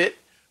thrill of it,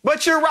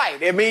 but you're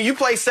right. I mean, you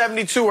play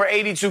 72 or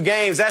 82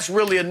 games, that's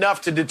really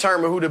enough to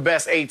determine who the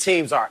best 8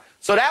 teams are.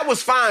 So that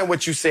was fine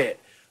what you said.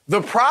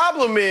 The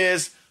problem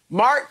is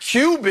Mark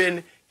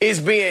Cuban is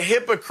being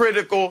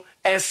hypocritical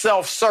and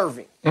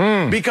self-serving.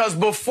 Because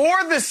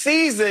before the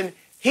season,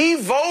 he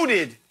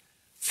voted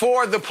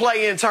for the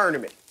play-in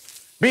tournament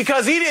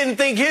because he didn't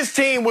think his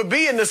team would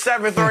be in the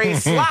 7th or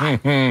 8th slot.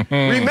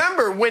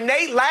 Remember, when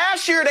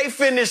last year they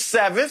finished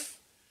 7th,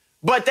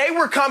 but they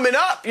were coming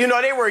up. You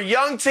know, they were a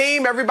young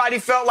team. Everybody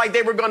felt like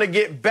they were going to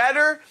get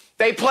better.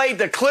 They played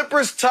the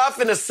Clippers tough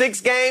in a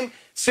 6-game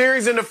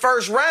series in the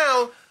first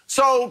round.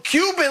 So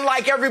Cuban,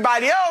 like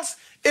everybody else,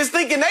 is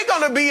thinking they're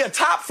going to be a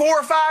top 4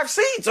 or 5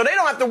 seed, so they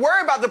don't have to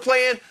worry about the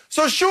play-in.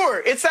 So sure,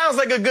 it sounds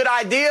like a good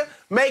idea.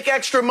 Make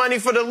extra money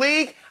for the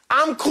league.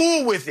 I'm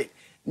cool with it.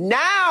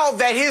 Now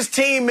that his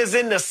team is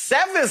in the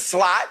 7th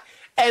slot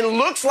and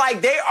looks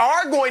like they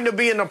are going to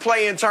be in the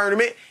play-in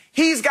tournament,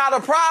 he's got a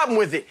problem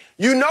with it.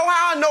 You know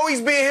how I know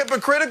he's being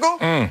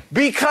hypocritical?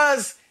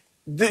 Because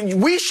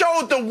we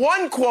showed the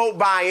one quote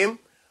by him,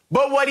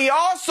 but what he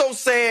also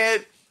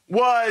said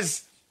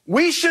was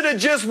we should have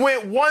just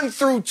went 1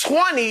 through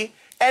 20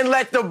 and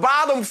let the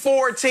bottom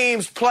 4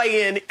 teams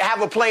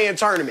have a play-in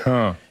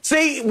tournament.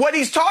 See, what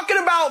he's talking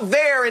about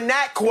there in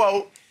that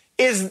quote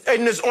is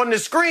on the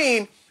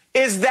screen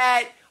is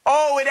that,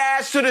 oh, it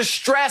adds to the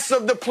stress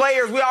of the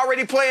players. We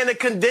already playing a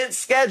condensed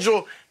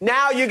schedule.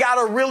 Now you got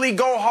to really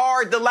go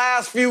hard the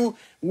last few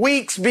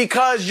weeks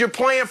because you're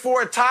playing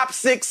for a top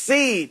 6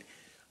 seed.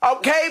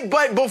 Okay,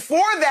 but before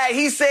that,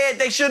 he said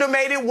they should have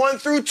made it 1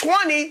 through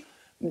 20.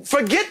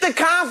 Forget the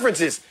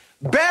conferences.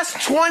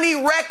 Best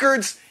 20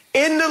 records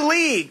in the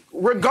league,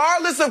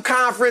 regardless of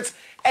conference,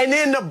 and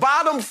then the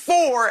bottom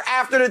 4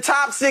 after the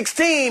top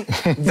 16,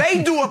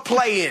 they do a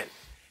play-in.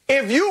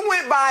 If you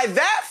went by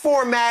that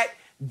format,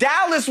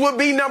 Dallas would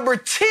be number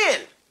 10.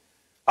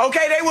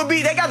 Okay,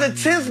 they got the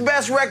 10th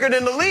best record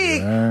in the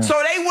league,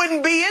 so they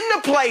wouldn't be in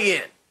the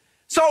play-in.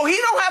 So he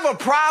don't have a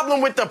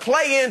problem with the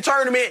play-in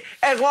tournament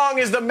as long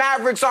as the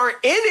Mavericks aren't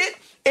in it.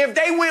 If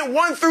they went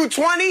 1 through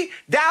 20,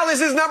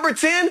 Dallas is number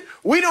 10,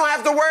 we don't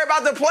have to worry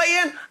about the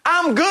play-in,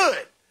 I'm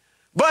good.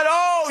 But,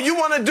 oh, you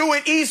want to do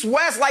it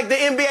east-west like the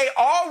NBA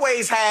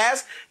always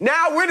has.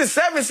 Now we're the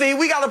 7th seed.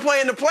 We got to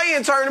play in the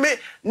play-in tournament.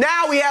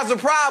 Now he has a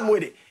problem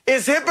with it.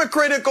 It's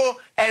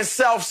hypocritical and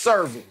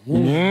self-serving.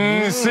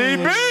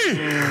 CB,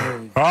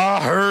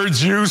 I heard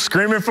you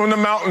screaming from the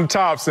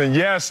mountaintops. And,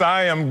 yes,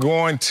 I am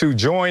going to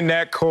join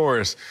that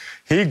chorus.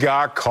 He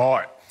got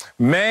caught.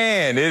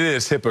 Man, it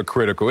is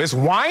hypocritical. It's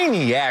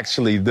whiny,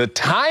 actually, the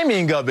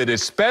timing of it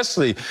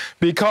especially,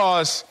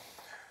 because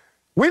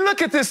we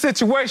look at this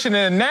situation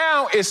and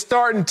now it's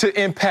starting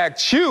to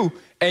impact you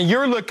and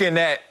you're looking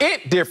at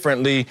it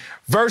differently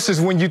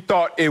versus when you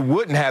thought it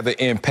wouldn't have an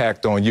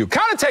impact on you.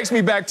 Kind of takes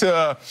me back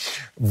to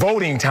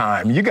voting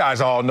time. You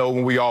guys all know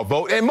when we all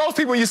vote. And most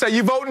people, you say,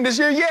 you voting this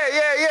year?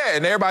 Yeah.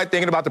 And everybody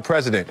thinking about the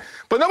president.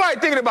 But nobody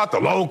thinking about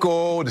the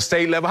local, the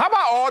state level. How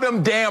about all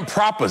them damn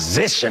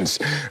propositions?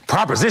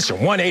 Proposition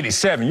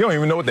 187. You don't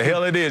even know what the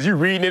hell it is. You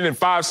reading it in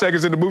 5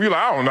 seconds in the movie. You're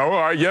like, I don't know.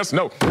 All right, yes,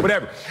 no,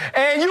 whatever.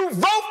 And you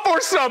vote for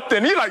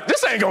something. You're like,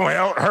 this ain't going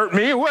to hurt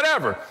me,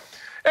 whatever.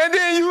 And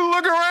then you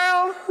look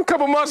around a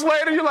couple months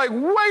later, you're like,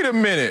 wait a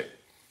minute.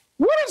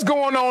 What is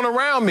going on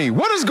around me?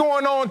 What is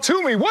going on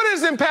to me? What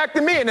is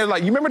impacting me? And they're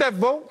like, you remember that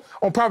vote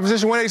on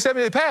Proposition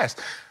 187? It passed.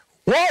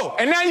 Whoa,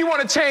 and now you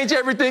want to change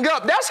everything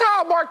up. That's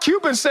how Mark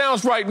Cuban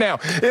sounds right now.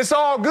 It's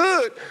all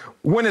good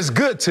when it's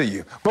good to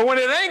you. But when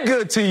it ain't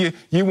good to you,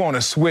 you want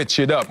to switch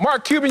it up.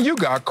 Mark Cuban, you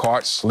got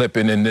caught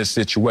slipping in this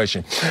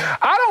situation.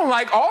 I don't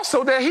like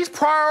also that he's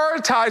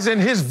prioritizing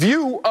his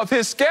view of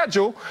his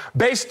schedule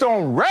based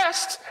on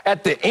rest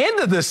at the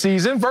end of the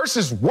season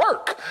versus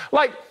work.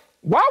 Like,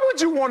 why would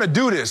you want to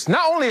do this?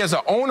 Not only as an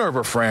owner of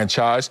a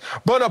franchise,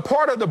 but a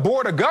part of the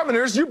board of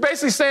governors. You're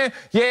basically saying,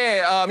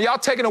 yeah, y'all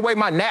taking away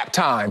my nap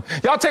time.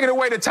 Y'all taking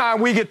away the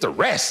time we get to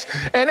rest.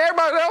 And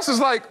everybody else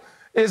is like,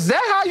 is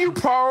that how you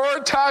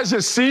prioritize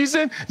your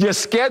season, your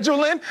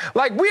scheduling?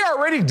 Like, we are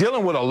already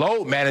dealing with a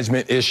load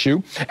management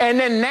issue. And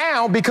then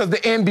now, because the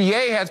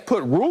NBA has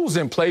put rules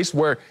in place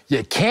where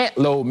you can't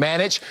load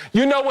manage,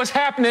 you know what's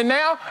happening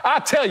now?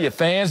 I'll tell you,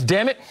 fans,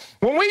 damn it.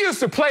 When we used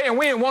to play and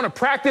we didn't want to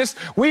practice,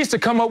 we used to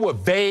come up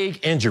with vague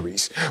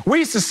injuries. We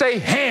used to say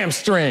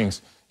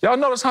hamstrings. Y'all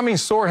notice how many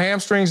sore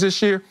hamstrings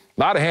this year? A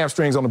lot of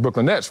hamstrings on the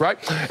Brooklyn Nets, right?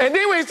 And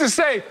then we used to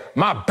say,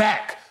 my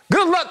back.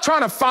 Good luck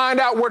trying to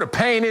find out where the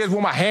pain is with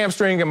my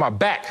hamstring and my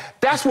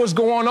back. That's what's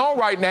going on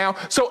right now.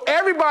 So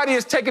everybody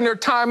is taking their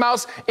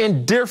timeouts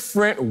in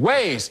different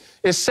ways.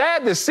 It's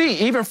sad to see,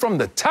 even from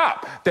the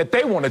top, that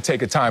they want to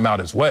take a timeout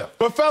as well.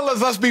 But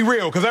fellas, let's be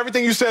real, because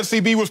everything you said,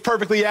 CB, was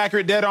perfectly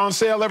accurate, dead on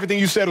sale. Everything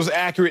you said was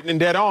accurate and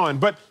dead on.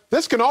 But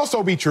this can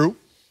also be true.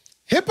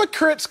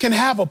 Hypocrites can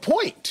have a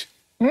point.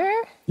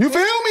 You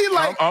feel me?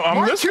 Like,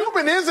 Mark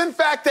Cuban is, in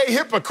fact, a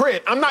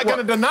hypocrite. I'm not going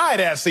to deny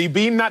that,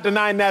 CB. Not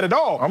denying that at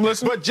all. I'm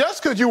listening. But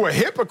just because you're a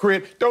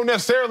hypocrite don't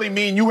necessarily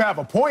mean you have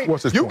a point.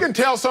 What's his point? You can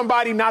tell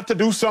somebody not to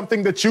do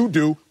something that you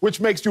do, which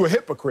makes you a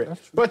hypocrite.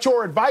 But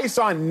your advice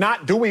on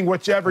not doing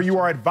whichever you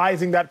are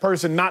advising that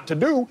person not to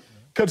do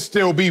could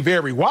still be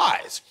very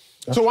wise.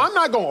 So I'm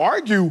not going to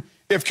argue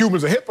if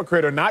Cuban's a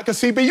hypocrite or not, because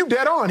CB, you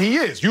dead on. He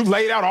is. You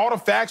laid out all the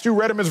facts. You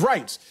read him his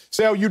rights.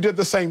 Sal, you did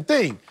the same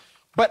thing.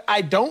 But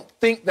I don't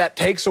think that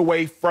takes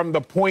away from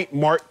the point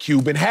Mark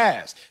Cuban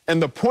has.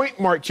 And the point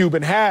Mark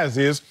Cuban has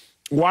is,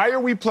 why are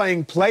we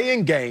playing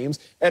play-in games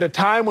at a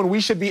time when we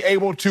should be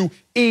able to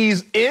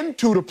ease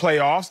into the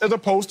playoffs as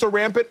opposed to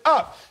ramp it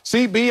up?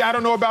 CB, I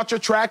don't know about your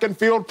track and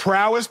field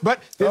prowess,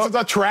 but this is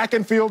a track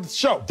and field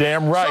show.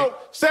 Damn right. So,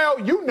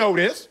 Sal, you know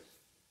this.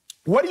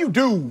 What do you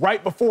do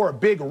right before a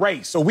big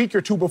race, a week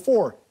or two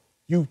before?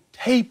 You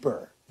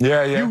taper.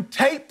 Yeah. You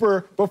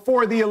taper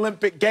before the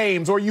Olympic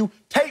Games, or you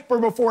taper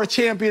before a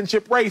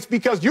championship race,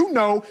 because you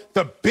know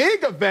the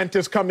big event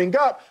is coming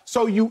up,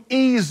 so you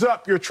ease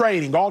up your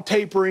training. All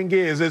tapering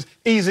is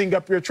easing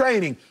up your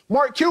training.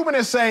 Mark Cuban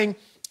is saying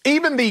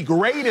even the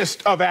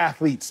greatest of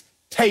athletes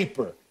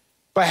taper.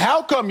 But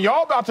how come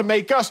y'all about to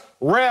make us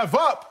rev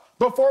up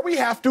before we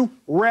have to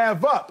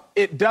rev up?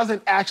 It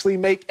doesn't actually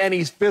make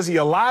any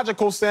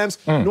physiological sense,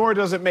 nor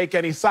does it make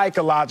any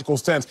psychological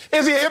sense.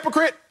 Is he a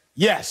hypocrite?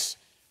 Yes.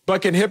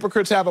 But can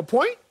hypocrites have a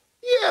point?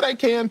 Yeah, they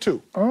can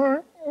too. All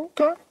right,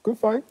 okay, good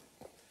fight.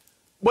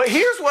 But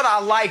here's what I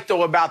like,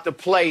 though, about the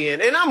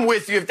play-in. And I'm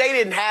with you. If they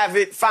didn't have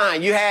it,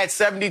 fine. You had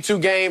 72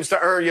 games to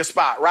earn your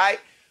spot, right?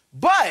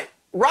 But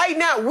right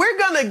now, we're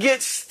going to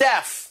get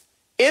Steph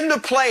in the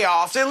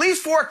playoffs, at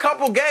least for a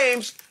couple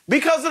games,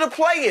 because of the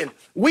play-in.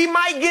 We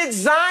might get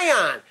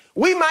Zion.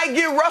 We might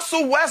get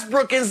Russell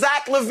Westbrook and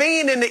Zach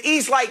LaVine in the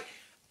East.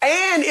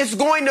 And it's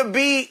going to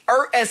be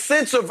a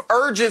sense of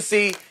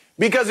urgency,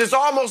 because it's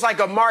almost like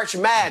a March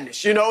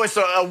Madness. You know, it's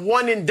a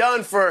one and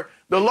done for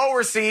the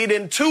lower seed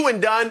and two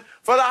and done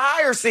for the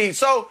higher seed.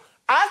 So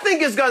I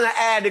think it's going to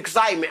add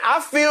excitement.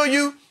 I feel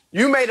you.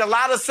 You made a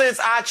lot of sense,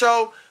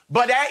 Acho.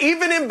 But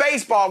even in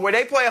baseball, where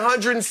they play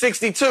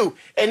 162,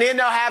 and then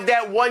they'll have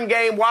that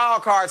one-game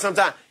wild card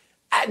sometime,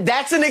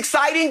 that's an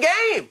exciting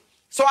game.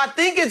 So I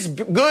think it's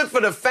good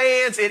for the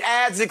fans. It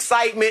adds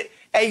excitement.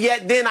 And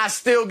yet then I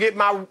still get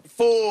my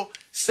full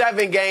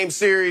 7-game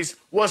series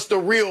once the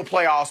real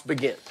playoffs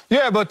begin.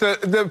 Yeah, but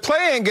the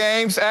play-in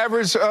games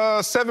average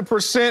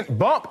 7%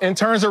 bump in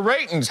terms of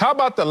ratings. How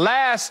about the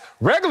last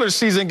regular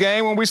season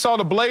game when we saw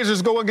the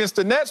Blazers go against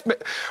the Nets?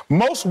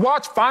 Most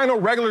watched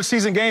final regular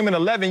season game in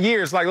 11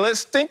 years.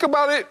 Let's think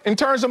about it in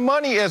terms of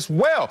money as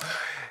well.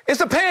 It's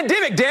a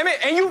pandemic, damn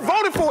it, and you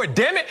voted for it,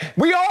 damn it.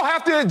 We all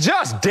have to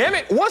adjust, damn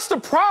it. What's the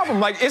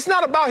problem? It's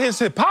not about his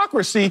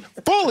hypocrisy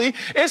fully.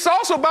 It's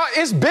also about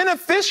it's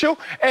beneficial,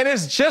 and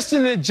it's just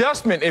an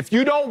adjustment. If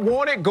you don't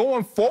want it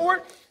going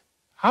forward,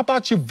 how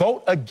about you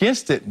vote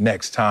against it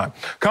next time?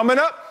 Coming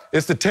up,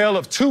 it's the tale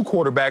of two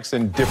quarterbacks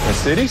in different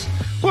cities.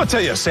 We'll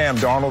tell you if Sam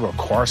Darnold or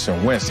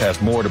Carson Wentz has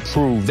more to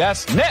prove.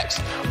 That's next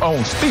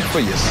on Speak for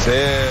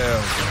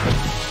Yourself.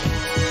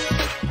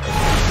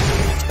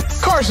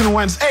 Carson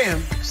Wentz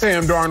and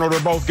Sam Darnold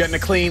are both getting a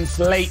clean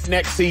slate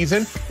next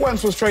season.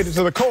 Wentz was traded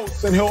to the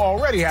Colts, and he'll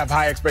already have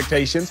high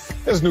expectations.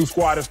 His new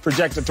squad is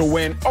projected to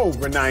win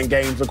over 9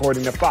 games,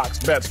 according to Fox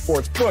Bet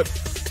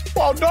Sportsbook.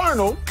 While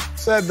Darnold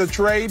said the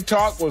trade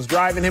talk was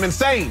driving him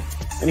insane,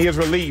 and he is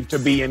relieved to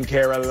be in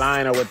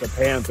Carolina with the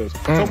Panthers.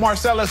 So,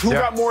 Marcellus, who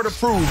got more to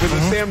prove? Is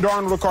it Sam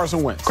Darnold or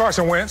Carson Wentz?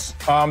 Carson Wentz.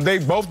 They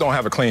both don't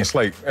have a clean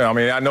slate. I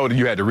mean, I know that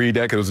you had to read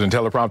that because it was in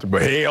teleprompter,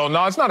 but hell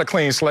no, it's not a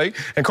clean slate.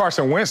 And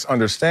Carson Wentz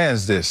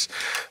understands this.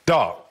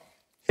 Dog,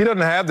 he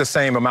doesn't have the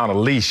same amount of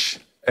leash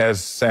as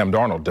Sam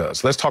Darnold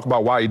does. Let's talk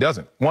about why he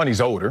doesn't. 1,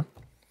 he's older.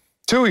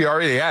 2, he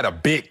already had a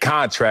big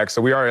contract,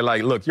 so we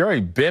already look, you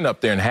already been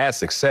up there and had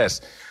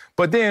success.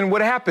 But then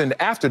what happened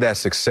after that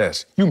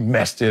success? You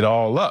messed it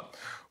all up.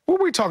 What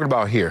are we talking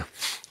about here?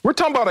 We're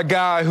talking about a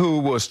guy who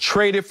was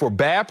traded for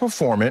bad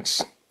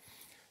performance,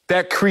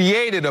 that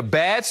created a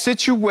bad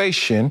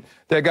situation,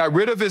 that got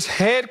rid of his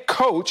head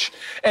coach,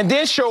 and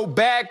then showed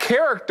bad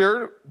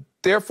character,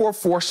 therefore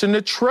forcing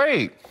the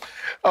trade.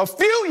 A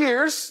few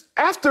years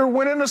after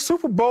winning a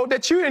Super Bowl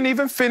that you didn't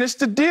even finish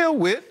the deal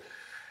with,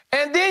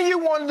 and then you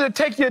wanted to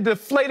take your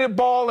deflated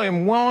ball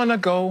and want to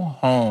go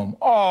home.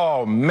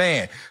 Oh,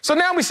 man. So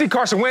now we see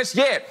Carson Wentz.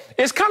 Yeah,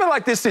 it's kind of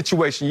like this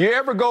situation. You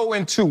ever go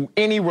into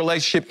any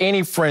relationship,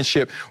 any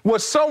friendship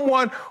with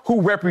someone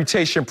whose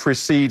reputation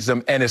precedes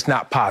them and it's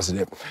not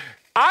positive?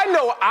 I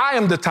know I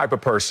am the type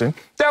of person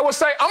that would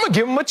say, I'm going to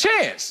give him a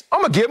chance.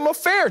 I'm going to give him a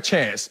fair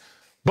chance.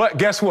 But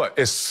guess what?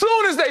 As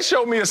soon as they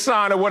show me a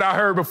sign of what I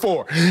heard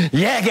before,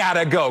 you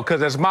gotta go.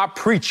 Because as my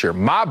preacher,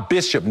 my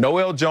bishop,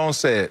 Noel Jones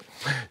said,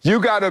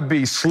 you gotta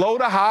be slow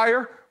to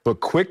hire,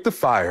 but quick to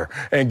fire.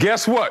 And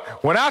guess what?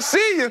 When I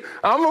see you,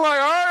 I'm like, all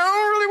right, I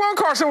don't really want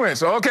Carson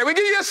Wentz. Okay, we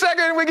give you a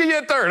second, we give you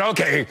a third.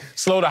 Okay,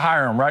 slow to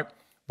hire him, right?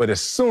 But as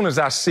soon as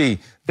I see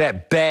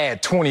that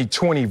bad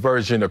 2020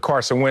 version of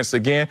Carson Wentz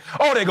again,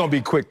 oh, they're gonna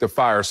be quick to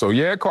fire. So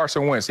yeah,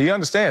 Carson Wentz, he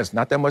understands,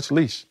 not that much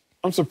leash.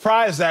 I'm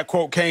surprised that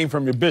quote came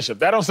from your bishop.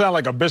 That don't sound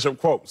like a bishop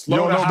quote. You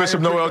don't know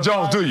Bishop Noel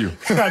Jones, do you?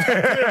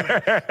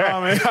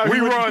 We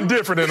run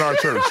different in our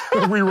church.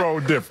 We roll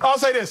different. I'll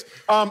say this.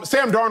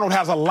 Sam Darnold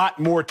has a lot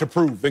more to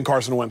prove than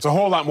Carson Wentz, a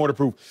whole lot more to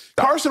prove.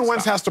 Carson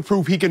Wentz has to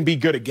prove he can be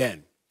good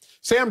again.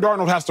 Sam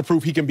Darnold has to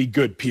prove he can be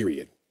good,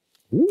 period.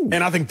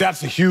 And I think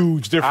that's a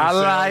huge difference.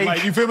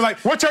 Like, you feel me? Like,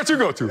 what church you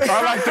go to?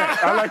 I like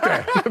that. I like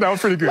that. That was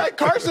pretty good. Like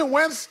Carson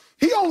Wentz,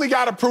 he only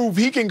got to prove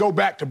he can go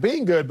back to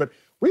being good. But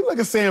we look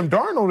at Sam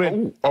Darnold,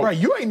 and right,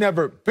 you ain't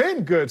never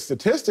been good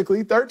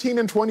statistically.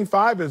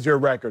 13-25 is your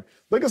record.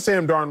 Look at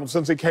Sam Darnold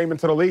since he came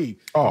into the league.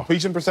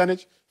 Completion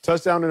percentage,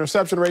 touchdown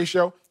interception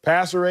ratio,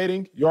 passer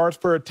rating, yards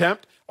per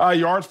attempt,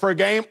 yards per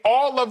game.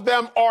 All of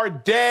them are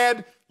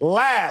dead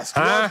last.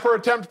 Yards per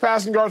attempt,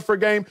 passing yards per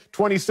game,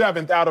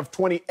 27th out of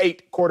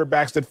 28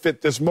 quarterbacks that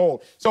fit this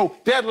mold. So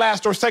dead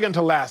last or second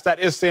to last, that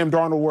is Sam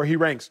Darnold where he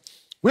ranks.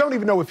 We don't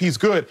even know if he's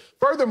good.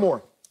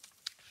 Furthermore,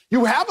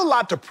 you have a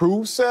lot to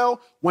prove,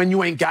 Sel, when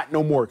you ain't got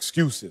no more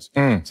excuses.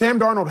 Sam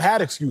Darnold had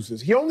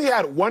excuses. He only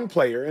had one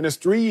player in his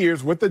 3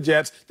 years with the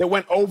Jets that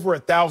went over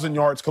 1,000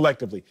 yards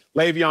collectively.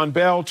 Le'Veon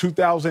Bell,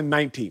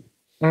 2019.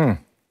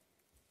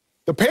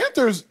 The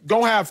Panthers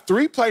going to have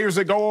 3 players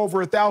that go over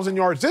 1,000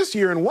 yards this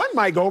year, and one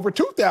might go over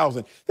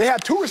 2,000. They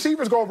had 2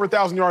 receivers go over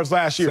 1,000 yards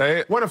last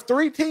year. One of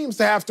 3 teams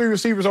to have 3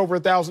 receivers over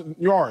 1,000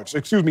 yards.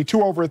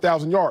 2 over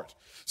 1,000 yards.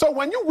 So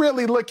when you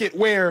really look at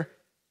where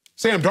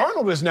Sam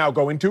Darnold is now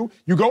going to,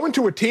 you go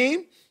into a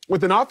team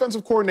with an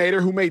offensive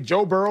coordinator who made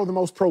Joe Burrow the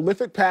most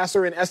prolific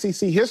passer in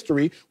SEC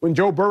history when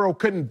Joe Burrow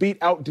couldn't beat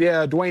out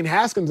Dwayne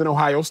Haskins in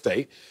Ohio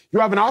State. You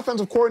have an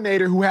offensive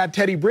coordinator who had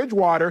Teddy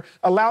Bridgewater,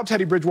 allowed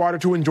Teddy Bridgewater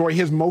to enjoy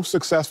his most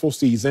successful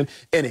season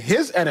in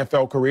his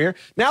NFL career.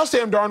 Now,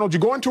 Sam Darnold, you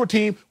go into a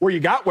team where you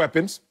got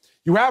weapons.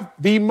 You have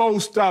the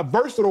most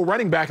versatile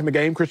running back in the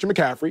game, Christian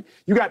McCaffrey.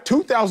 You got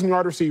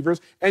 2,000-yard receivers,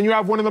 and you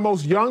have one of the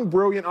most young,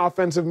 brilliant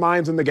offensive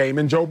minds in the game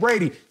in Joe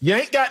Brady. You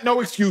ain't got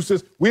no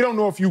excuses. We don't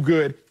know if you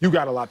good. You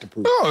got a lot to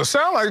prove. Oh, it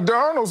sounds like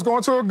Darnold's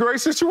going to a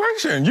great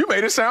situation. You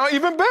made it sound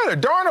even better.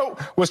 Darnold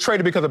was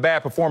traded because of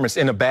bad performance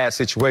in a bad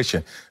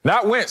situation.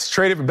 Not Wentz,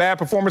 traded for bad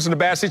performance in a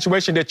bad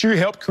situation that you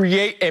helped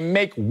create and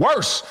make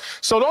worse.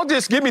 So don't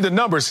just give me the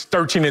numbers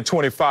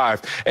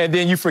 13-25, and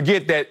then you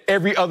forget that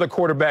every other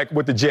quarterback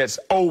with the Jets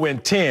 0-10.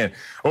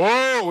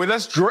 Oh,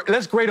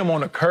 let's grade them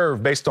on a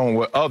curve based on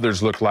what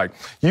others look like.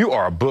 You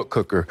are a book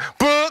cooker.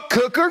 Book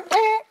cooker.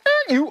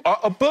 You are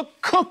a book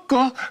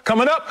cooker.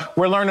 Coming up,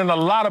 we're learning a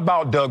lot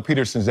about Doug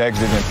Pederson's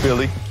exit in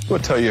Philly. We'll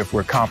tell you if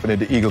we're confident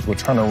the Eagles will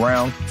turn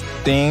around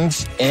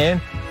things in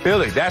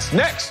Philly. That's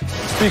next.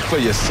 Speak for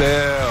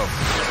yourself.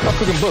 Stop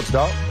cooking books,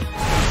 dog.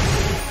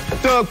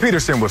 Doug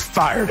Pederson was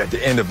fired at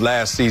the end of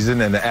last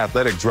season, and the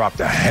Athletic dropped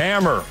a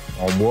hammer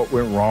on what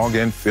went wrong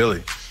in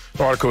Philly.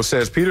 The article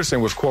says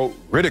Pederson was, quote,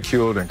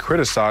 ridiculed and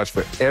criticized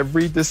for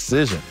every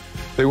decision.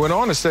 They went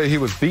on to say he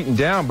was beaten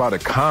down by the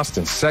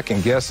constant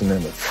second guessing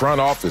in the front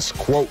office,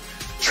 quote,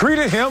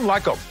 treated him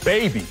like a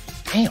baby.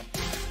 Damn.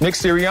 Nick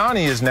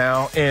Sirianni is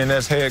now in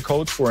as head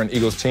coach for an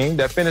Eagles team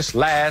that finished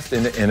last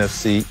in the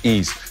NFC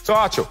East. So,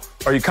 Acho,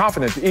 are you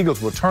confident the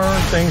Eagles will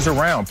turn things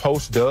around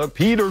post Doug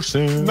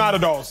Pederson? Not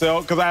at all,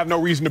 Sel, because I have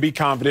no reason to be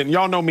confident. And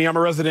y'all know me, I'm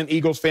a resident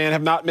Eagles fan,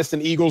 have not missed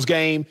an Eagles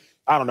game,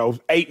 I don't know,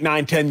 8,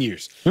 9, 10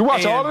 years. You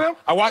watch all of them?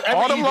 I watch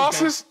every all them Eagles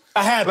losses? Game.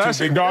 I had to,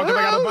 big dog, because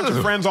I got a bunch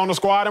of friends on the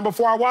squad. And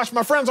before I watched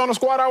my friends on the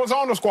squad, I was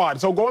on the squad.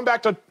 So going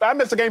back to, I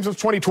missed a game since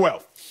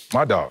 2012.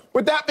 My dog.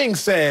 With that being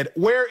said,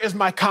 where is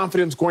my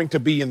confidence going to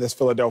be in this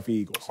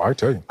Philadelphia Eagles? I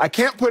tell you. I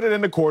can't put it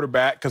in the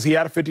quarterback because he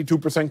had a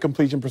 52%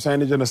 completion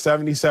percentage and a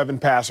 77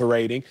 passer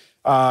rating,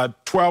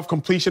 12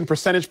 completion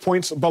percentage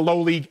points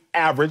below league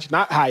average,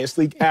 not highest,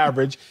 league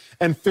average,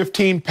 and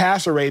 15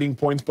 passer rating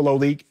points below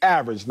league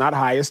average, not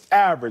highest,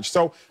 average.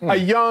 So a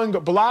young,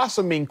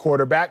 blossoming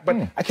quarterback, but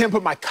I can't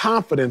put my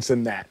confidence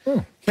in that.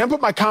 Can't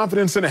put my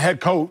confidence in a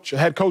head coach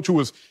who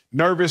was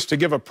nervous to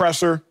give a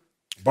presser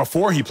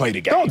before he played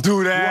a game. Don't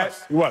do that.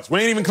 He was.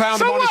 We ain't even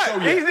clowned him on the show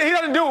yet. He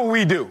doesn't do what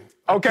we do.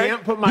 Okay?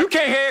 You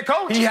can't head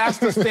coach. He has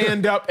to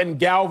stand up and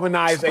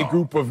galvanize a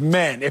group of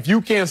men. If you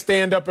can't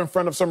stand up in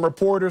front of some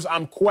reporters,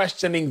 I'm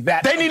questioning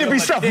that. They need to be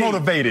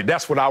self-motivated.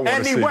 That's what I want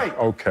to see. Anyway,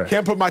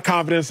 can't put my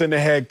confidence in the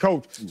head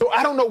coach. So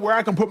I don't know where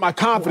I can put my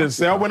confidence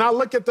there. When I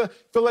look at the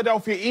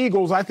Philadelphia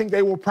Eagles, I think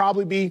they will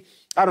probably be,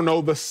 I don't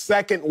know, the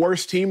second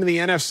worst team in the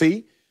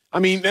NFC. I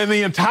mean, in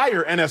the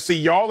entire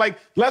NFC, y'all. Like,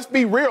 let's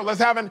be real.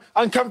 Let's have an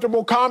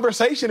uncomfortable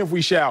conversation if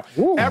we shall.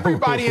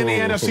 Everybody in the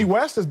NFC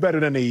West is better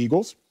than the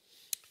Eagles.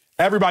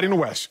 Everybody in the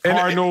West.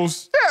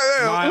 Cardinals.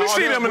 We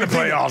see them in the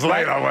playoffs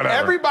later or whatever.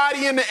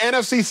 Everybody in the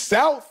NFC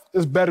South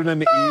is better than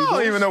the Eagles. I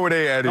don't even know where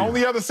they at.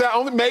 Only other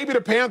side, maybe the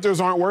Panthers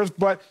aren't worse,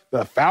 but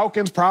the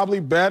Falcons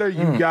probably better.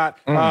 You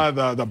got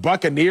the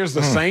Buccaneers,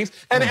 the Saints.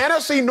 And the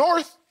NFC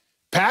North,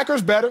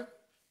 Packers better.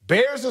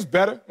 Bears is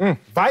better.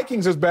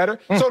 Vikings is better.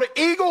 So the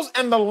Eagles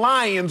and the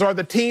Lions are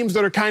the teams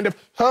that are kind of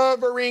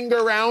hovering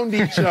around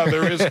each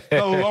other as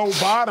the low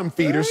bottom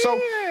feeders. So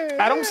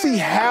I don't see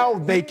how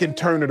they can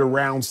turn it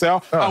around,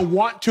 Sal. I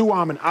want to.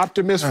 I'm an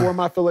optimist for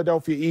my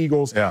Philadelphia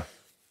Eagles.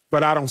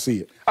 But I don't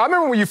see it. I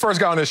remember when you first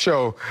got on this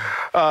show,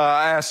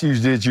 I asked you,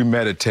 did you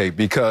meditate?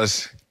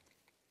 Because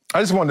I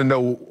just wanted to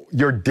know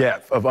your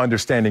depth of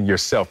understanding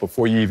yourself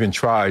before you even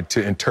tried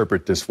to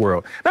interpret this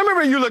world. Now, I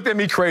remember you looked at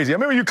me crazy. I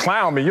remember you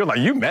clowned me. You're like,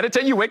 you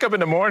meditate? You wake up in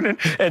the morning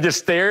and just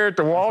stare at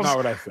the walls? That's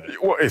not what I said.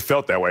 Well, it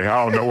felt that way.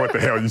 I don't know what the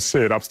hell you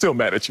said. I'm still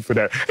mad at you for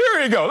that. Here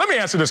we go. Let me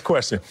answer this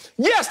question.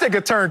 Yes, they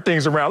could turn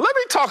things around. Let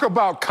me talk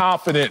about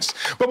confidence.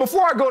 But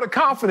before I go to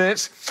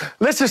confidence,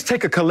 let's just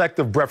take a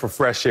collective breath of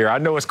fresh air. I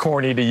know it's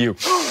corny to you.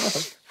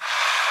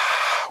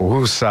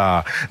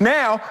 Woosah.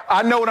 Now,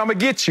 I know what I'm going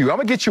to get you. I'm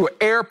going to get you an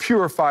air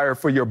purifier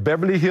for your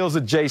Beverly Hills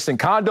adjacent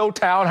condo,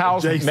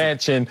 townhouse,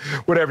 mansion,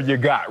 whatever you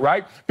got,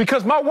 right?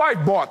 Because my wife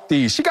bought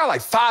these. She got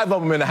like 5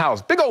 of them in the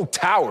house. Big old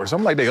towers.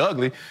 I'm like, they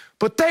ugly,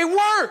 but they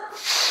work.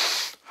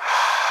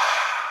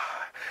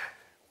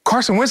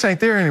 Carson Wentz ain't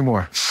there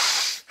anymore.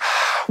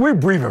 We're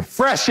breathing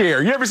fresh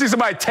air. You ever see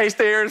somebody taste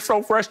the air? It's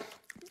so fresh.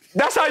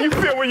 That's how you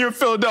feel when you're in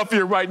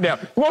Philadelphia right now.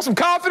 You want some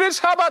confidence?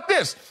 How about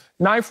this?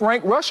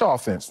 9th-ranked rush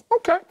offense.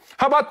 Okay.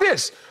 How about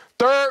this?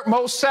 3rd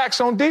most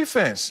sacks on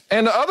defense.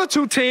 And the other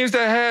 2 teams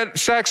that had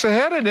sacks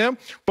ahead of them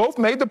both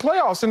made the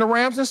playoffs in the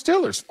Rams and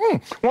Steelers.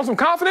 Want some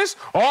confidence?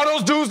 All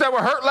those dudes that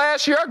were hurt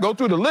last year, go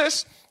through the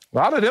list. A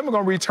lot of them are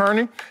going to be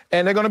returning,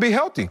 and they're going to be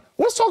healthy.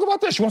 Let's talk about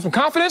this. You want some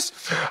confidence?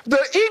 The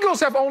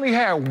Eagles have only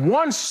had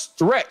 1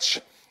 stretch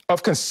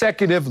of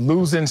consecutive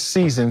losing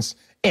seasons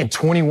in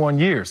 21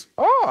 years.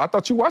 Oh, I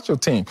thought you watched your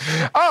team.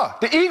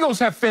 The Eagles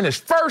have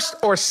finished 1st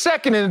or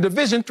 2nd in the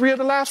division 3 of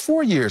the last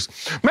 4 years.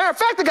 Matter of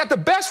fact, they got the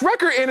best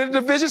record in the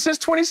division since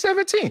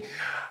 2017.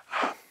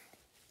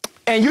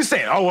 And you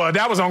saying, oh, well,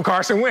 that was on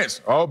Carson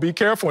Wentz. Oh, be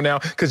careful now,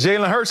 because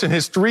Jalen Hurts in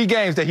his 3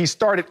 games that he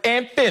started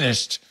and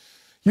finished,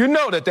 you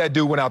know that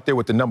dude went out there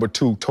with the number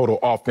 2 total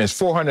offense,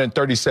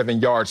 437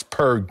 yards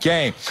per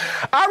game.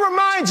 I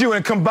remind you,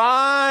 in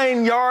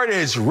combined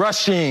yardage,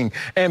 rushing,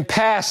 and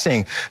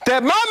passing,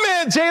 that my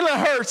man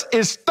Jalen Hurts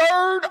is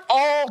 3rd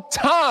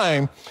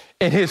all-time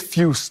in his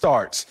few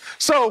starts.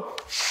 So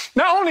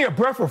not only a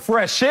breath of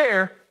fresh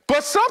air,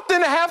 but something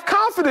to have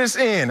confidence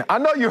in. I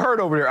know you heard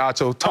over there,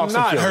 Acho. I'm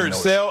not hurt,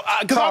 Sel,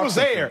 because I was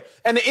there.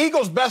 And the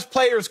Eagles' best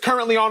players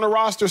currently on the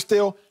roster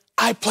still,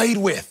 I played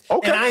with.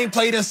 Okay. And I ain't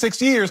played in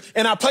 6 years,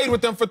 and I played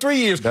with them for 3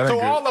 years. So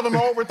all of them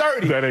are over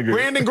 30. That ain't good.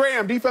 Brandon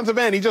Graham, defensive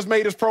end. He just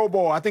made his Pro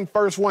Bowl. I think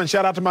first one.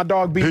 Shout out to my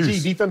dog, BG,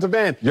 Peace. defensive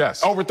end.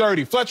 Yes. Over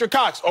 30. Fletcher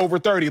Cox, over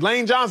 30.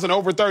 Lane Johnson,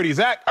 over 30.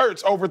 Zach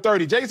Ertz, over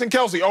 30. Jason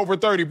Kelsey, over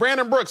 30.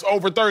 Brandon Brooks,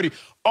 over 30.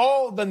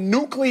 All the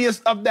nucleus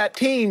of that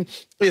team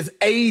is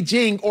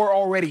aging or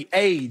already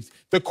aged.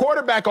 The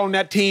quarterback on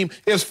that team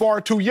is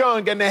far too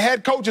young, and the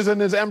head coach is in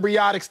his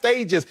embryonic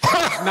stages.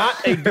 It's not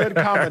a good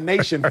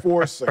combination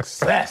for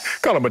success.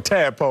 Call him a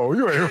tadpole.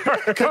 You ain't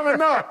right.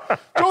 Coming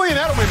up, Julian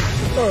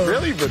Edelman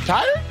really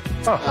retired?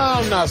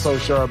 I'm not so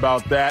sure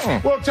about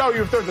that. We'll tell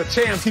you if there's a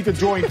chance he could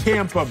join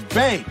Tampa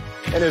Bay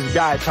and his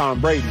guy Tom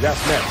Brady. That's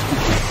next.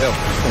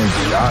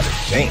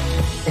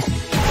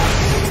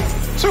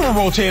 Super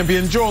Bowl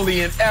champion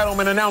Julian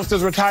Edelman announced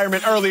his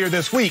retirement earlier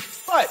this week,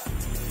 but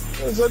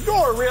is the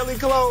door really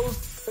closed?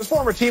 His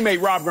former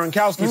teammate Rob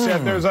Gronkowski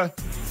said there's a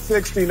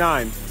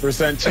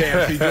 69%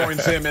 chance he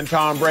joins him and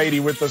Tom Brady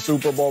with the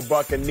Super Bowl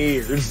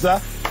Buccaneers.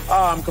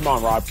 Come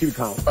on, Rob, keep it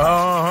calm.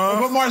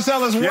 But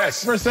Marcellus,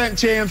 what percent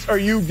chance are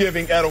you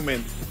giving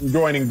Edelman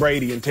joining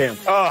Brady in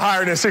Tampa?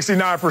 Higher than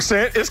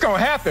 69%. It's going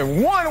to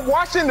happen. One,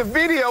 watching the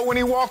video when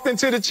he walked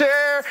into the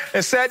chair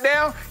and sat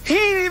down, he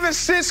didn't even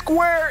sit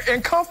square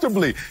and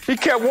comfortably. He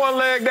kept one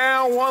leg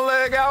down, one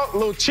leg out, a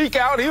little cheek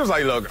out. He was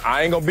like, look,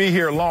 I ain't going to be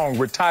here long,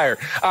 retired.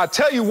 I'll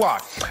tell you why.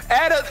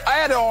 I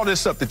added all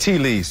this up, the tea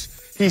leaves.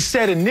 He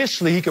said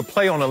initially he could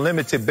play on a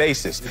limited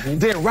basis.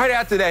 Then right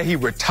after that, he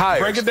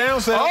retired. Break it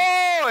down, Sam.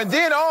 And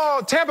then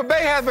Tampa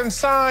Bay hasn't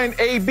signed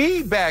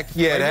AB back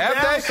yet,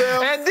 have they?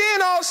 And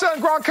then all of a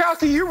sudden,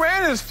 Gronkowski, you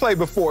ran this play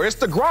before. It's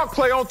the Gronk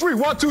play on 3.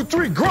 1, 2,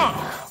 3,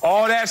 Gronk.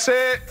 All that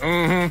said,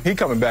 he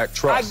coming back.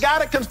 Trust. I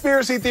got a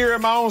conspiracy theory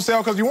of my own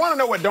self, because you want to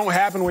know what don't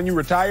happen when you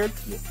retired?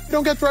 You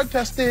don't get drug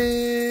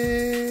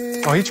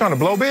tested. Oh, he trying to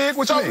blow big?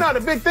 What you mean? No, the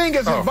big thing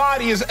is his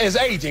body is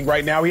aging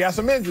right now. He has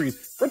some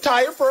injuries.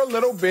 Retire for a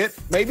little bit,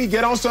 maybe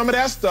get on some of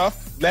that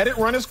stuff, let it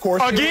run its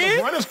course.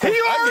 Again? Run its course.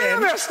 He already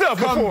again. that stuff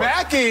Come before.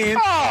 back in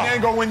and then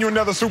go win you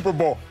another Super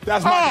Bowl.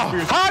 That's my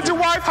conspiracy. Hide your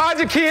wife, hide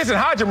your kids, and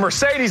hide your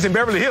Mercedes in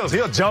Beverly Hills.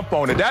 He'll jump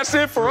on it. That's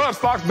it for us.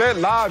 Fox Bet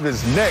Live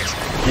is next.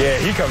 Yeah,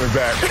 he coming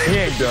back. He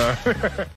ain't done.